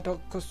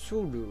Immortal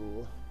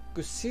Kusuru.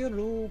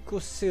 Kusiru.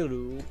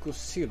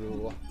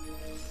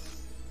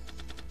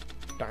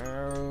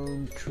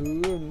 Down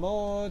to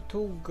more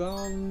to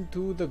gone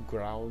to the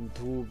ground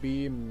to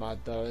be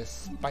mother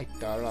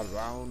spider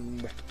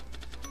around.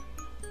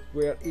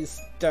 Where is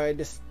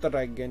this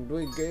dragon?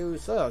 We go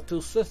to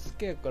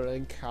Siskeker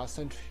and cast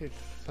and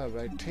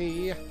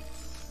authority.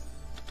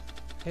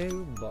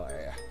 Oh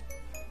boy.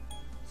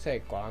 Say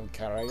Quan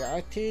carry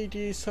I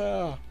TG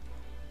sir.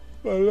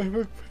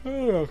 Malefic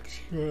products.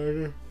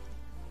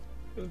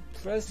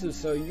 Impressive,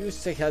 so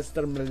Yusek has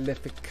the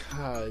malefic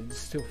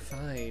cards to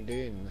find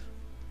in.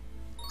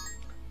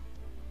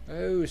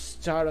 Oh,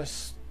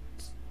 Stardust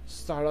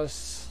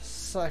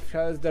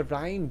Cypher the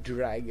Rhine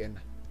Dragon.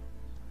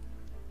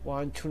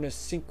 1 tuna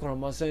synchro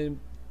monster and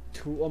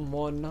 2 or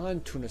more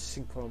non-tuna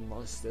synchro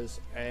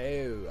monsters.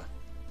 Oh.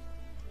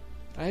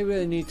 I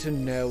really need to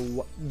know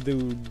what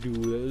to do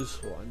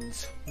those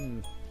ones.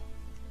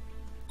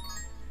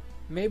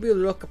 Maybe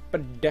look up a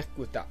deck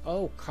with that.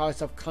 Oh,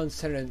 cards of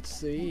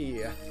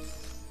consonancy.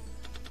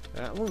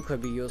 That one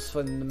could be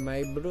useful in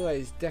my Blue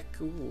Eyes deck.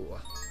 Ooh.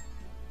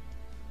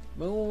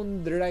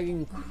 Moon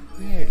Dragon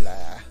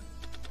Quilla.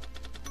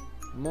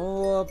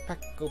 More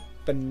pack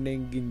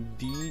opening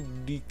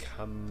indeed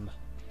come.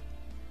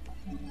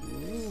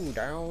 Ooh,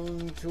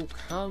 down to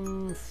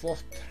come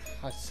forth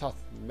Hassaf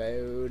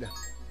mode.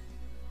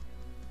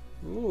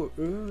 Ooh,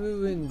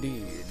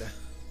 indeed.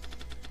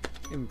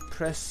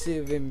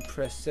 Impressive.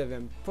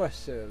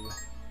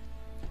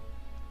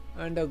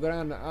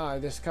 Underground.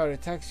 This card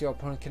attacks your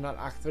opponent cannot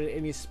activate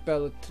any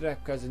spell or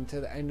trap cards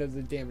until the end of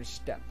the damage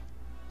step.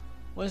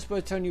 Once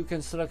per turn, you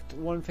can select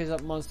one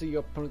face-up monster your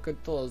opponent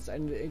controls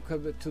and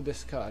equip it to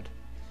this card.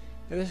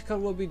 If this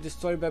card will be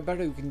destroyed by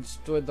battle, you can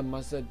destroy the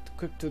monster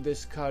equipped to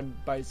this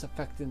card by its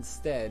effect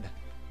instead.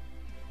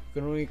 You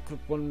can only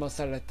equip one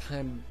monster at a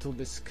time to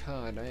this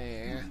card.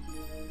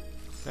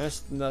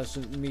 That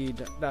doesn't mean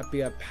that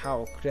be a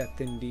power crept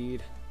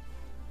indeed.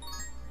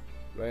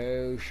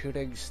 Well,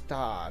 shooting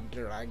star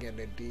dragon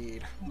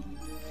indeed.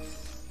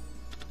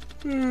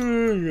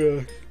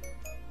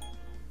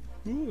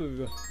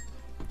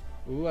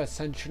 Ooh,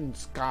 Ascension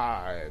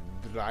Sky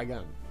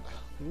Dragon.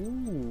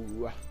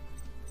 Ooh.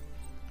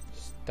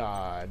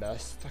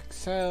 Stardust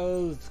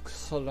excels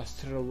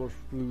Celestial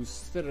Blue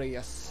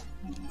Sirius.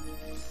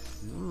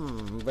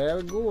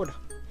 Very good.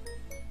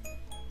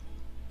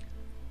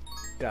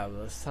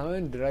 Double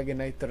Summon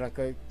Dragonite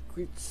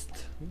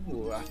Request.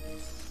 Ooh.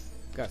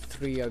 Got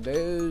 3 of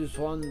those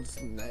ones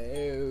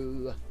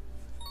now.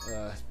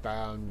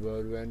 Earthbound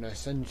Whirlwind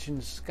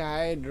Ascension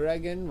Sky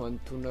Dragon, 1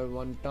 tuna,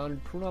 1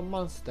 tuna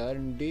monster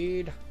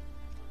indeed.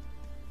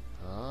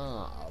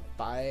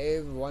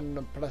 5,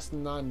 1 plus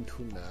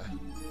non-tuna.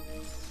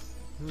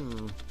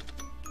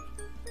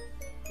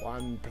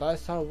 1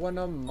 plus or 1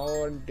 or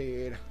more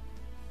indeed.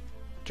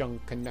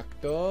 Junk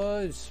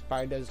Connector,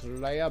 Spider's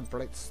Lair,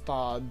 Bright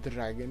Star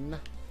Dragon.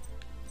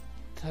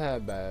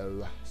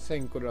 Turbo,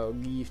 Synchro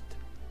Gift.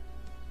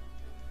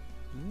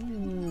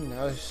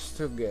 Nice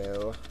to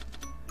go.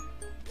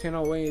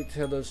 Cannot wait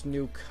till those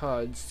new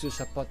cards to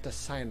support the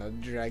sign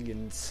of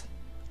dragons.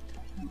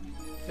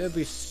 It'll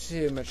be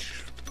so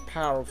much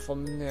powerful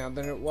now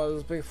than it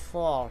was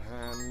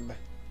beforehand.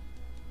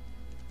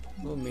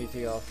 We'll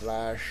Meteor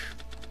Flash.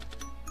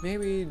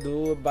 Maybe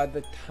duel by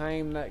the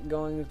time that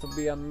going to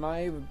be on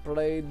live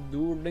play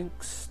Duel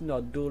Links.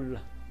 No, Duel.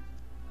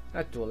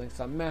 Not Duel Links,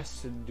 a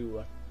Master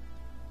Duel.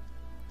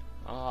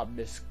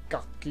 This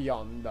cocky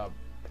on the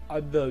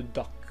other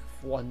duck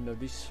one of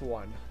this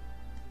one.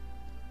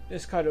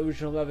 This card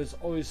original level is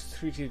always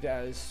treated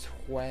as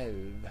 12.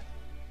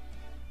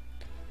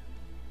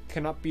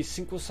 Cannot be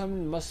single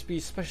summoned, must be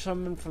special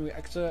summoned from the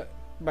extra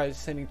by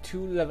sending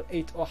 2 level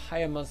 8 or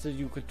higher monsters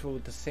you control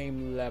with the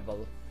same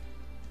level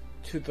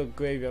to the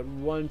graveyard.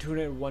 1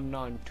 tuna and 1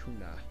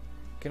 non-tuna.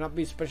 Cannot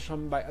be special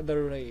summoned by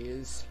other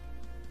rays.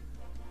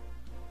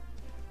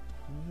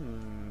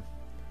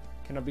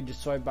 Cannot be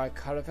destroyed by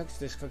card effects.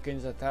 This card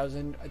gains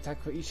 1000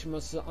 attack for each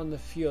monster on the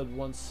field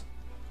once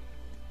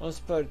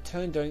per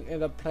turn. During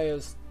either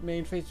player's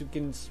main phase, you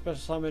can special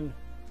summon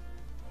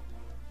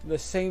the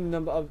same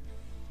number of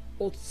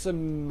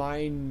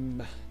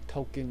Ultimine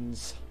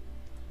tokens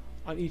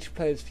on each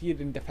player's field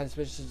in defense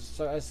positions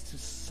so as to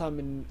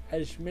summon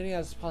as many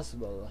as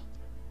possible.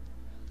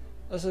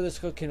 Also, this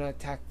card can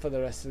attack for the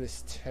rest of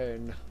this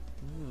turn.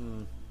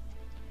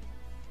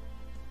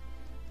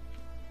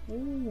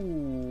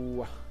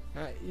 Ooh,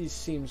 that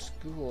seems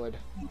good.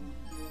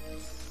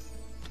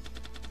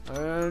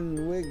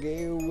 And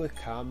we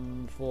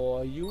come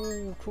for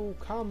you to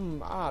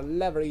come.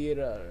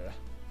 Leverator.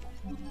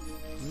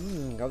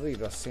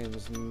 Leverator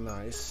seems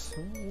nice.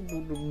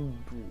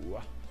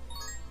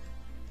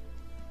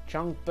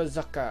 Junk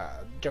Berserker,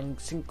 Junk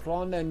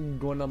Synchron, and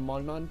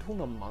Donamon and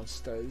Tuna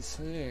Monsters.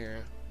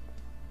 Yeah.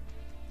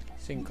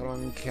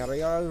 Synchron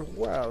Carrier,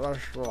 well,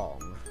 that's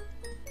wrong.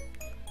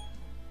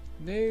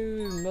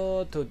 No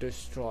more to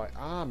destroy.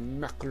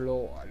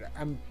 MacLord,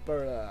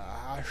 Emperor,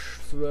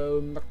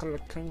 Ashthrow,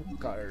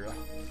 MacLcunker.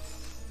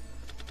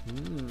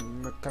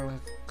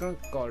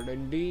 MacLcunker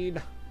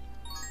indeed.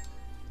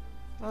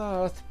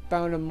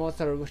 Earthbound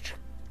Immortal, which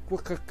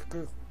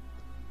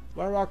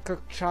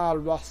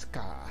Child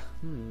Waska.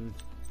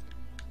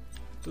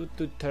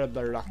 Too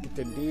terrible rocket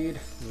indeed.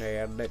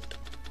 Nailed it.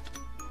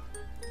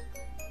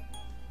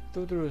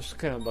 Tutu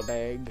Scrambled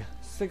Egg.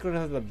 Secret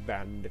of the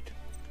Bandit.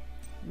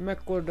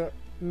 MacLord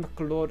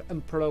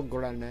Emperor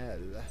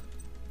Granel.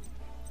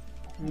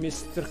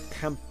 Mr.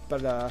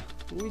 Camper.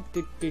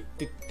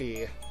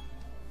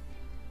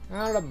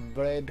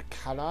 Bread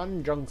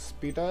Cannon, Junk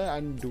Speeder,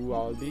 and do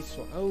all this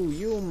one. Oh,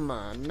 you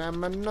man,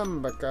 I'm a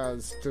number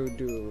cards to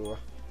do.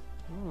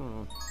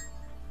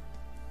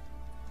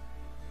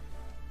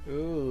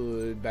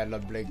 Ooh, better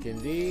break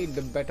indeed.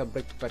 The better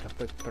break,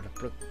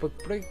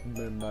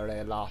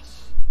 memory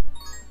loss.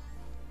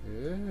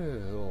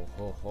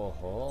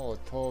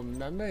 To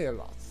memory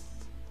loss.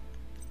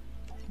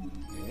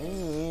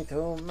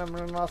 To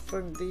memory loss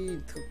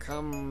indeed, to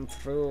come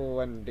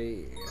through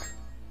indeed.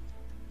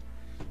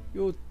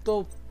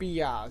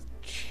 Utopia,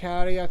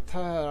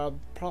 Charioteer of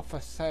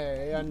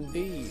Prophecy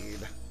indeed.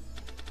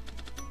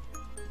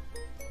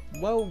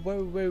 Whoa,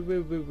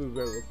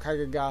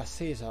 Kagaga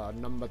Caesar,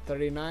 number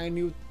 39,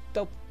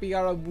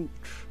 Utopia Root.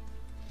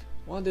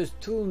 Well, there's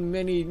too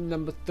many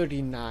number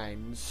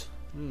 39s.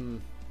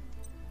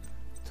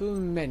 Too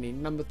many.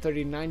 Number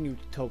 39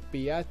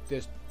 Utopia,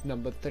 there's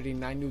number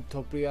 39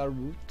 Utopia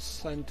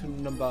Roots, and to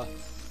number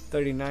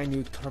 39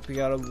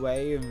 Utopia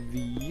Way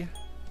V.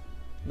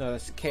 No,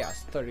 that's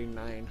Chaos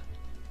 39.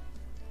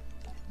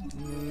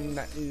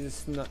 That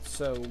is not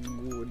so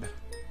good.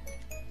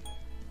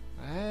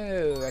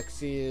 Oh,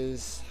 actually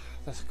is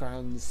the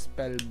Crown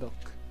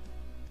Spellbook.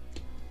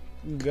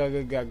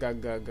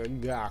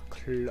 Ga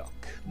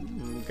clock.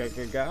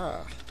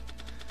 Ga.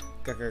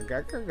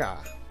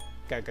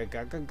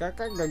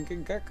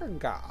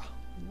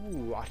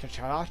 Ooh,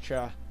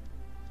 acha.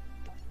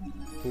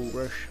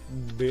 Foolish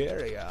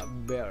barrier.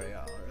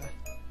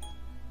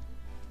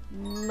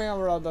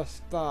 Mirror of the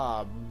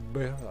Star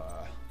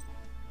Bearer.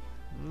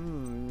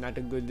 Not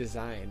a good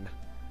design.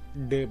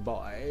 The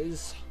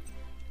boys.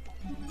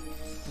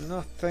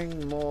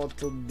 Nothing more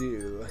to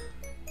do.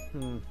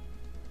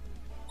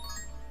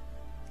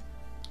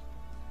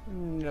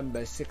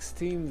 Number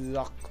 16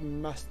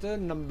 Lockmaster.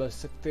 Number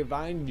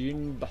 69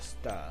 Gene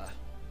Buster.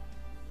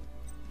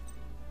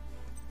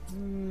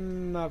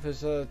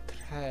 Officer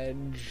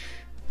Tredge.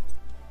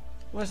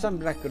 What some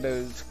black of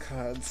those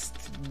cards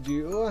to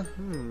do?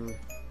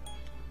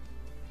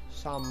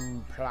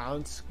 Some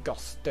plants,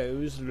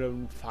 gustos,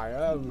 lone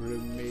fire,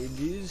 rune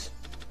mages.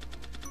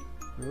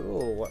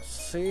 Oh, what's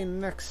see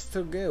next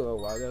to go?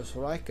 Well, there's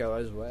Ryko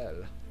as well.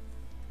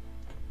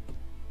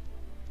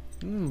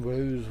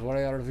 Rose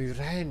Warrior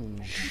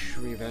Revenge.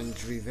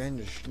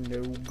 Revenge.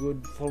 No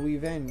good for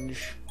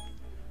revenge.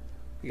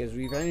 Because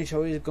revenge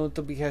always going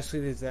to be has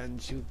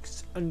revenge.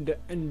 It's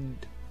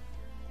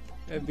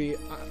be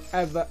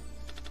ever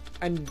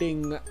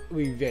ending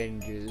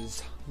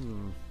revenges.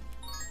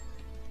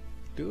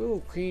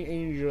 Do Queen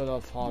Angel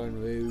of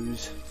Fallen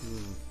Rose.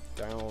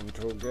 Down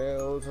to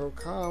go to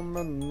come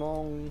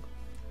along.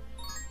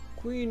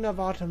 Queen of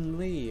Autumn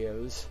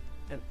Leaves,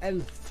 an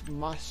elf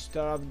master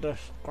of the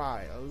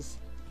Squires,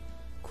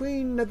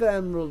 Queen of the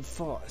Emerald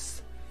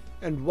Forest,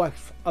 and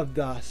wife of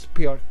the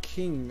Spirit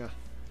King.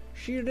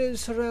 She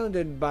lives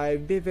surrounded by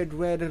vivid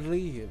red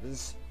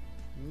leaves.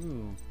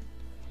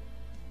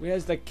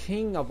 Where's the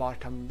King of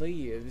Autumn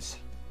Leaves?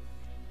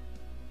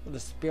 The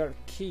Spirit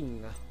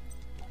King.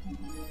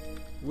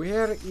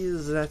 Where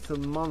is that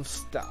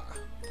monster?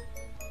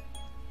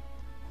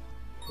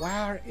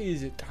 Where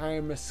is it?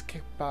 Time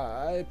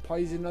escaper,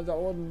 poison of the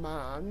old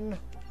man.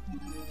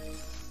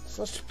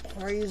 Such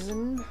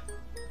poison.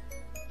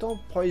 Don't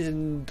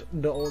poison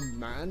the old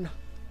man.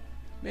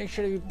 Make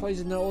sure you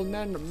poison the old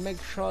man, but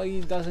make sure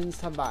he doesn't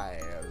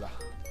survive.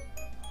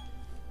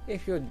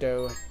 If you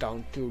do,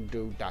 don't you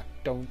do that.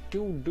 Don't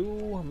you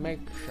do, make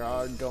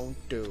sure don't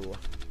do.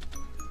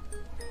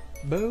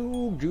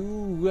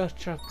 Boo-doo,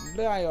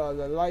 Liar,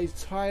 the light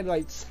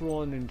Twilight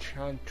Throne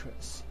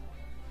Enchantress.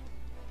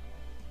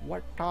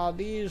 What are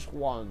these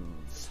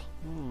ones?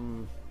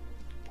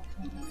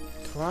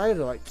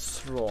 Twilight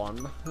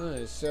Throne.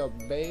 So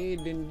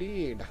bad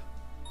indeed.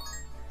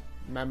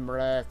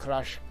 Memory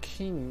Crush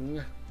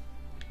King.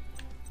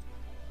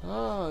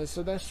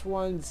 So this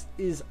one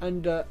is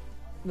under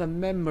the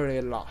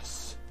memory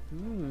loss.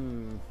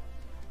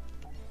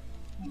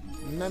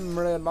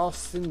 Memory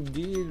loss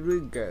indeed we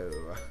go.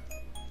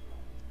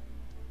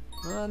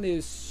 On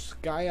is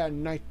Gaia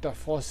Knight the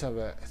Force of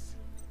Earth.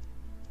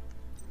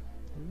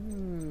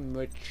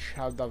 Which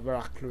of the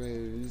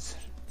Veracruz?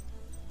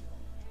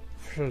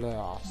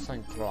 Fleur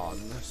Synchron.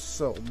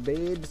 So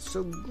bad,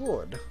 so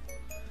good.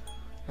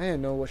 I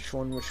don't know which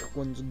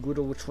one's good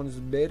or which one's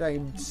bad. I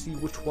see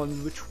which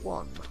one's which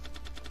one.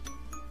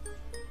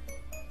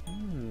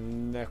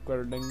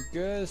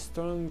 Necrolinker,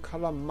 Stone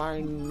Color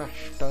Mind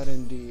Master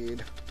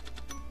indeed.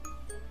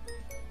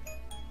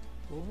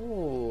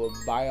 Oh,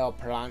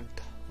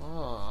 Bioplant.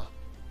 Ah.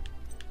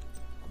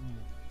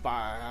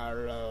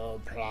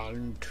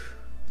 Bioplant.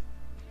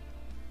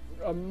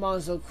 A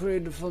monster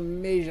created from a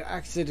major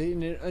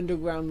accident in an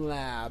underground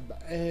lab.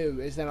 Oh,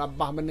 it's an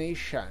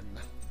abomination.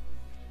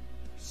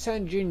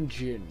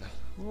 Sanjinjin.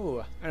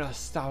 Oh, an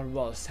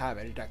unstoppable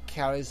savage that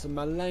carries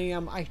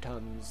millennium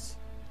items.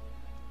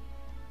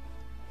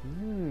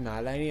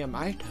 Millennium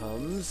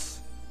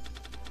items?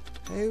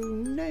 Oh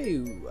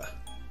no.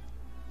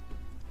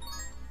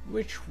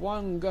 Which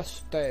one,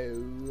 Gusto?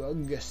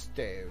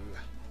 Augusto.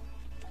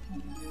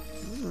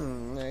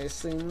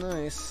 Nicely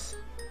nice.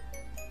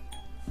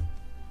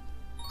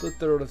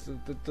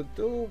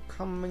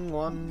 Coming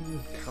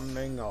on,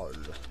 coming all.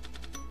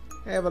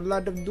 I have a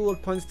lot of dual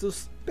points to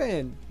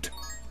spend.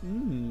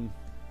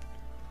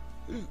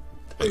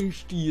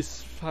 HD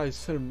is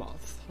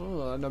Fisermoth.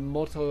 Oh, and a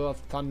Mortal of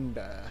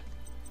Thunder.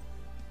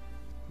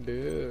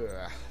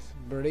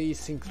 Bray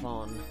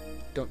Synchron.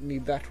 Don't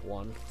need that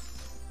one.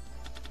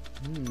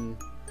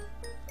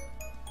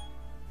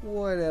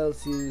 What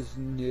else is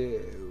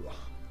new?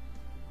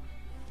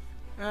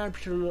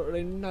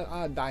 Absolutely no.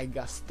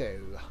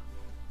 Digusto.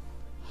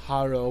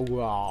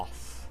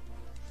 Holograph.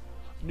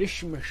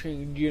 This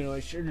machine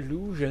generates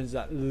illusions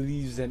that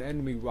leaves an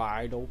enemy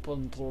wide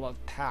open to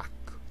attack.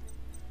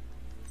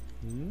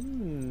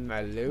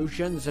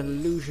 Illusions,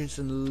 illusions,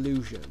 and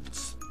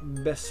illusions.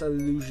 Best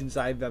illusions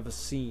I've ever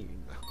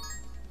seen.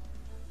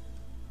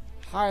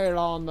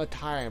 Hylon the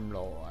Time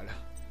Lord.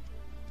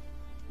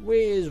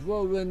 Where's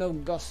Roland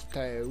of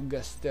Gusto?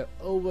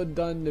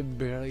 Overdone the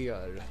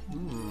burial.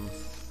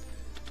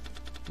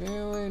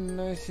 Very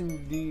nice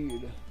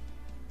indeed.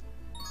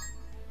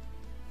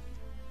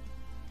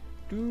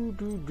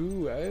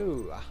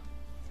 Oh.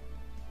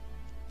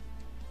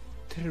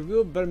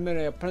 True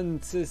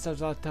Princess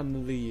of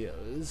Autumn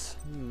Leaves.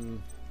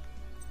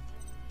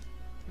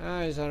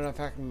 It's an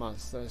effect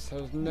monster, so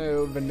there's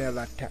no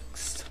vanilla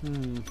text.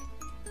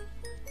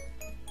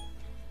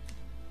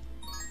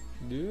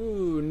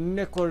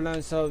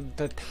 Necrolance of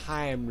the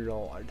Time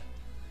Lord.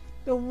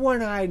 The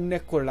one-eyed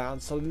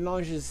Necrolancer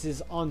launches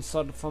his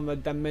onslaught from a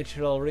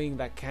dimensional ring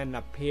that can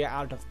appear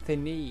out of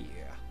thin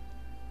air.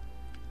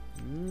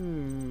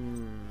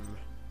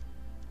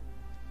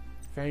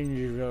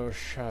 Vengeful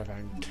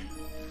servant.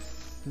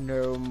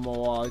 No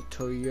more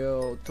to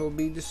you to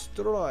be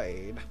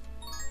destroyed.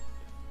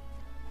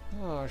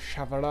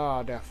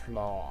 Chevalier de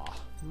Fleur.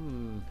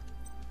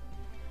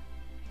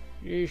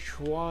 Each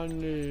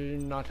one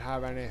does not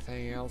have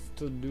anything else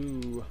to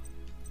do.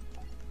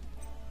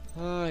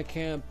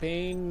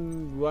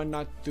 Campaign, why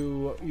not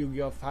do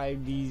Yu-Gi-Oh!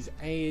 5D's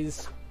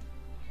A's?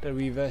 The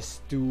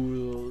reverse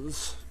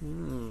duels.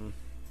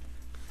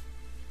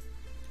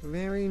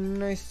 Very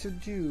nice to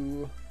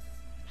do.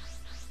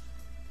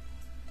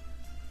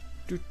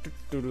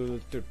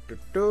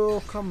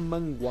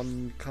 Coming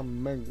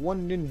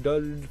one in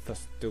dull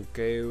first to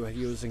go.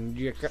 Using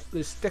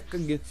Jacketless deck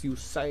against you,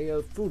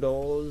 Sire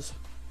Fudos.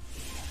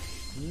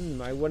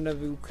 I wonder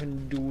if you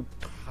can do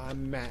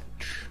time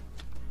match.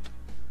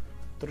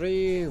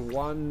 3,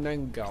 1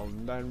 and go.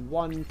 Then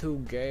 1 to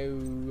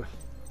go.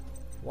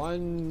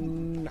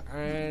 1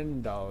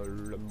 and all.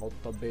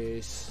 Motor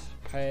base,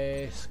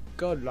 pace,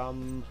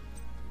 golem,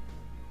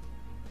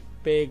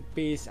 big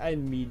piece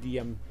and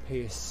medium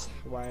piece.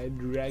 While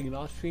dragon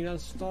not final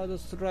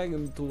Stardust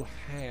Dragon to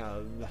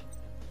have.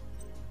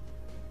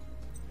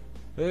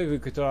 If we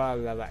could draw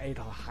level 8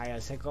 or higher,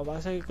 second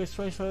I could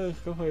switch for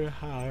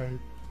hard.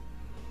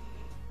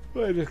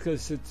 Well,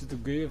 because it's the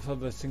grave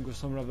of a single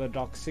summon of a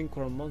dark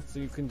synchro monster,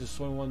 you can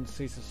destroy one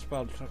status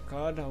spell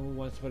card, and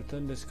once per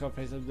turn, this card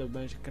face of the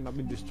bench cannot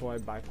be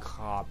destroyed by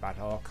card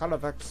battle or card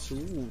effects.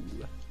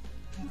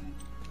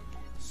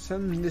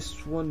 Send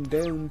this one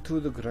down to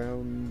the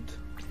ground.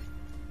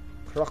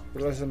 Clock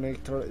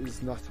Resonator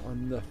is not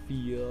on the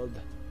field.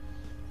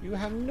 You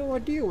have no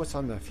idea what's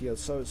on the field,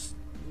 so it's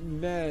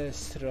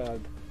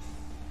mastered.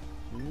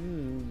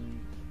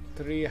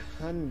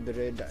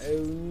 300.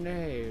 Oh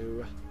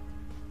no.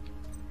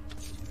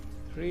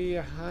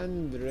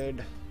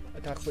 300.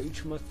 Attack for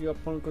each monster your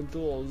opponent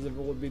controls. If it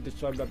will be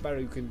destroyed by battle,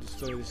 you can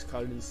destroy this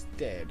card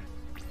instead.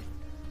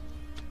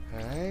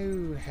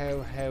 How.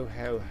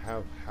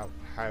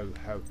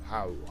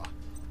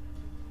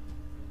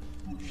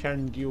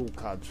 Shandyu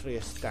card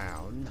face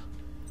down.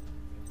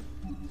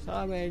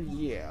 Summon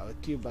yeah,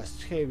 Tuba's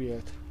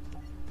Chariot.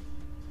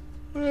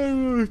 I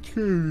will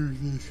choose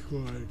this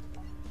one.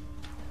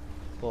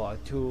 For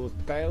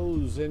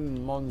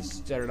 2000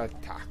 monster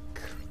attack.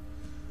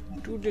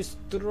 to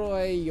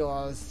destroy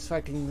your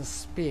fighting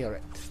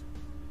spirit.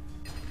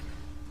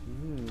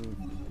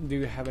 Do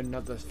you have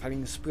another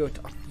fighting spirit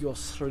up your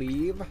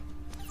sleeve?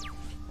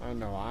 I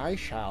know I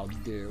shall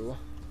do.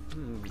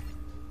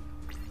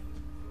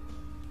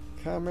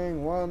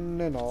 Coming one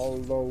and all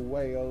the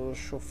whales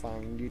shall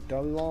find it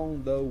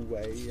along the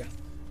way.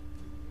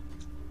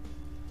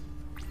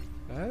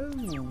 Oh,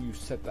 you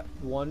said that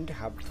one to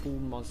have 2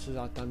 monsters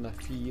out on the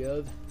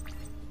field.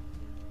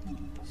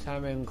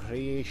 Salmon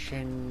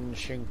creation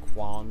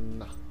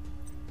Shinkwan.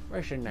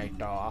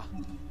 Resonator.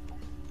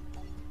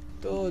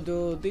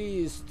 Do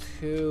these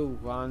 2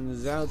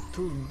 ones out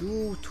to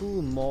do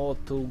 2 more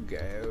to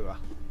go.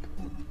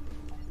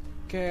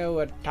 Go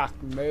attack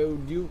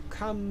mode, you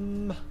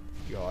come.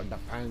 Your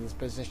defense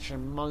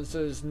position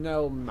monster's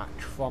no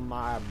match for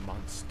my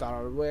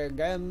monster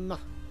again.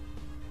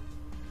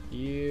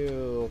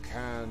 You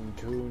can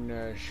tune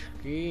a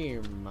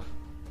scheme.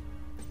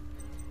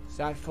 Is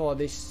that for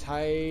this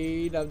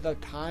side of the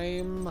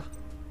time?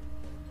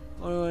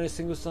 Only when a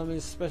single summon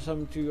is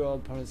special to your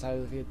opponent's side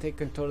of the field. Take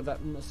control of that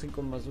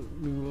single monster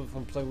removed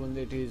from play when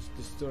it is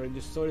destroyed.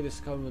 Destroy this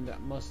cover when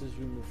that monster is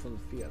removed from the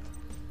field.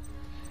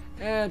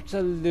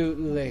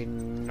 Absolutely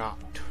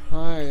not.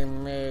 I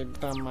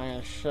made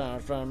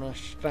myself a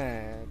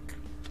mistake.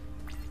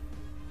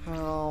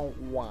 How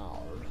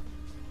wild.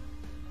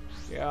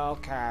 You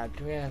can't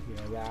review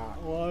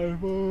that one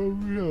for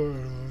me.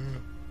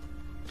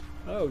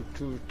 Oh,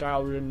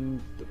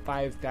 2,000,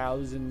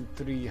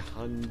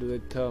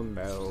 5,300 to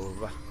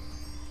move.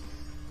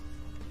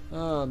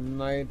 Oh,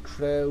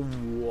 Nitro,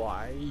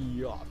 why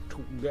ought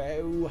to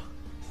go?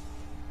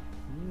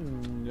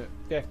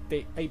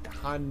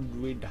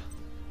 5,800.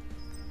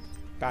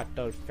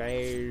 Battle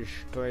phase,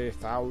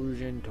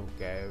 3,000 to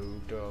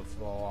go to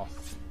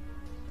 4th.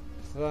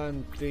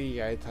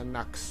 28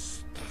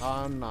 next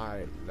turn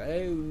I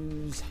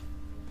lose.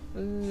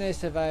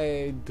 Unless if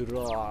I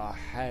draw a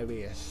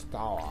heavy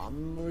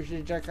storm, which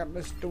is like at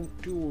least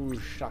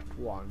 2-shot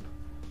one.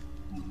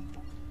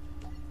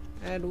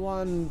 And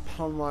 1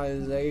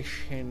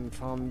 pulverization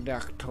from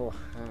deck to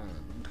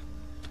hand.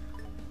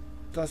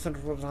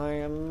 Doesn't what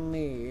I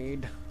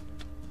need.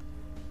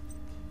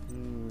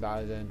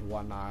 Doesn't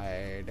what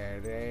I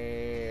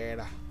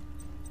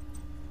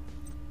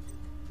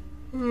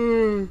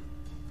need.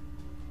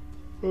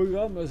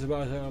 Regardless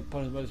about an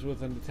opponent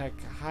with an attack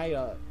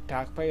higher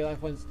attack, pay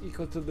life points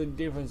equal to the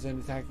difference in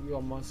attack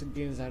your monster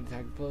gains an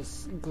attack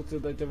plus equal to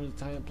the difference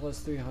time plus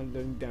 300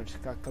 in damage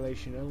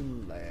calculation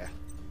only.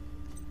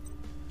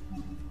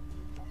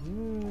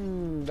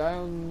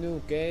 Down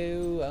you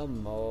go,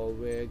 and more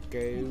we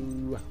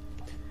go.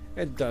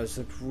 It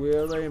doesn't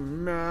really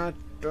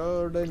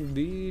matter,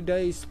 indeed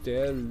I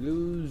still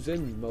lose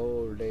and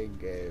more they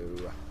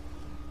go.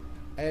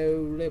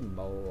 Only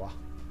more.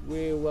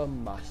 We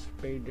must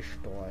be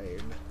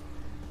destroyed.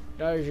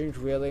 Doesn't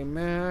really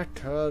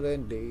matter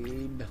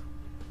indeed.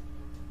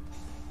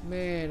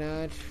 Man,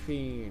 that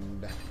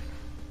fiend.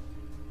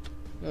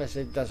 Yes,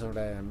 it doesn't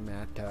really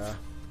matter.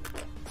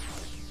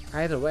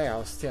 Either way,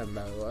 I'll still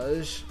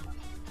lose.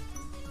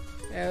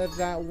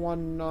 That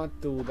one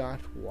not do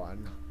that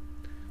one.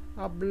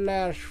 A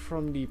blast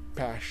from the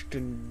past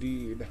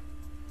indeed.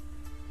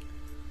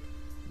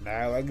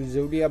 Now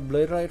Exodia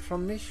obliterate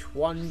from this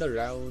one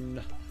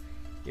around.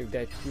 If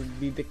that would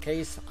be the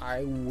case,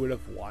 I would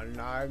have won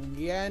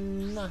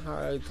again.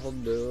 I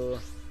told you.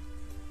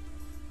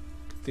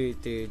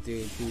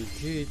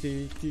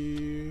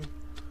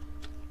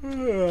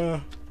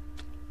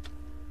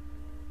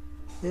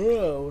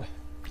 Oh,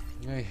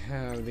 I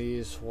have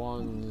these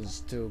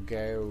ones to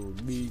go.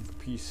 Big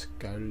piece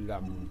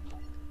column.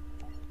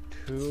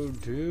 To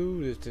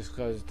do this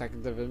cause attack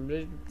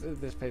defense.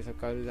 This place of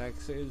card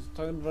attacks is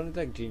turn one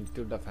attack gene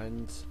to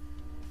defense.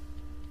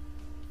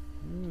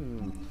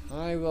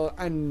 I will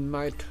end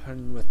my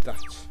turn with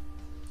that.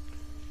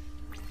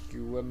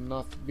 You will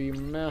not be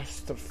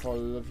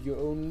masterful of your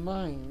own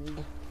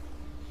mind.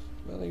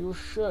 Well, you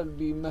should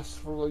be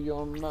masterful of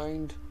your own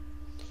mind.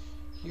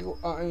 You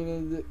are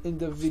an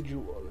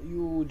individual.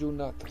 You do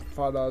not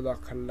follow the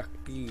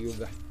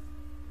collective.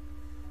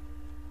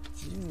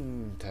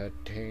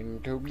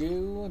 13 to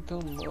go, to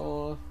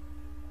more.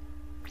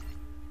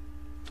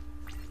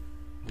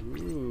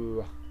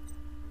 Ooh.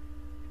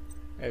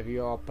 If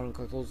your opponent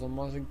controls a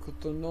monster equal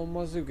to no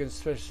monster, you can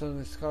special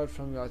this card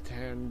from your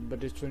hand,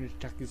 but its range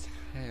attack is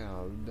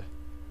held.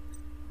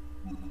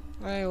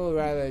 I would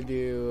rather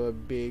do a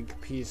big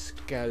piece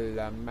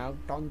skeleton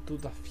mount onto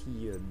the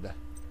field.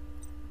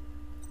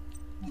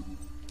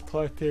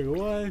 Collecting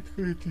 1,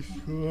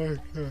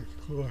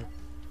 24,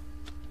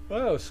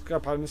 oh,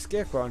 scrap on the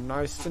scarecrow,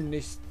 nice and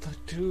nice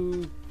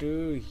to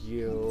do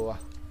you.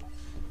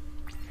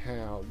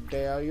 How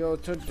dare you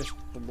to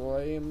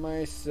destroy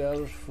my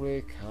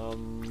self-free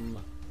come?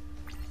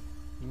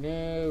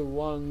 No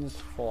one's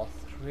for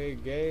 3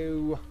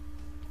 go.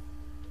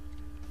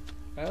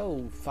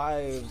 Oh,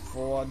 5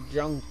 for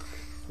junk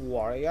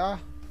warrior.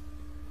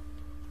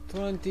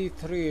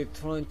 23,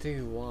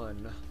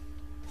 21.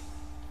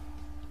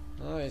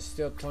 Oh, it's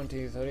still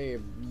 23.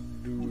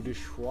 Do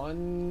this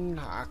one.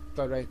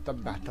 Activate the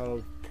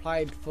battle.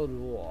 Pride for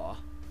war.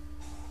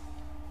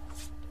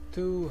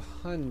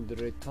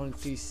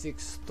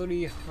 226,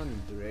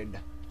 300.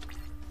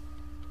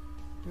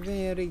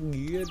 Very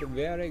good,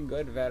 very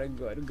good, very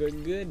good,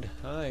 good.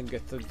 I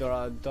get to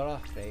draw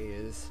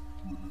phase.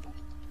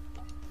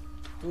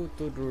 Do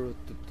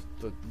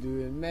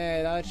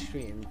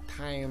medicine.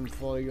 Time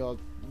for your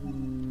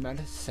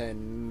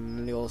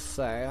medicine, you'll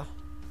say.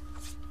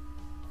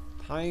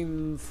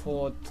 Time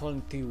for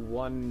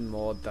 21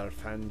 more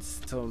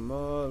defense.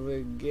 Tomorrow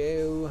we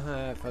go.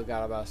 I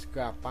forgot about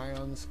scrap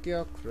iron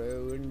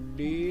scarecrow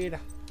indeed.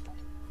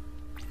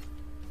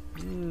 I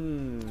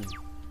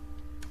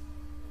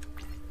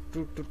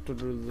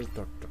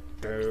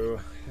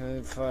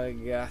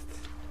forgot.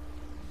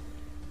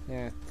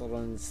 That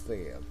runs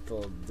there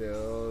to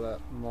do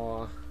that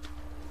more.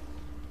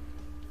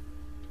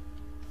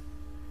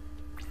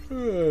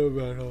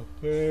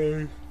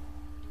 Battlefield.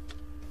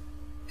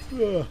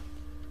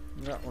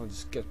 That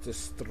one's get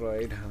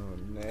destroyed. Oh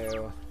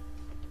no.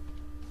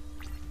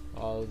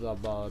 All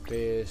about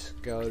this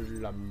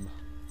golem.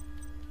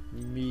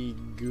 Me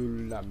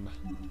golem.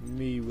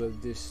 Me will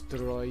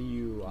destroy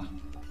you.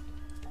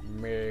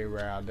 Me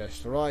will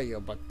destroy you,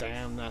 but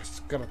damn that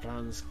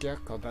skeleton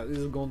scarecrow, that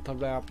is going to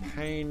be a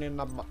pain in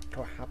the butt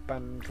to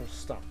happen to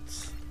start.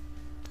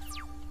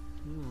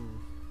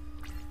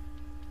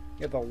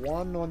 Either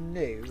one or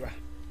no.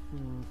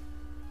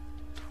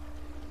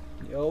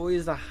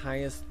 Always the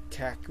highest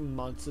tech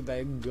monster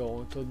they're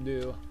going to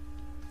do.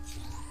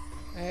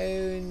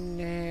 Oh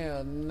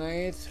no,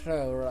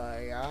 Nitro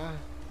Raya.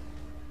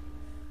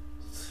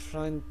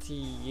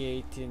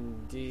 28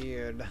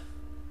 indeed.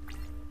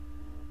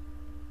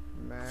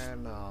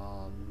 Man,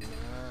 oh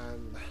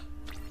man.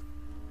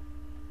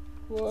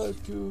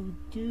 What to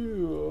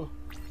do?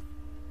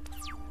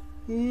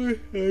 I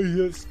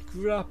have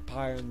scrap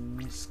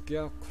iron,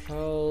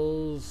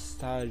 scarecrows,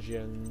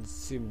 stallions,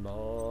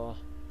 Simo.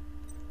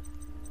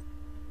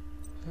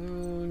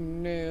 Oh,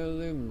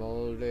 nearly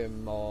more,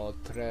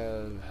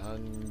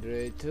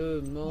 1200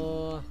 to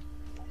more.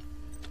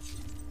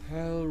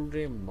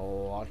 Hurry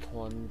more,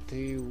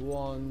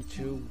 21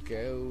 to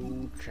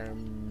go.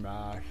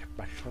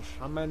 Special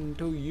summon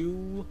to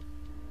you.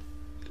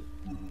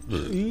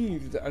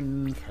 Eve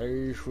and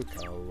face with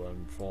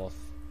going forth.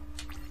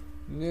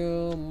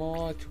 No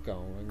more to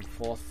going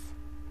forth.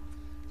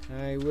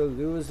 I will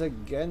lose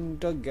again.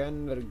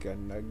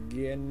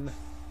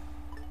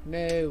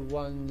 No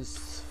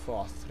one's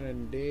forth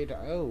indeed.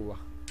 Oh.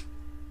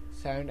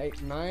 7,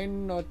 8,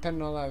 9, or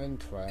 10, 11,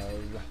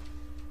 12.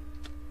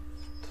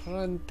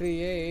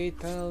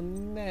 28, oh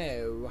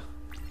no.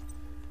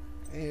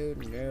 Oh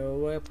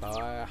no,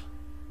 boy.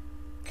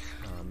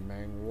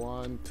 Coming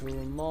 1, 2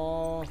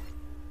 more.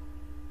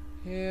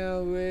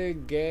 Here we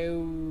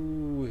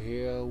go,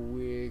 here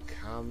we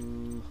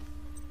come.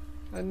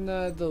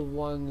 Another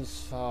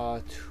one's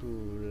far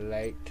too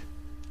late.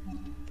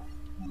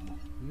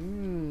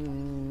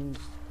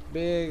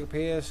 Big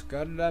pierce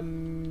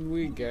golem,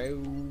 we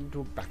go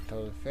to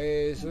battle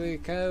phase we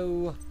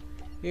go.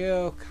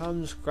 Here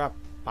comes scrap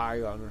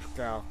iron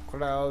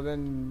scarecrow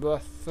in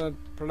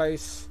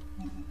birthplace.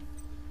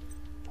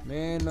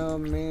 Man, oh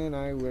man,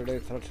 I really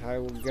thought I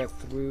would get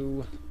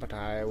through, but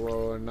I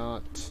will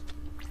not.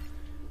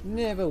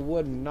 Never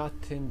would not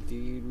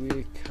indeed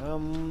we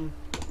come.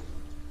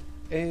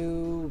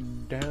 Oh,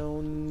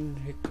 down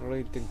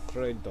hickory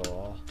dickory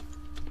door.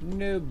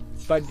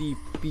 Nobody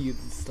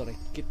feels like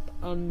it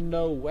on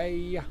the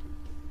way.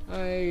 I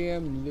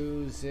am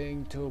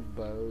losing to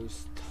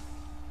boast.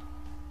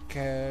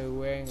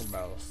 Going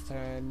boast,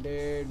 and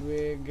there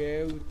we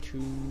go.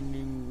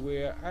 Tuning,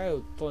 we're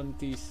out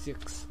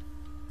 26.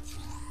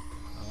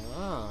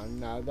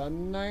 Another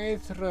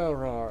Nitro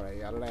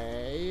Royal,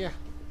 eh?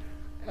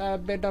 A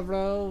bit of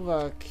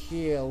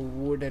overkill,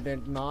 wouldn't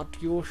it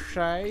not, you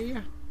say?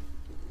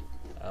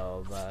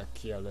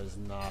 Overkill is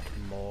not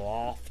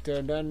more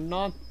often than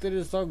not. It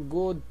is a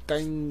good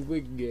thing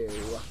we go.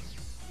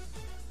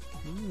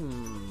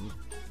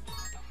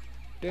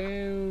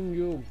 Down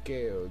you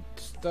go.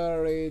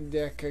 Story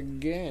deck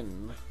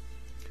again.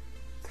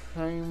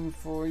 Time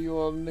for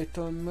your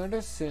little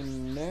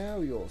medicine now,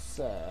 you'll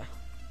say.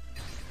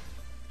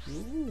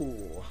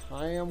 Ooh,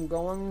 I am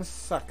going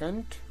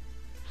second.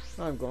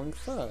 I'm going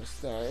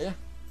first, eh?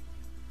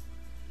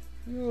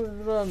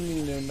 You'd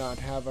rather not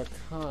have a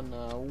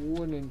Kana,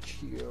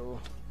 wouldn't you?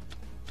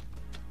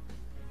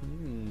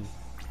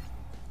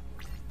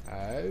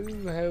 Ho.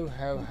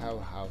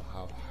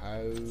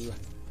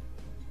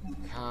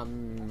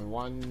 Come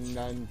 1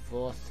 and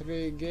 4,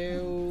 3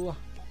 go.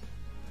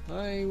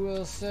 I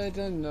will set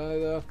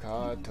another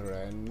card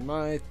in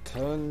my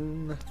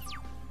turn.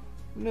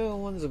 No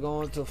one's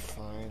going to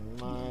find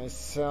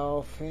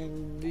myself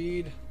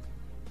indeed.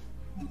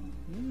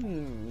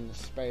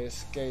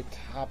 Space gate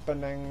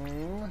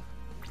happening.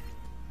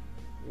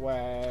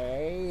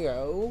 Way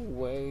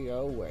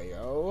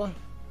oh.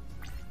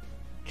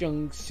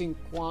 Junk Sink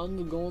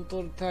 1 going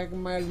to attack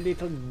my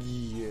little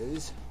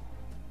gears.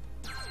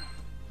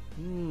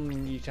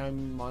 Each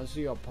time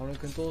monster your opponent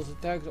controls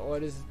attacked or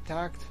it is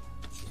attacked.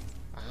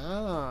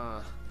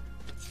 Ah.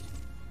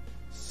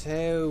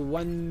 So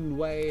one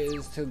way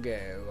is to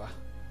go.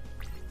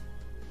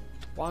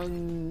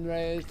 One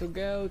way to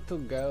go to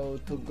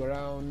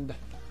ground.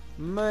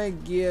 My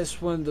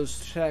guess one of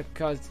those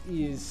shortcuts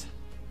is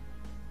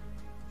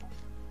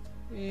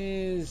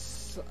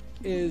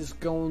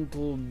going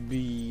to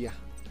be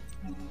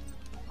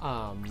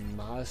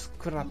a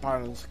scrapper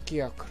and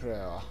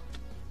scarecrow.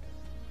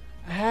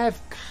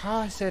 Of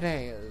course it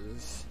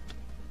is.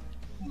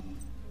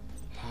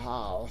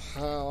 How?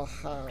 How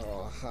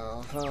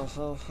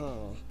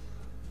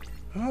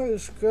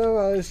is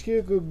Scrapper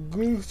Scarecrow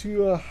go to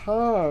your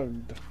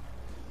hand?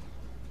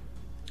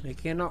 You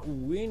cannot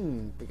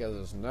win because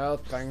there's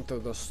nothing to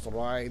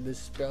destroy the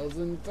spells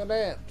and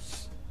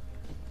traps.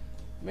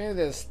 Maybe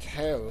there's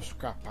two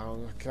Scrapper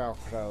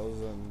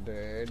Scarecrows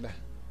indeed.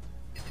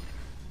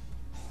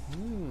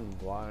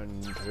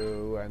 1,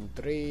 2, and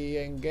 3,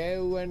 and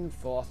go and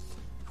forth.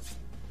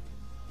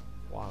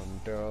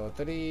 1, 2,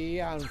 3,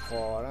 and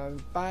 4, and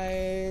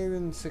 5,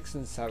 and 6,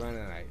 and 7,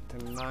 and 8,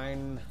 and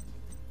 9.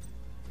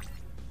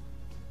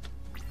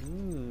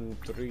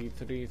 3,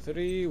 3,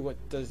 3.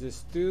 What does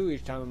this do?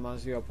 Each time a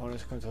monster your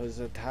opponent controls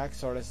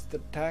attacks or is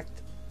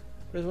attacked,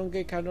 there's one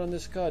gate counter on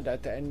this card.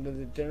 At the end of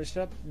the general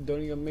step,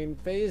 during your main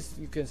phase,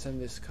 you can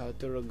send this card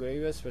to the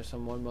graveyard where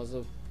someone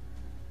monster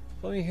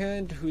from your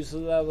hand whose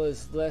level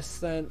is less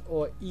than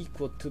or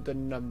equal to the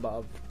number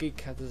of gate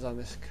counters on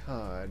this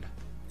card.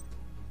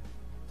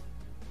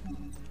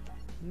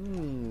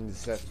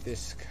 Set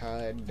this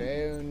card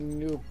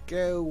down. You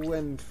go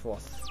and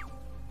forth.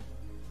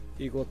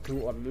 Equal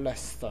to or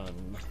less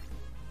than.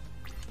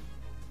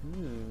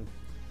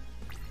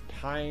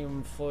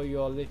 Time for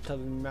your little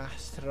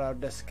master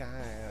of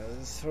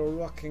disguise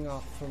rocking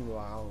off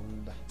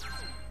around.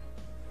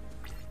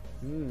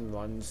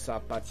 Once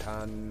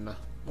upon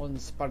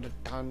a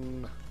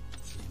ton.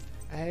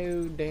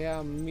 Oh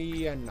dear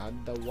me,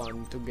 another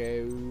one to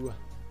go.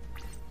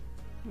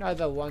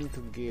 Another one to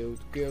go,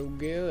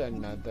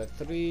 another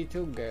 3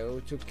 to go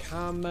to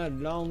come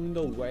along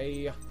the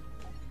way.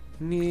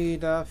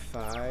 Need a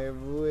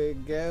 5 we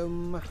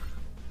go.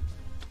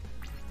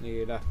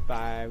 Need a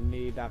 5,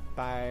 need a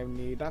 5,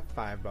 need a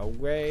 5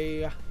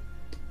 away.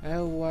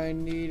 Oh, I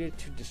needed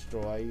to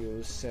destroy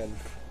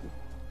yourself.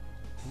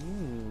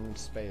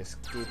 Space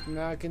keep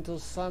knock into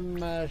some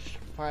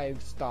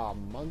 5-star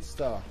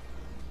monster.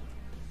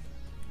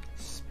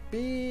 Spear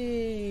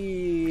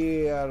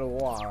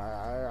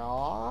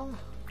warrior.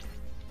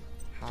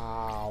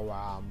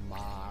 How am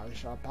I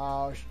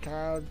supposed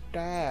to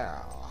do?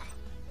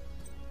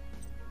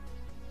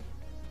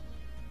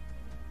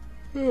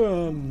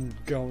 I'm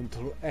going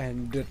to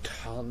end the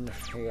turn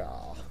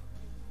here.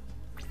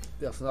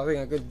 There's nothing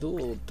I can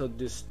do to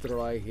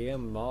destroy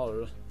him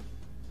all.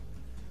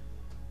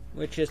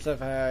 Which is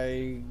if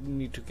I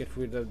need to get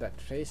rid of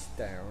that face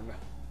down.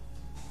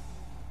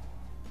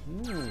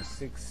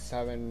 6,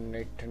 7,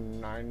 8,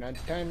 9, and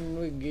 10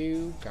 with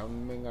you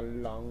coming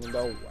along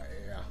the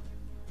way.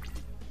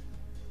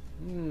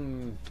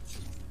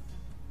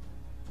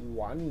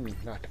 1,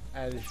 not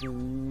as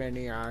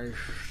many as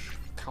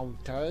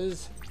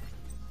counters.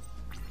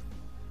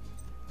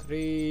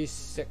 3,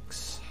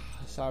 6,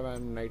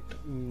 7, 8,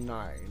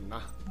 9.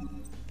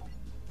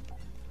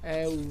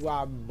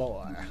 Oh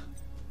boy.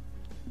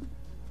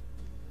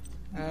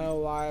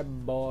 Oh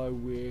boy,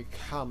 we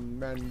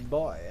coming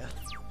boy.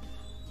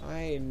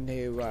 I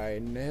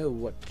know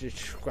what this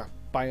scrap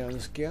iron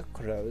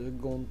scarecrow is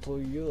going to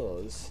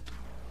use.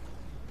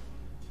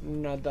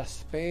 Another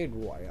spade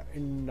wire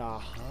in the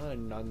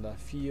hand on the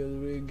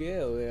field we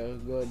go.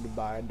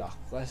 Goodbye, Doc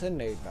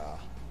Resonator.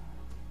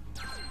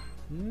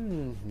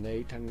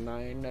 8 and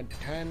 9 and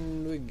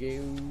 10 we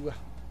go.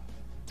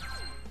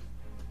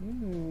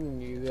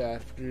 You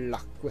have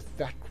luck with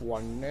that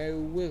one. Now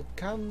we'll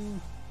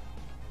come.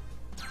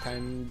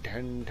 10,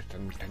 10,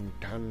 10, 10,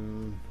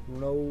 10.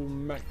 No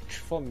match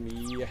for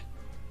me.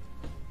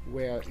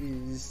 Where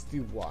is the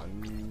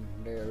 1?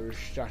 There's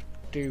that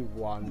the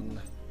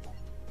 1.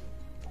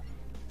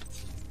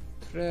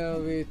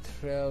 12,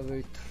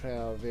 12,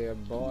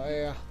 12,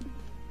 boy.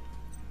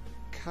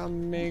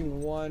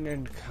 Coming 1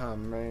 and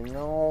coming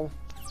all.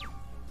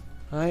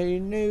 I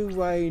know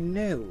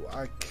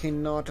I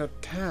cannot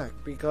attack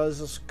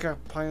because of Scrap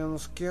Iron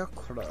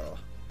Scarecrow.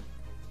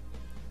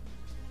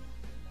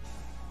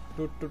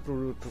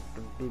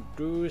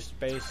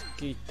 Space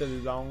Gate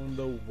along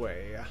the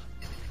way.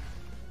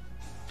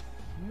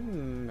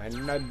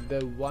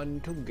 Another one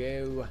to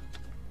go.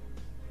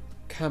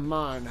 Come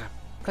on,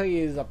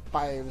 please a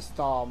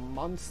 5-star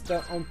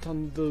monster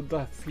onto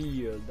the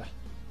field.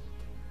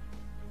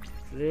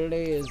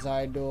 Please,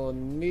 I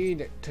don't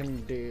need it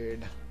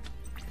indeed.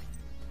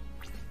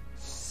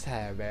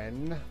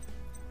 7.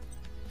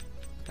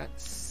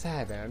 That's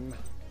 7.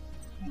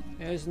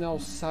 There's no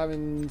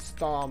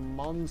 7-star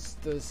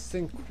monster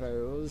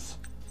synchros.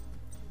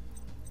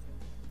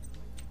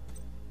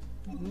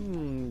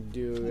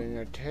 During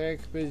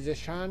attack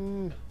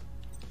position.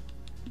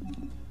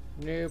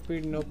 Nope,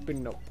 nope,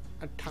 nope.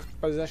 Attack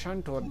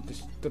position to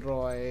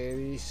destroy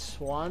this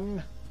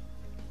one.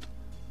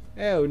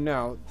 Oh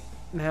no.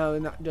 Now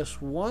not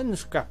just one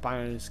scrap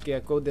iron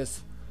scarecrow,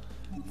 there's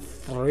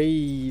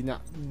 3,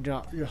 not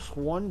just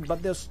one,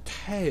 but there's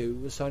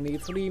 2, so I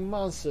need 3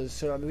 monsters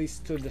so at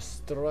least to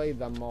destroy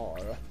them all.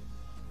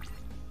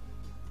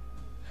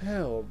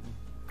 Oh,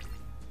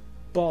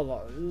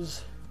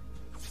 bollers.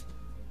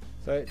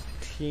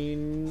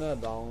 13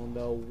 along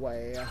the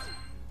way.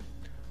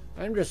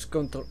 I'm just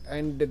going to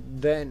end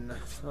it then.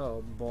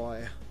 Oh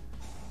boy.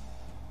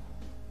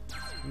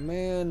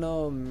 Man,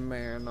 oh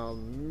man, oh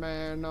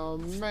man, oh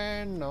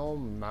man, oh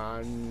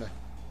man.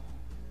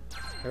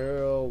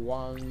 Who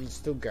wants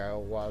to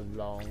go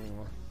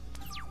along?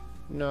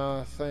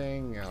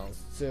 Nothing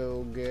else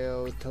to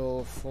go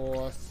to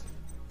forth.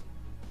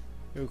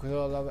 You could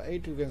all have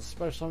 8, you can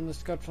special on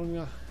this cut from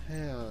your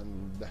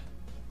hand.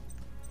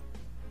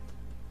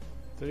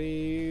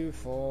 3,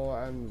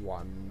 4, and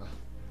 1.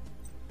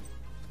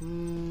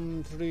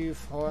 3,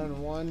 4,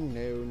 and 1.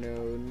 No,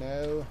 no,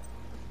 no.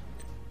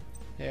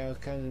 Here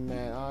comes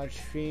my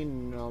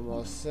archfiend,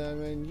 almost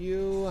summon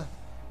you.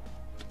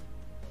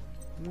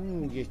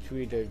 Get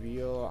rid of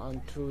you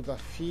onto the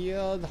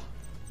field.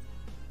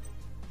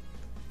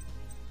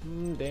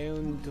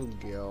 Down to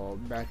go.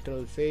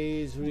 Battle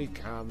phase we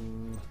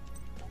come.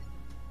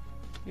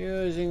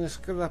 Using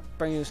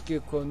scrapping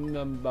skill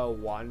number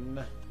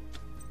 1.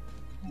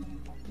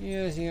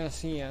 Using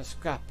a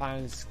scrap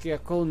iron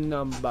skill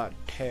number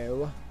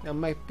 2. There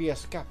might be a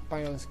scrap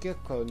iron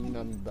skill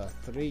number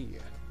 3.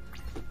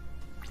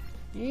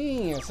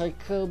 Yes, I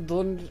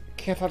can't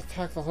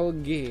attack the whole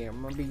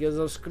game because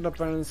of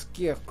scrap iron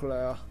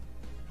skill.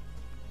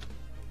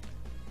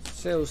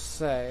 So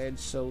sad,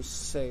 so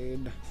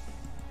sad.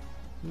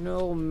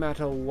 No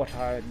matter what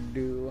I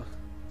do.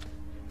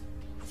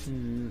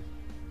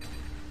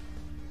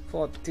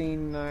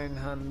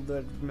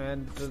 14,900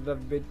 man to the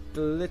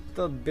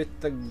little bit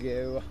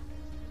ago.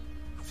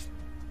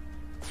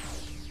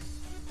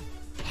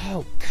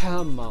 Oh,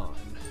 come on.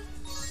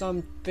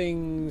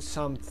 Something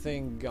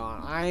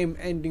gone. I'm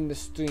ending the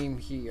stream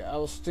here.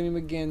 I'll stream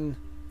again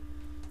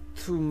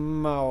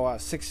tomorrow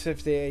at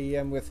 6:50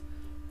 AM with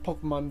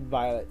Pokemon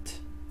Violet.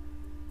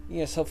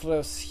 Yes, hopefully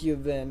I'll see you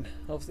then.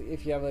 Hopefully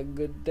if you have a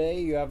good day,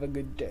 you have a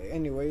good day.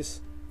 Anyways,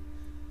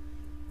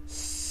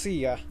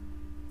 see ya.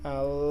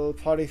 I'll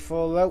party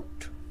full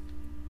out.